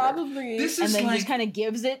be better. Probably. This And is then he like, just kind of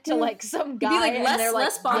gives it to like some guy, like, and less- they're like,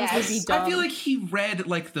 less bombs would be yes. dumb. I feel like he read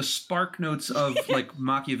like the spark notes of like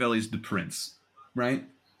Machiavelli's The Prince, right?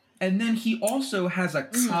 And then he also has a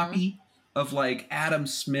copy of like Adam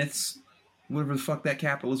Smith's, whatever the fuck that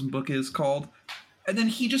capitalism book is called. And then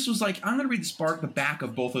he just was like, I'm going to read the back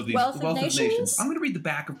of both of these. Wealth of Nations? I'm going to read the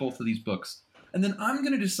back of both of these books. And then I'm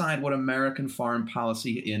going to decide what American foreign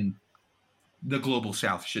policy in the global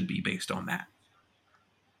south should be based on that.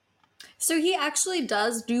 So he actually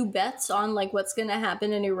does do bets on like what's going to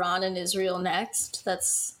happen in Iran and Israel next.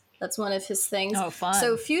 That's one of his things. Oh, fun.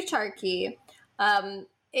 So futarchy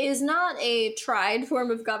is not a tried form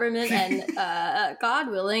of government, and God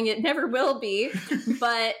willing, it never will be.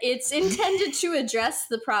 But it's intended to address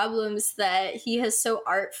the problems that he has so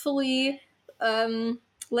artfully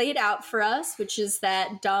laid out for us, which is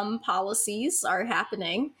that dumb policies are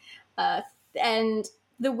happening. And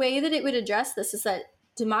the way that it would address this is that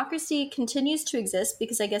democracy continues to exist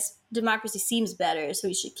because I guess democracy seems better, so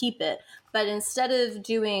we should keep it. But instead of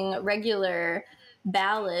doing regular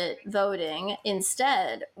ballot voting,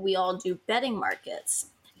 instead, we all do betting markets.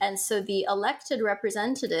 And so the elected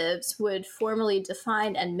representatives would formally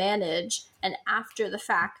define and manage an after the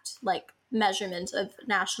fact, like, measurement of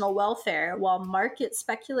national welfare, while market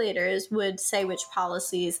speculators would say which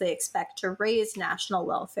policies they expect to raise national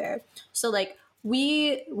welfare. So, like,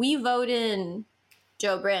 we vote in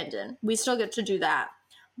Joe Brandon. We still get to do that.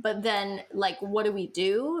 But then, like, what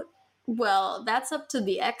do? Well, that's up to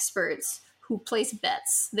the experts who place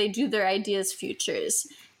bets. They do their ideas futures.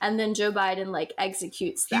 And then Joe Biden, like,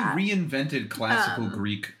 executes He that. reinvented classical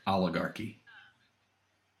Greek oligarchy.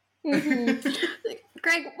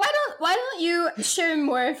 Greg, why don't you share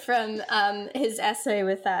more from his essay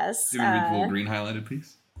with us? Do we read the little green highlighted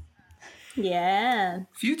piece? Yeah.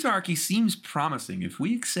 Futarchy seems promising if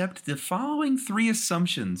we accept the following three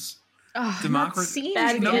assumptions. Oh, Democracy.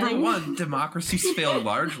 Bad Number beginning. one, democracies fail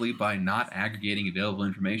largely by not aggregating available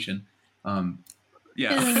information.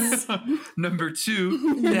 Yeah. Number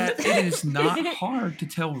two, that it is not hard to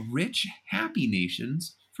tell rich, happy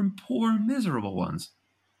nations from poor, miserable ones.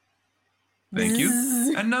 Thank you.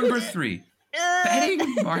 And number three,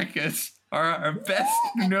 betting markets are our best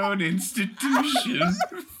known institution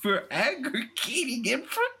for aggregating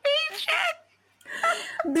information.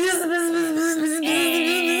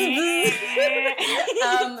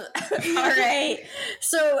 All right.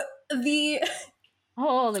 So the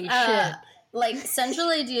Holy shit. like central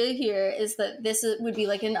idea here is that would be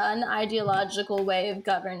like an unideological way of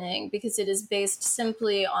governing because it is based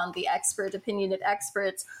simply on the expert opinion of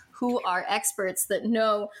experts who are experts that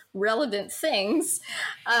know relevant things,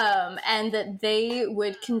 and that they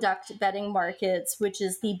would conduct betting markets, which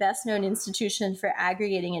is the best known institution for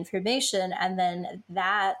aggregating information, and then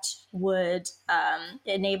that would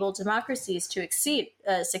enable democracies to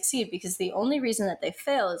succeed because the only reason that they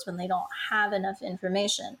fail is when they don't have enough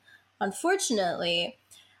information. Unfortunately,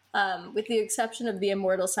 with the exception of the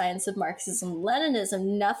immortal science of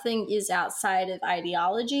Marxism-Leninism, nothing is outside of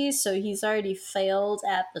ideology, so he's already failed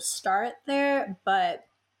at the start there. But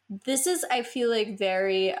this is, I feel like,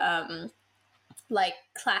 very like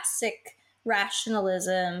classic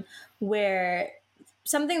rationalism, where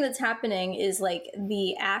something that's happening is like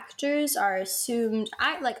the actors are assumed.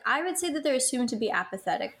 I would say that they're assumed to be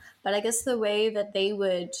apathetic, but I guess the way that they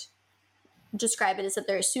would describe it is that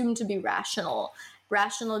they're assumed to be rational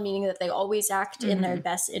meaning that they always act in their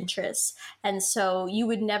best interests. And so you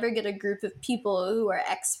would never get a group of people who are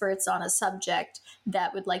experts on a subject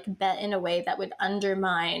that would like bet in a way that would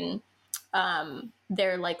undermine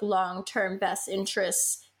their like long-term best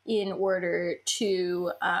interests in order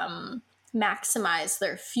to maximize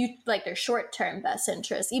their short-term best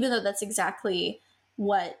interests, even though that's exactly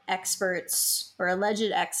what experts or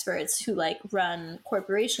alleged experts who like run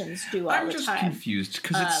corporations do all the time. I'm just confused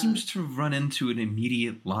because it seems to run into an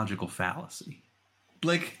immediate logical fallacy.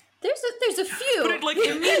 Like there's a few, but like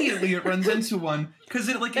immediately it runs into one because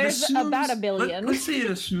it There's assumes about a billion. Let's say it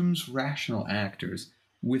assumes rational actors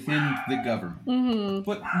within the government,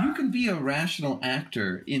 but you can be a rational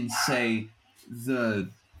actor in say the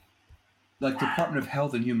like Department of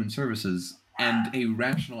Health and Human Services and a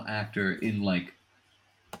rational actor in like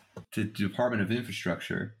the Department of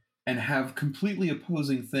Infrastructure and have completely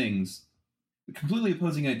opposing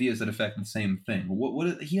ideas that affect the same thing.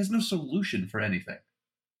 He has no solution for anything.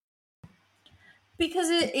 Because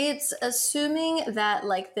it's assuming that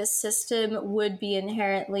like this system would be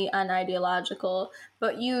inherently unideological,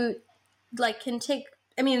 but you like can take.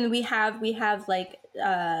 I mean, we have like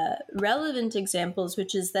relevant examples,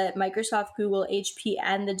 which is that Microsoft, Google, HP,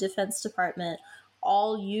 and the Defense Department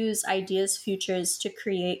all use ideas futures to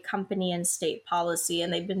create company and state policy,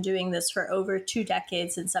 and they've been doing this for over 2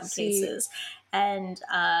 decades in some cases. And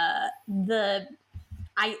I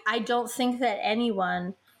don't think that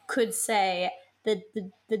anyone could say that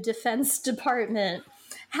the Defense Department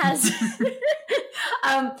has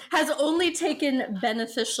has only taken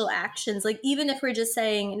beneficial actions. Like even if we're just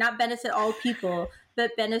saying not benefit all people,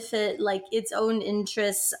 but benefit like its own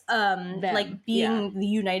interests, like being the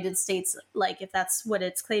United States, like if that's what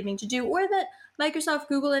it's claiming to do, or that Microsoft,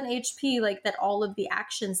 Google, and HP, like that all of the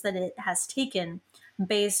actions that it has taken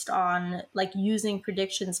based on like using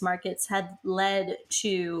predictions markets had led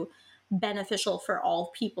to beneficial for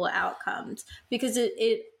all people outcomes, because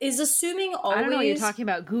it is assuming always. I don't know what you're talking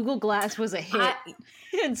about. Google Glass was a hit,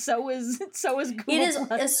 and so was Google. It is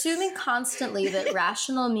Glass. assuming constantly that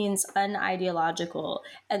rational means unideological,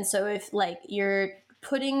 and so if like you're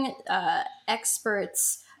putting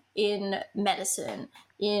experts in medicine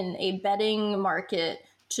in a betting market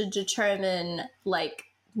to determine like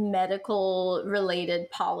medical related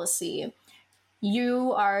policy,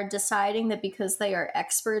 you are deciding that because they are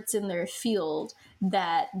experts in their field,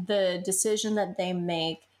 that the decision that they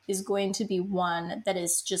make is going to be one that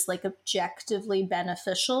is just like objectively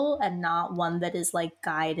beneficial and not one that is like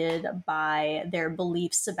guided by their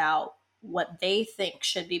beliefs about what they think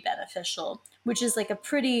should be beneficial, which is like a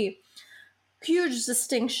pretty huge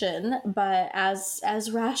distinction. But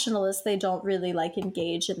as rationalists, they don't really like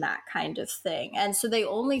engage in that kind of thing, and so they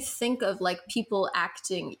only think of like people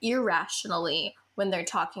acting irrationally when they're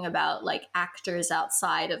talking about like actors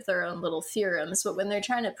outside of their own little theorems. But when they're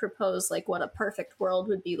trying to propose like what a perfect world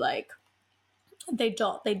would be like, they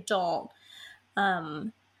don't make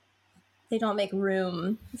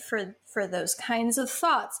room for those kinds of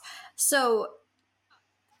thoughts. So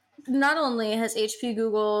not only has HP,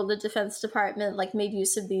 Google, the Defense Department like made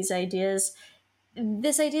use of these ideas,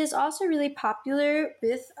 this idea is also really popular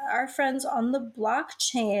with our friends on the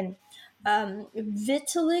blockchain.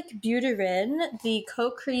 Vitalik Buterin, the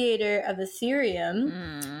co-creator of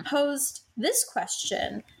Ethereum, posed this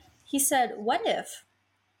question. He said, "What if,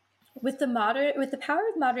 with the power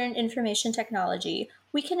of modern information technology,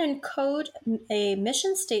 we can encode a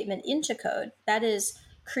mission statement into code, that is,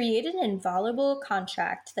 create an inviolable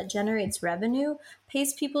contract that generates revenue,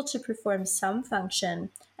 pays people to perform some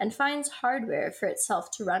function, and finds hardware for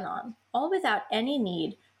itself to run on, all without any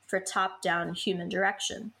need for top-down human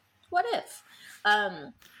direction? What if?"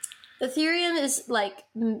 Ethereum is like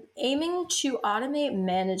aiming to automate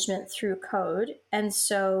management through code, and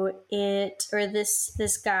so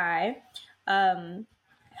this guy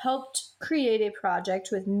helped create a project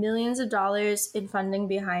with millions of dollars in funding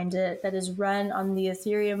behind it that is run on the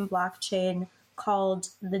Ethereum blockchain called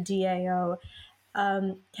the DAO.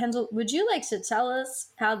 Kendall, would you like to tell us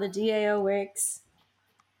how the DAO works?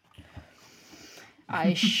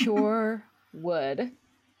 I sure would.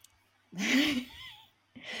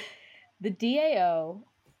 The DAO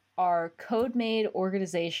are code-made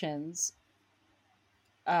organizations.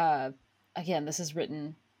 Again, this is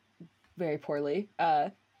written very poorly.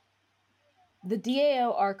 The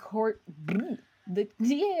DAO are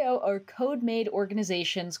code-made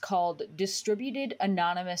organizations called distributed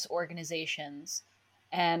anonymous organizations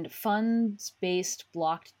and funds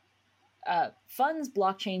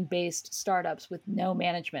blockchain-based startups with no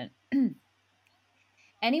management.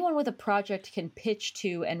 Anyone with a project can pitch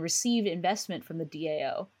to and receive investment from the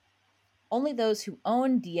DAO. Only those who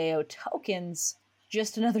own DAO tokens,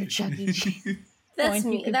 just another Chuck E. Cheese. That's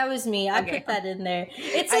me. That was me. I put that in there.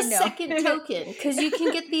 It's a second token because you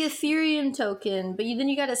can get the Ethereum token, but then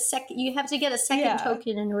you got you have to get a second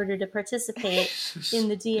token in order to participate in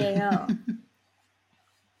the DAO.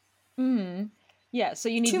 Yeah, so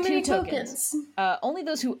you need two tokens. Only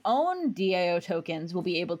those who own DAO tokens will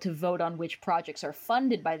be able to vote on which projects are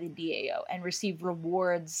funded by the DAO and receive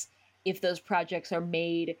rewards if those projects have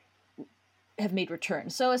made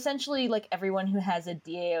returns. So essentially, like, everyone who has a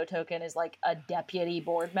DAO token is like a deputy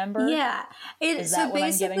board member. Yeah. So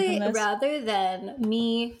basically, rather than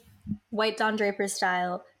me, White Dawn Draper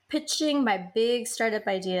style, pitching my big startup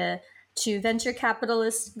idea to venture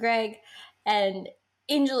capitalist Greg and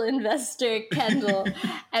angel investor Kendall,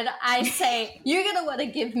 and I say, you're gonna want to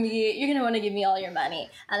give me all your money,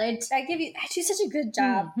 and I do such a good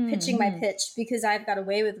job pitching my pitch because I've got a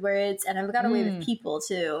way with words and I've got a way with people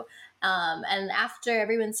too. And after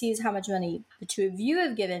everyone sees how much money the two of you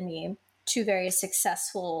have given me, two very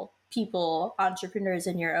successful people, entrepreneurs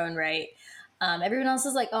in your own right, everyone else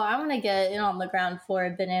is like, oh, I want to get in on the ground floor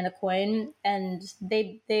of Banana Coin, and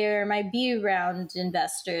they're my B round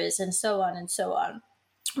investors, and so on and so on.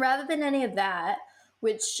 Rather than any of that,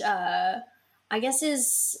 which I guess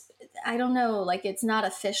is, I don't know, like, it's not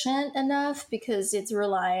efficient enough because it's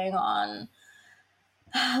relying on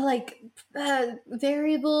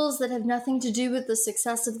variables that have nothing to do with the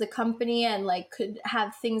success of the company and like could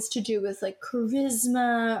have things to do with like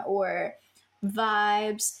charisma or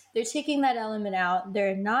vibes. They're taking that element out,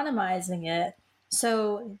 they're anonymizing it.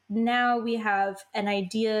 So now we have an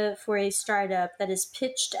idea for a startup that is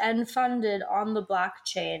pitched and funded on the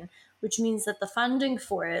blockchain, which means that the funding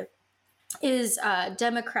for it is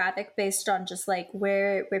democratic, based on just like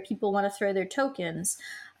where people want to throw their tokens,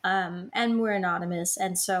 and more anonymous.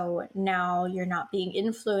 And so now you're not being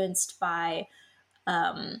influenced by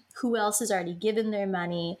who else has already given their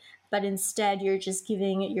money, but instead you're just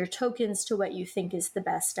giving your tokens to what you think is the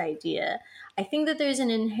best idea. I think that there's an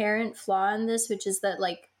inherent flaw in this, which is that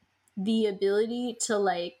like the ability to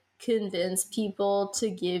like convince people to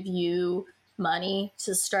give you money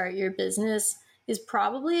to start your business is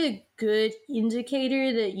probably a good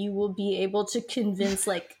indicator that you will be able to convince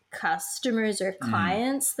like customers or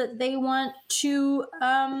clients that they want to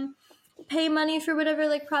pay money for whatever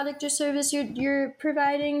like product or service you're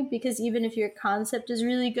providing. Because even if your concept is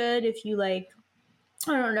really good, if you like,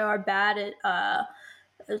 I don't know, are bad at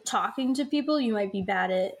talking to people, you might be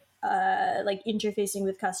bad at like interfacing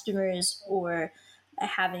with customers or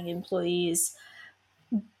having employees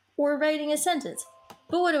or writing a sentence.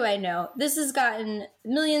 But what do I know? This has gotten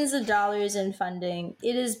millions of dollars in funding.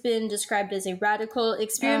 It has been described as a radical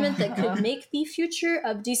experiment that could make the future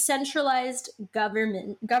of decentralized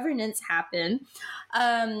governance happen.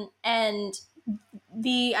 And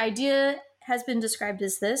the idea has been described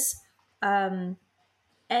as this.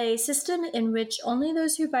 A system in which only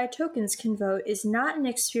those who buy tokens can vote is not an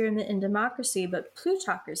experiment in democracy, but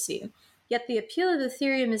plutocracy. Yet the appeal of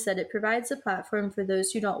Ethereum is that it provides a platform for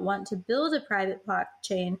those who don't want to build a private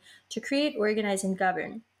blockchain to create, organize, and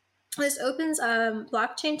govern. This opens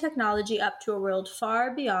blockchain technology up to a world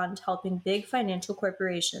far beyond helping big financial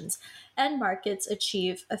corporations and markets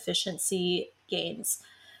achieve efficiency gains.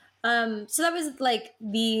 So that was like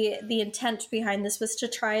the intent behind this, was to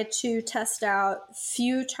try to test out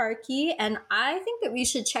Futarchy, and I think that we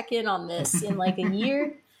should check in on this in like a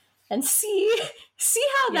year and see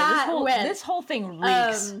how that went. This whole thing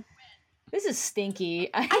reeks. This is stinky.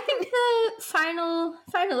 I think the final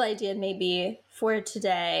idea maybe for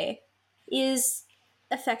today is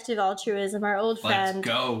effective altruism. Our old friend, Let's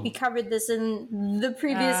go. we covered this in the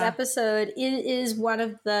previous episode. It is one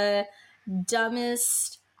of the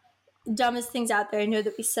dumbest things out there. I know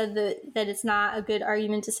that we said that it's not a good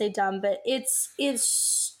argument to say dumb, but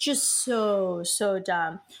it's just so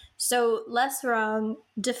dumb. So Less Wrong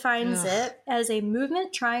defines it as a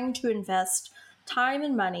movement trying to invest time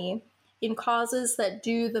and money in causes that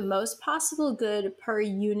do the most possible good per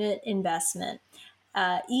unit investment.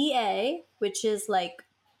 EA, which is like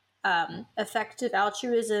effective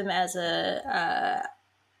altruism as a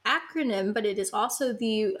acronym, but it is also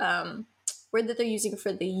the word that they're using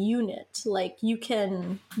for the unit. Like you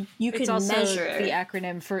can it's also measure the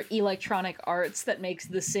acronym for Electronic Arts that makes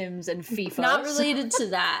The Sims and FIFA. Not related to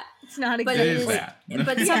that. It's not but exactly it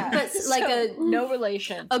is that. but like no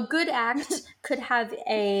relation. A good act could have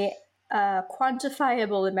a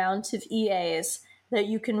quantifiable amount of EAs that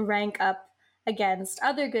you can rank up against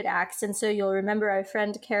other good acts. And so you'll remember our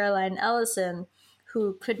friend Caroline Ellison,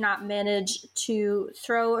 who could not manage to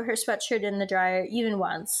throw her sweatshirt in the dryer even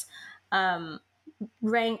once,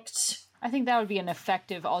 ranked. I think that would be an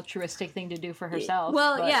effective altruistic thing to do for herself.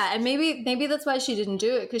 Well, but... yeah, and maybe that's why she didn't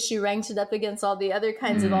do it, because she ranked it up against all the other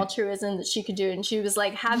kinds of altruism that she could do, and she was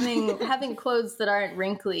like, having clothes that aren't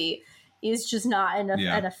wrinkly is just not an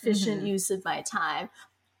efficient use of my time.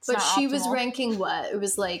 But she was ranking what? It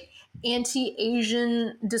was like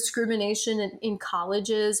anti-Asian discrimination in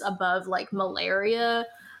colleges above like malaria,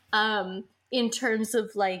 in terms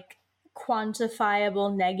of like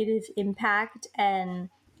quantifiable negative impact. And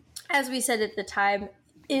as we said at the time,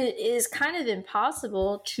 it is kind of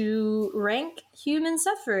impossible to rank human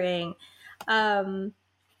suffering. But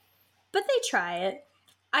they try it.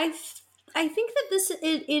 I think that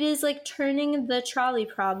it is like turning the trolley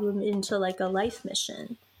problem into like a life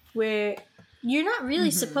mission, where you're not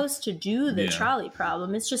really supposed to do the trolley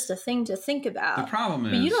problem. It's just a thing to think about. The problem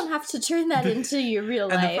is... But you don't have to turn that into your real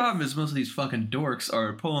life. And the problem is most of these fucking dorks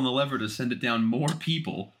are pulling the lever to send it down more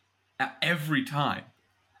people every time.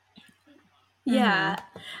 Yeah.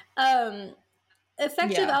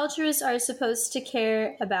 Effective altruists are supposed to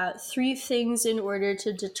care about 3 things in order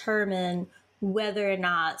to determine whether or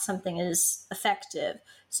not something is effective.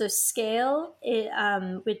 So scale,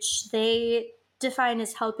 which they define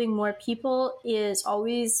as helping more people, is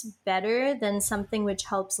always better than something which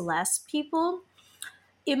helps less people.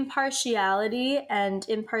 Impartiality, and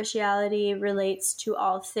impartiality relates to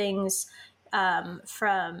all things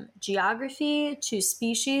from geography to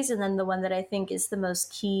species, and then the one that I think is the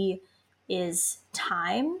most key is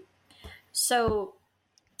time. So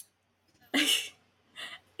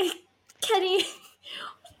Kenny,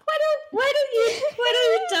 why don't you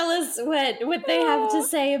tell us what they have to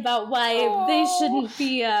say about why they shouldn't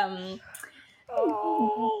be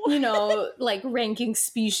like ranking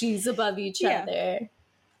species above each other?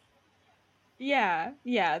 Yeah,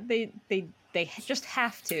 they just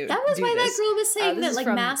have to. That was why that girl was saying that like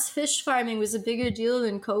from... mass fish farming was a bigger deal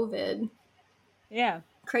than COVID. Yeah.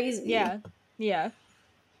 Crazy. Yeah.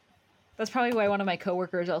 That's probably why one of my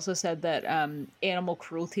coworkers also said that animal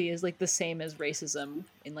cruelty is like the same as racism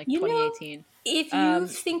in like 2018. If you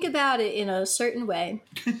think about it in a certain way,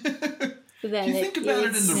 then you think about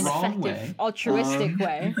it in the wrong way, altruistic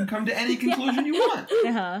way, you can come to any conclusion you want.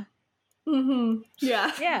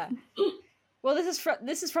 Yeah. Well,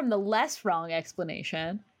 this is from the Less Wrong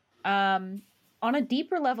explanation. On a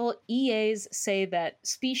deeper level, EAs say that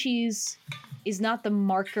species is not the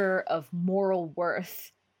marker of moral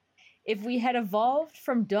worth. If we had evolved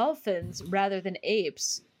from dolphins rather than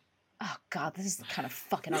apes, oh god, this is the kind of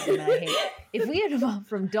fucking argument I hate. If we had evolved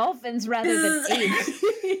from dolphins rather than apes,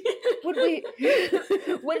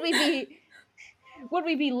 would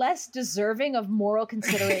we be less deserving of moral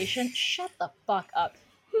consideration? Shut the fuck up.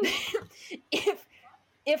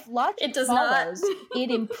 If logic follows, it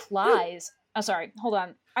implies. Oh, sorry. Hold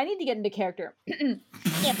on. I need to get into character.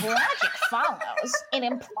 If logic follows, it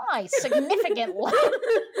implies significant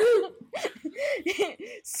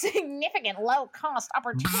low-cost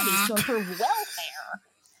opportunities to improve welfare.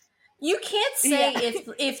 You can't say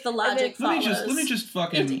if the logic follows. Let me just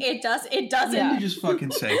fucking. It doesn't. Let me just fucking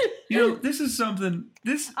say. This is something.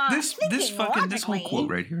 This whole quote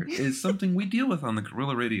right here is something we deal with on the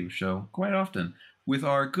Guerrilla Radio Show quite often with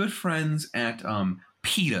our good friends at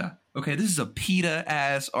PETA. Okay, this is a PETA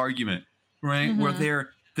ass argument, right? Where they're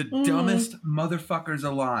the dumbest motherfuckers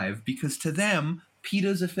alive because to them,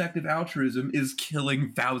 PETA's effective altruism is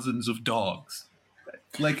killing thousands of dogs.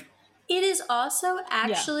 Like. It is also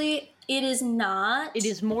actually, it is not. It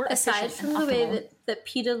is more aside from the way that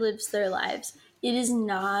PETA lives their lives. It is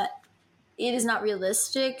not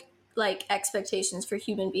realistic, like, expectations for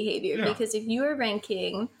human behavior. Because if you are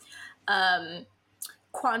ranking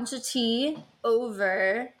quantity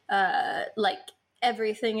over like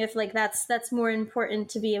everything, if like that's more important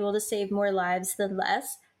to be able to save more lives than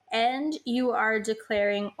less, and you are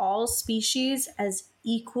declaring all species as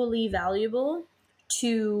equally valuable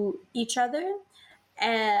to each other,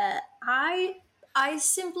 I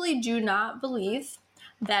simply do not believe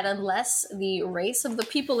that unless the race of the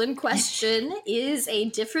people in question is a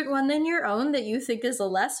different one than your own, that you think is a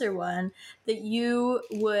lesser one, that you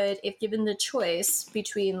would, if given the choice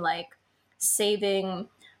between like saving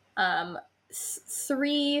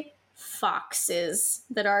 3 foxes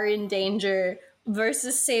that are in danger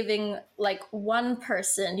versus saving like 1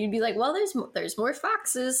 person, you'd be like, well, there's more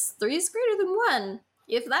foxes. 3 is greater than 1.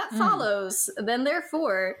 If that follows, then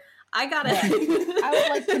therefore I gotta. I would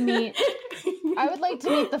like to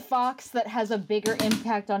meet the fox that has a bigger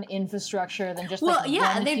impact on infrastructure than just one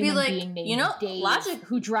they'd be like, being named Dave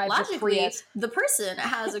who drives a Prius. The person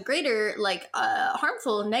has a greater like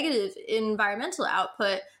harmful negative environmental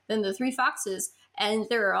output than the 3 foxes. And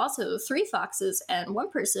there are also 3 foxes and 1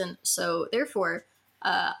 person, so therefore,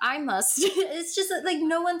 I must. It's just that, like,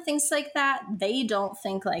 no one thinks like that. They don't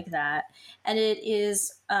think like that, and it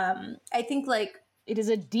is. I think like it is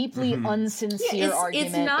a deeply unsincere argument.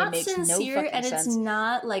 It's not that makes sincere, no and sense. It's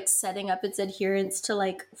not like setting up its adherents to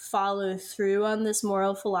like follow through on this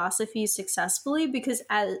moral philosophy successfully. Because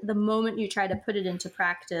at the moment you try to put it into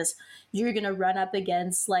practice, you're gonna run up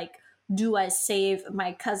against like, do I save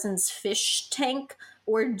my cousin's fish tank,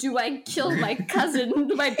 or do I kill my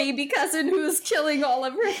cousin, my baby cousin, who's killing all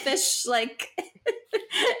of her fish? Like,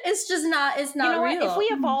 it's just not. It's not real. What? If we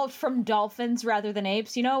evolved from dolphins rather than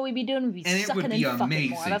apes, you know what we'd be doing? We'd be sucking and fucking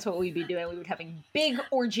more. That's what we'd be doing. We would be having big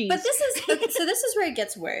orgies. But this is where it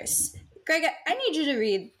gets worse. Greg, I need you to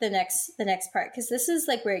read the next part, because this is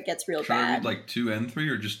like where it gets real bad. I read like 2 and 3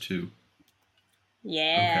 or just 2?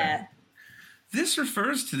 Yeah. Okay. This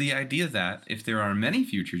refers to the idea that if there are many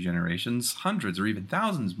future generations, hundreds or even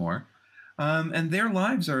thousands more, and their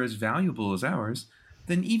lives are as valuable as ours,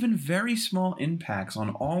 then even very small impacts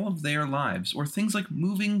on all of their lives, or things like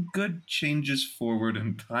moving good changes forward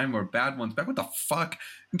in time or bad ones back, what the fuck,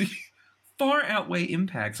 far outweigh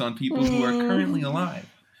impacts on people who are currently alive.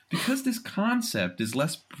 Because this concept is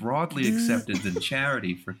less broadly accepted than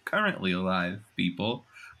charity for currently alive people,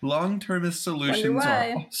 long-termist solutions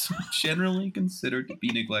are also generally considered to be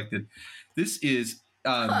neglected. This is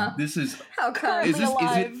How come? Is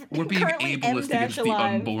it we're being ableist against the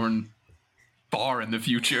unborn bar in the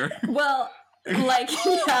future? Well, like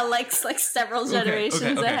several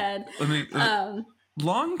generations ahead.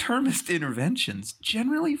 Long-termist interventions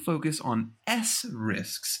generally focus on S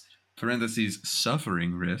risks, parentheses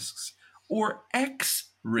suffering risks, or X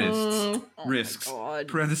risks,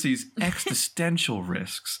 parentheses existential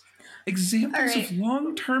risks. Examples of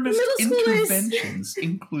long-termist interventions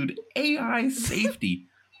include AI safety,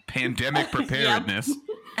 pandemic preparedness,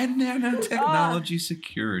 and nanotechnology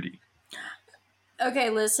security.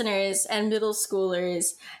 Okay, listeners and middle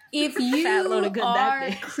schoolers, if you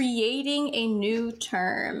are creating a new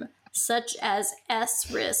term such as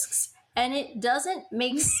S risks, and it doesn't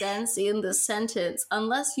make sense in the sentence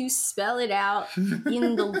unless you spell it out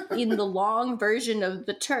in the long version of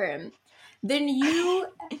the term, then you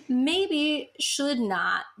maybe should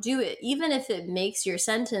not do it, even if it makes your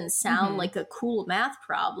sentence sound like a cool math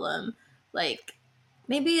problem. Like,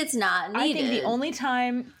 maybe it's not needed. I think the only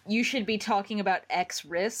time you should be talking about X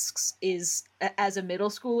risks is, as a middle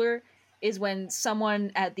schooler, is when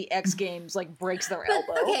someone at the X Games like breaks their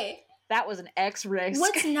elbow. Okay. That was an X risk.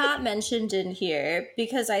 What's not mentioned in here,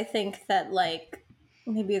 because I think that like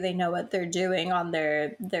maybe they know what they're doing on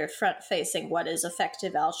their front-facing what is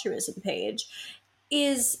effective altruism page,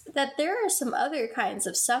 is that there are some other kinds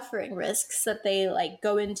of suffering risks that they like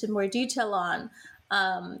go into more detail on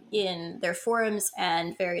in their forums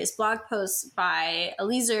and various blog posts by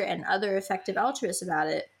Eliezer and other effective altruists about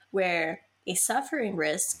it, where a suffering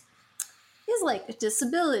risk is like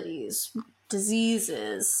disabilities,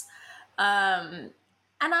 diseases,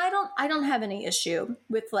 And I don't have any issue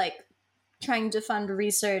with like trying to fund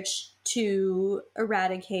research to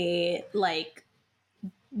eradicate like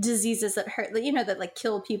diseases that hurt, you know, that like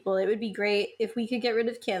kill people. It would be great if we could get rid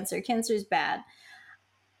of cancer. Cancer is bad.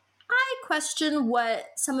 I question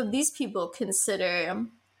what some of these people consider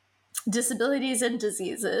disabilities and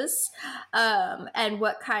diseases, and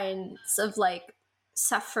what kinds of like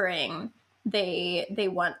suffering they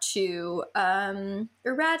want to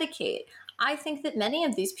eradicate. I think that many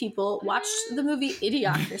of these people watched the movie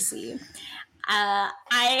Idiocracy. I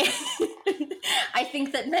I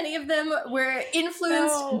think that many of them were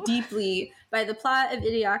influenced deeply by the plot of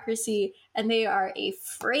Idiocracy, and they are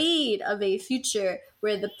afraid of a future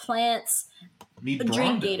where the plants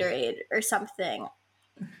drink Gatorade or something.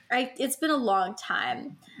 It's been a long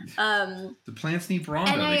time. The plants need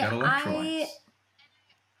Bronto. They got electrolytes.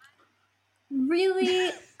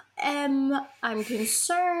 I'm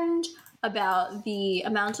concerned about the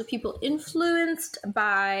amount of people influenced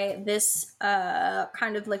by this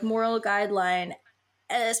kind of like moral guideline,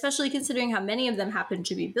 especially considering how many of them happen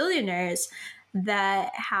to be billionaires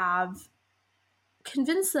that have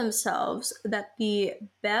convinced themselves that the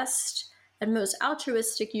best and most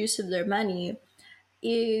altruistic use of their money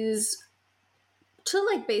is to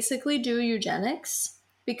like basically do eugenics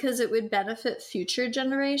because it would benefit future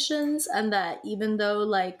generations, and that even though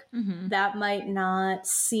like that might not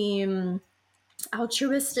seem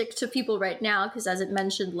altruistic to people right now, because as it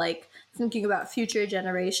mentioned, like thinking about future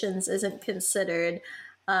generations isn't considered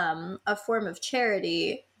a form of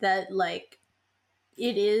charity, that like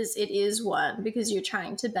it is one because you're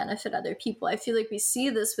trying to benefit other people. I feel like we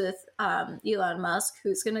see this with Elon Musk,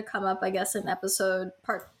 who's going to come up, I guess, in episode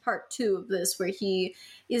part 2 of this, where he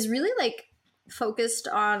is really like focused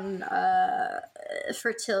on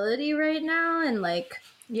fertility right now, and like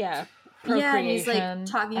procreation, he's like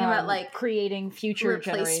talking about like creating future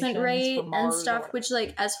replacement rate and stuff, which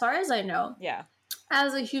like as far as I know,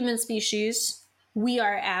 as a human species we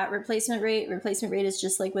are at replacement rate. Replacement rate is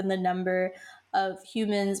just like when the number of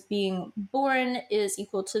humans being born is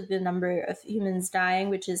equal to the number of humans dying,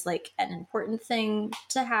 which is like an important thing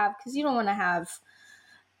to have, because you don't want to have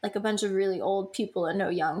like a bunch of really old people and no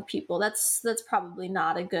young people. That's probably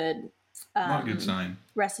not a good sign.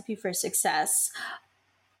 Recipe for success.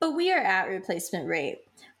 But we are at replacement rate.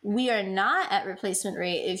 We are not at replacement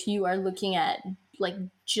rate if you are looking at like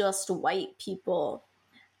just white people.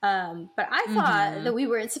 But I thought that we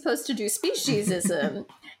weren't supposed to do speciesism.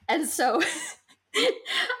 and so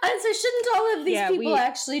shouldn't all of these people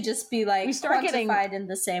actually just be like quantified in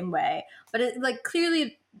the same way? But it, like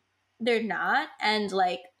clearly they're not. And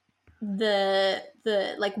like the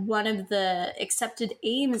like one of the accepted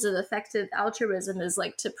aims of effective altruism is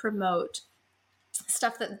like to promote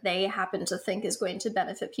stuff that they happen to think is going to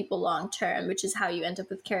benefit people long term, which is how you end up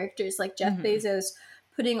with characters like Jeff Bezos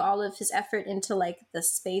putting all of his effort into like the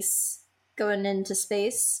space, going into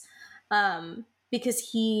space, because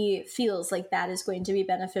he feels like that is going to be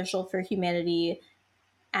beneficial for humanity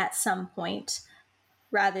at some point,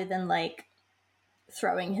 rather than like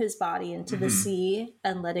throwing his body into the sea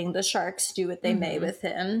and letting the sharks do what they may with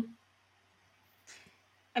him.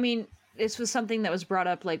 I mean, this was something that was brought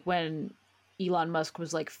up like when Elon Musk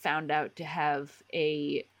was like found out to have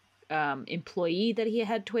a employee that he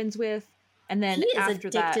had twins with, and then after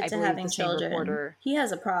that, I believe the same reporter, he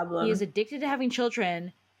has a problem. He is addicted to having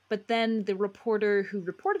children. But then the reporter who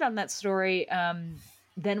reported on that story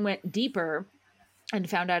then went deeper and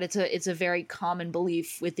found out it's a very common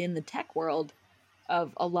belief within the tech world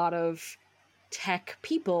of a lot of tech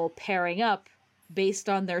people pairing up based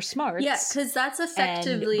on their smarts. Yeah, because that's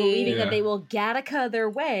effectively and believing that they will Gattaca their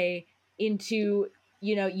way into,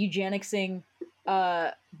 you know, eugenicsing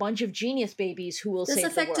a bunch of genius babies who will save the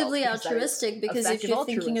world. It's effectively altruistic, because if you're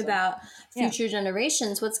thinking about future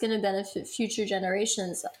generations, what's going to benefit future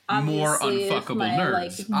generations? Obviously, more unfuckable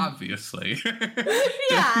nerds, obviously.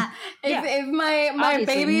 If my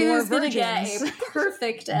baby is going to get a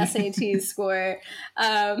perfect SAT score,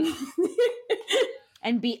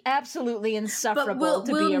 and be absolutely insufferable to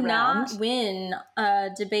be will around. Not win a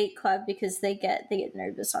debate club because they get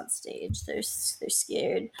nervous on stage. They're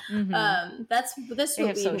scared. This they will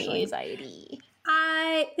have be social me. anxiety.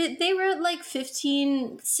 They wrote like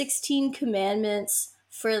 16 commandments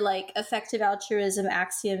for like effective altruism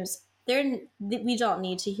axioms. We don't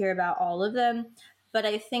need to hear about all of them, but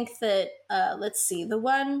I think that let's see, the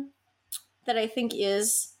one that I think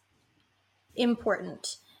is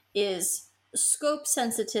important is scope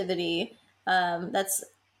sensitivity. That's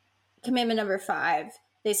commandment number 5.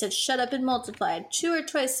 They said shut up and multiply. 2 or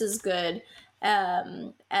twice as good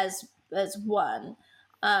as 1.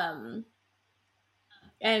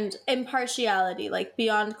 and impartiality, like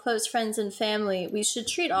beyond close friends and family, we should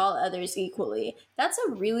treat all others equally. That's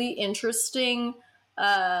a really interesting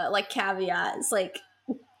like caveat. It's like,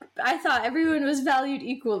 I thought everyone was valued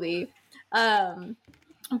equally,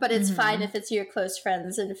 but it's fine if it's your close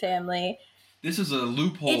friends and family. This is a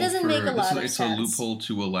loophole. It doesn't make a lot of It's sense. a loophole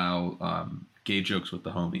to allow gay jokes with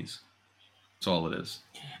the homies. That's all it is.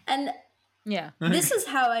 And Yeah. this is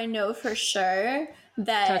how I know for sure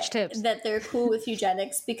Touch tips. that they're cool with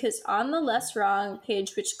eugenics, because on the Less Wrong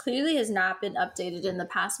page, which clearly has not been updated in the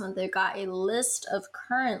past month, they've got a list of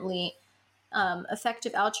currently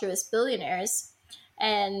effective altruist billionaires.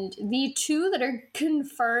 And the two that are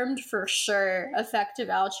confirmed for sure effective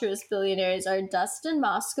altruist billionaires are Dustin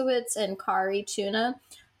Moskowitz and Kari Tuna.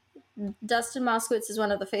 Dustin Moskowitz is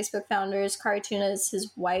one of the Facebook founders. Kari Tuna is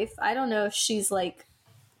his wife. I don't know if she's like,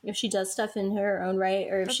 if she does stuff in her own right,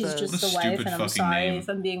 or if That's she's a- just What a the wife, stupid and I'm fucking sorry name. if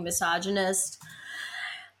I'm being misogynist.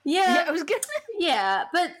 Yeah, I was gonna. Yeah,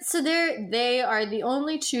 but so they are the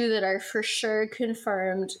only two that are for sure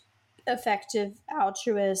confirmed effective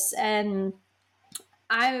altruists, and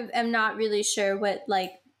I am not really sure what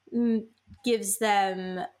like gives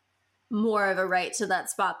them more of a right to that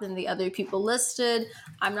spot than the other people listed.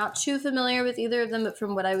 I'm not too familiar with either of them, but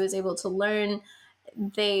from what I was able to learn,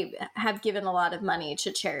 they have given a lot of money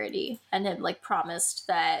to charity and have like promised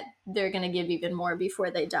that they're going to give even more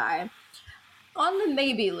before they die. On the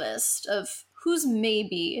maybe list of who's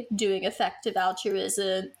maybe doing effective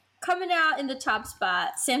altruism, coming out in the top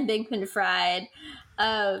spot, Sam Bankman-Fried.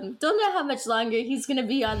 Don't know how much longer he's going to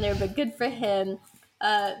be on there, but good for him.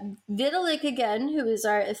 Vitalik again, who is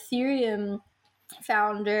our Ethereum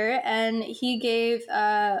founder, and he gave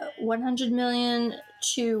 100 million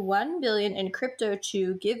to 1 billion in crypto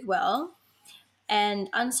to GiveWell, and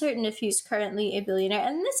uncertain if he's currently a billionaire.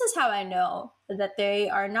 And this is how I know that they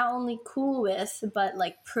are not only cool with, but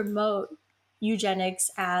like promote eugenics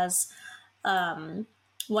as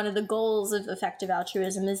one of the goals of effective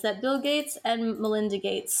altruism, is that Bill Gates and Melinda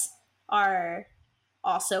Gates are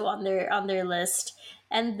also on their list.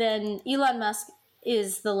 And then Elon Musk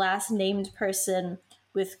is the last named person,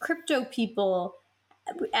 with crypto people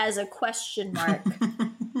as a question mark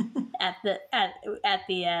at the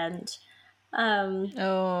end.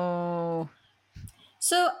 Oh.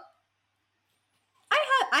 So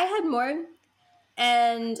I had more,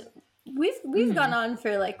 and we've gone on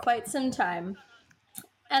for like quite some time.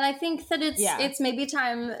 And I think that it's maybe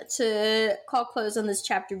time to call close on this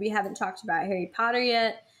chapter. We haven't talked about Harry Potter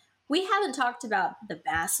yet. We haven't talked about the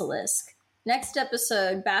Basilisk. Next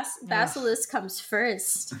episode, Basilisk comes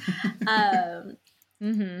first. I'm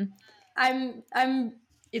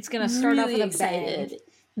It's gonna start off really with a bang. excited.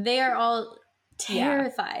 They are all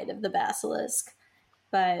terrified of the Basilisk,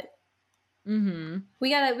 but we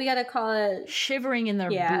gotta call it. Shivering in their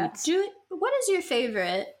boots. What is your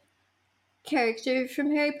favorite character from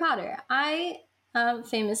Harry Potter? I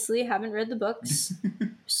famously haven't read the books,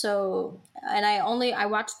 and I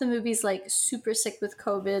watched the movies like super sick with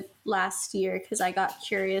COVID last year because I got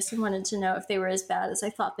curious and wanted to know if they were as bad as I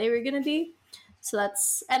thought they were gonna be.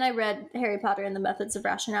 And I read Harry Potter and the Methods of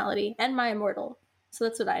Rationality and My Immortal, so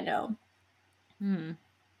that's what I know.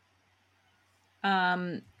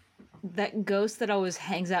 That ghost that always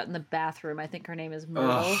hangs out in the bathroom. I think her name is Myrtle.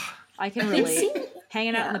 Ugh. I can relate.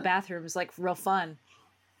 Hanging out in the bathroom is like real fun.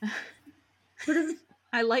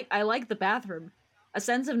 I like the bathroom. A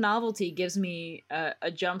sense of novelty gives me a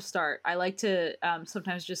jump start. I like to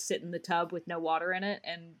sometimes just sit in the tub with no water in it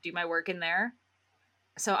and do my work in there.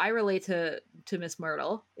 So I relate to Miss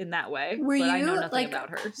Myrtle in that way. Were but you I know nothing like, about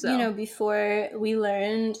her. So before we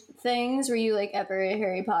learned things, were you like ever a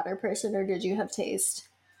Harry Potter person, or did you have taste?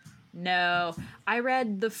 no, I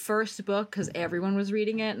read the first book because everyone was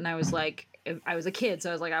reading it, and I was like, I was a kid, so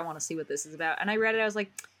I was like, I want to see what this is about. And I read it. I was like,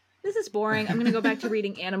 this is boring. I'm gonna go back to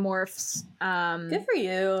reading Animorphs. Good for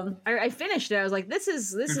you. I finished it. I was like, this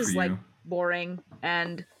is for like you. boring.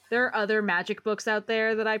 And there are other magic books out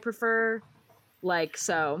there that I prefer. Like,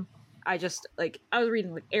 so I just like, I was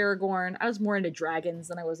reading like Aragorn. I was more into dragons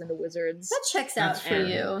than I was into wizards That checks out That's for fair.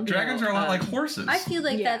 you. Dragons are a lot like horses. I feel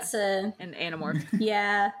like Yeah. that's a and Animorphs.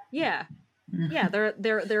 yeah. Yeah. Yeah,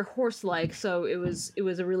 they're horse-like, so it was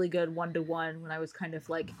a really good 1-to-1 when I was kind of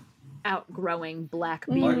like outgrowing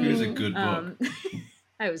Blackbeard. Blackbeard is a good book.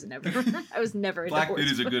 I was never into Blackbeard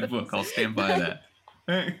horse is a good book. I'll stand by that.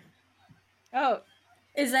 Hey. Oh,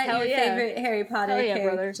 Is that Hell your yeah. favorite Harry Potter Hell yeah,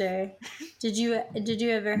 brother. character? Did you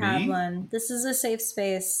ever have Me? one? This is a safe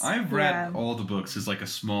space. I've read Yeah. all the books as like a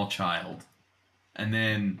small child. And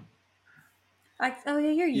then Oh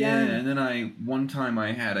yeah, you're Yeah, young. and then one time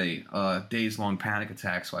I had a days-long panic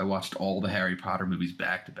attack, so I watched all the Harry Potter movies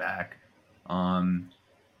back to back.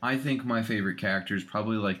 I think my favorite character is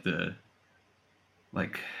probably like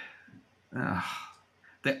uh,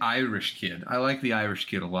 the Irish kid. I like the Irish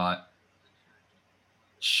kid a lot.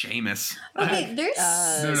 Seamus. Okay, they're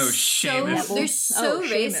Seamus. they're so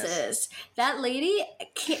Seamus. racist. That lady,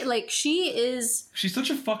 she's such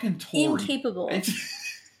a fucking Tory. incapable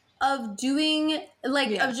of doing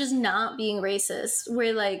of just not being racist.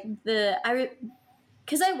 Where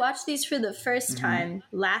because I watched these for the first time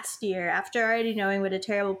last year after already knowing what a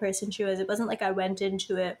terrible person she was. It wasn't like I went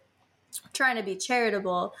into it trying to be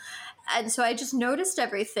charitable. And so I just noticed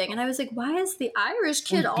everything, and I was like, why is the Irish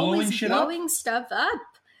kid always blowing stuff up?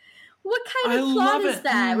 What kind of plot is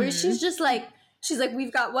that? Where she's like,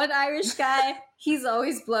 we've got one Irish guy, he's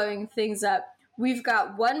always blowing things up. We've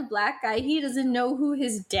got one black guy, he doesn't know who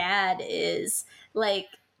his dad is. Like,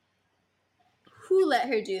 who let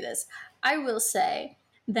her do this? I will say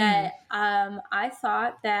that I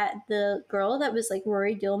thought that the girl that was like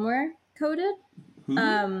Rory Gilmore coded,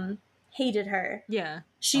 hated her. Yeah.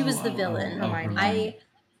 She was the villain. Hermione.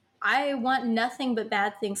 I want nothing but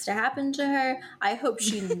bad things to happen to her. I hope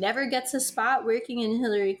she never gets a spot working in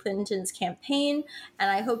Hillary Clinton's campaign,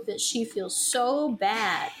 and I hope that she feels so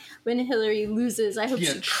bad when Hillary loses. I hope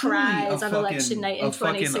she cries on election night in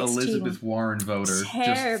 2016. A fucking Elizabeth Warren voter.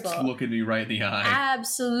 Terrible. Just looking me right in the eye.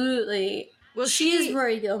 Absolutely. Well, she is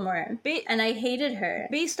Rory Gilmore, and I hated her.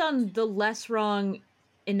 Based on the less wrong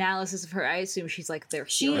analysis of her, I assume she's like their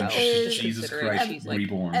hero. Jesus Christ, she's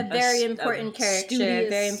reborn. A very important character,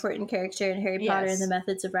 studious... very important character in Harry Potter and the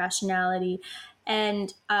Methods of Rationality.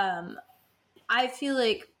 And I feel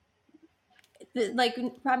like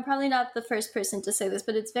I'm probably not the first person to say this,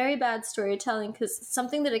 but it's very bad storytelling, because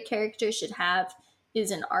something that a character should have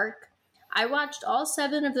is an arc. I watched all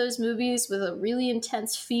 7 of those movies with a really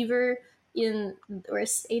intense fever or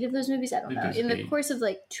 8 of those movies, I don't know, in the course of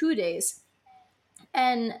 2 days.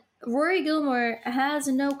 And Rory Gilmore has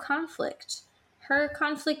no conflict. Her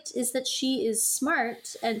conflict is that she is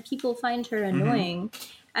smart and people find her annoying.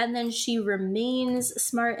 And then she remains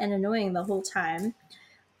smart and annoying the whole time.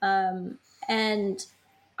 And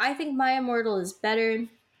I think My Immortal is better.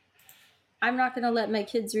 I'm not going to let my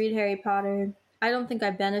kids read Harry Potter. I don't think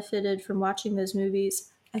I benefited from watching those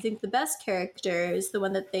movies. I think the best character is the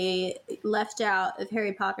one that they left out of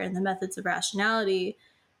Harry Potter and the Methods of Rationality,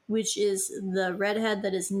 which is the redhead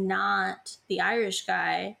that is not the Irish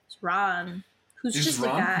guy. It's Ron, who's just a guy.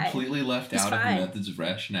 Is Ron completely left out of the Methods of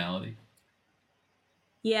Rationality?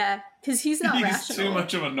 Yeah, because he's not rational. He's too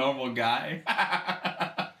much of a normal guy.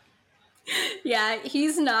 Yeah,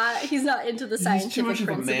 he's not into the scientific principle. He's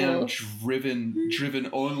too much of a man driven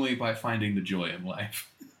only by finding the joy in life.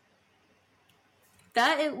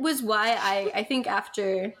 That was why I think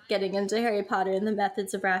after getting into Harry Potter and the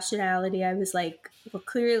Methods of Rationality, I was like, well,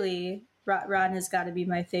 clearly Ron has got to be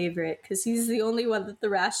my favorite, because he's the only one that the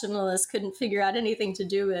rationalists couldn't figure out anything to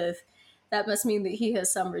do with. That must mean that he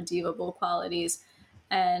has some redeemable qualities.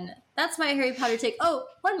 And that's my Harry Potter take. Oh,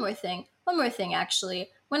 one more thing, actually.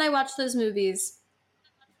 When I watched those movies,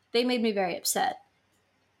 they made me very upset.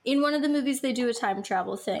 In one of the movies, they do a time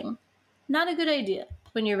travel thing. Not a good idea.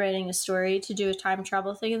 When you're writing a story to do a time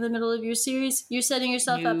travel thing in the middle of your series, you're setting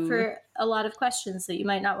yourself up for a lot of questions that you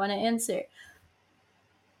might not want to answer.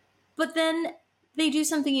 But then they do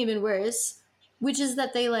something even worse, which is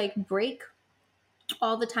that they break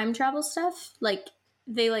all the time travel stuff.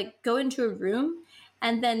 They go into a room,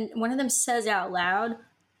 and then one of them says out loud,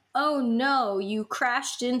 "Oh no, you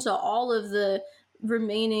crashed into all of the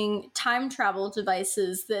remaining time travel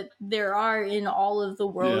devices that there are in all of the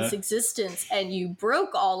world's existence, and you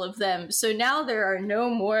broke all of them, so now there are no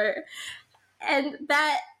more." And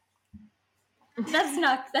that's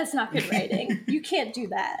not good writing. You can't do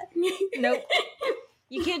that. Nope.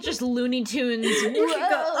 You can't just Looney Tunes.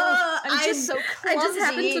 I'm just so clumsy. I just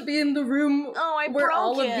happened to be in the room where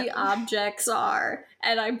all of the objects are,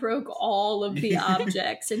 and I broke all of the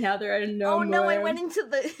objects, and now there are no more. Oh no, I went into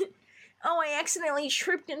the... I accidentally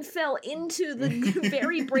tripped and fell into the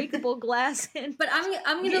very breakable glass. But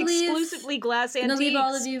I'm gonna leave exclusively glass antiques. I'm gonna leave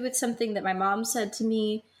all of you with something that my mom said to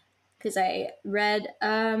me, because I read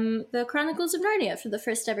the Chronicles of Narnia for the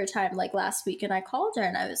first ever time last week, and I called her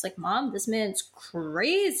and I was like, "Mom, this man's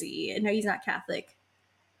crazy." No, he's not Catholic.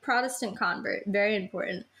 Protestant convert, very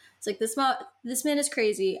important. It's like, this man is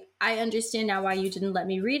crazy. I understand now why you didn't let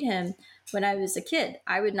me read him when I was a kid.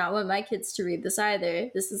 I would not want my kids to read this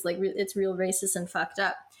either. This is it's real racist and fucked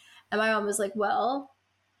up. And my mom was like, "Well,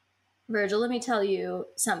 Virgil, let me tell you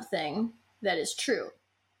something that is true.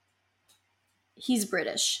 he's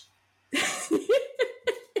British.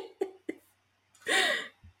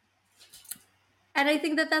 And I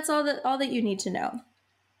think that that's all that you need to know.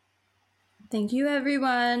 Thank you,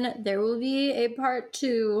 everyone. There will be a part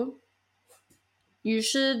 2. You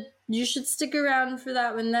should stick around for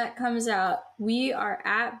that when that comes out. We are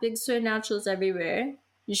at Big Soy Naturals everywhere.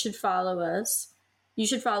 You should follow us. You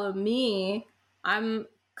should follow me. I'm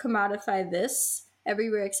Commodify This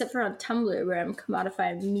everywhere except for on Tumblr, where I'm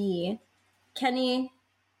Commodify Me. Kenny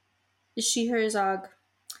is She Her Zog.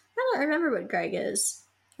 I don't remember what Greg is.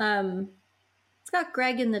 It's got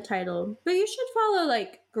Greg in the title, but you should follow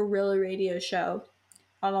like Gorilla Radio Show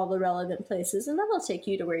on all the relevant places, and that'll take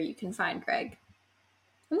you to where you can find Greg.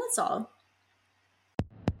 And that's all.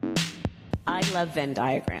 I love Venn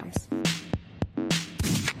diagrams.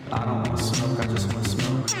 I don't want smoke, I just want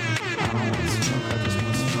smoke. I don't want smoke, I just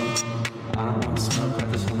want smoke. I don't want smoke, I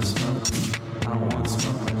just want smoke. I don't want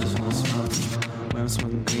smoke, I just want smoke. When I'm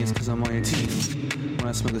smoking greens, cause I'm on your team. When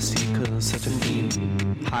I smoke the seed, cause I'm such a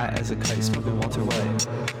fiend. High as a kite, smoking Walter White.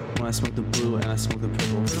 When I smoke the blue and I smoke the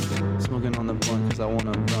purple. Smoking on the blunt cause I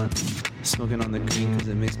wanna run. Smoking on the green cause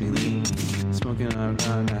it makes me lean. Smoking on the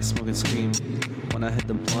ground and I smoke and scream. When I hit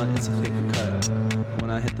the blunt, it's a paper cut.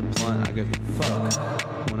 When I hit the blunt, I give a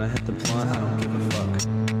fuck. When I hit the blunt, I don't give a fuck.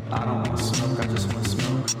 I don't want smoke, I just want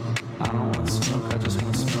smoke. I don't want smoke, I just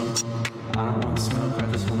want smoke. I don't want smoke, I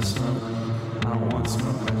just want smoke. I don't want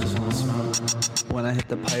smoke, I just want smoke. When I hit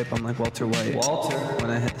the pipe, I'm like Walter White. Walter.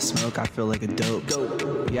 When I hit the smoke, I feel like a dope.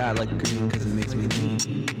 Yeah, I like green cause it makes me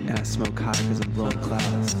lean. And I smoke high cause I'm blowing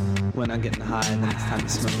clouds. When I'm getting high, then it's time to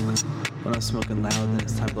smoke. When I'm smoking loud, then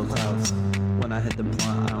it's time to blow clouds. When I hit the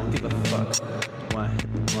blunt, I don't give a fuck. When I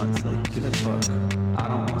hit the blunt, it's like, give a fuck. I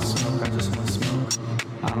don't want smoke, I just want smoke.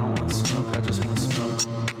 I don't want smoke, I just want smoke.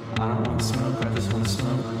 I don't want smoke, I just want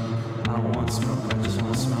smoke. I don't want smoke, I just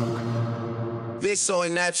want smoke. Big Soy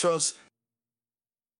Naturals.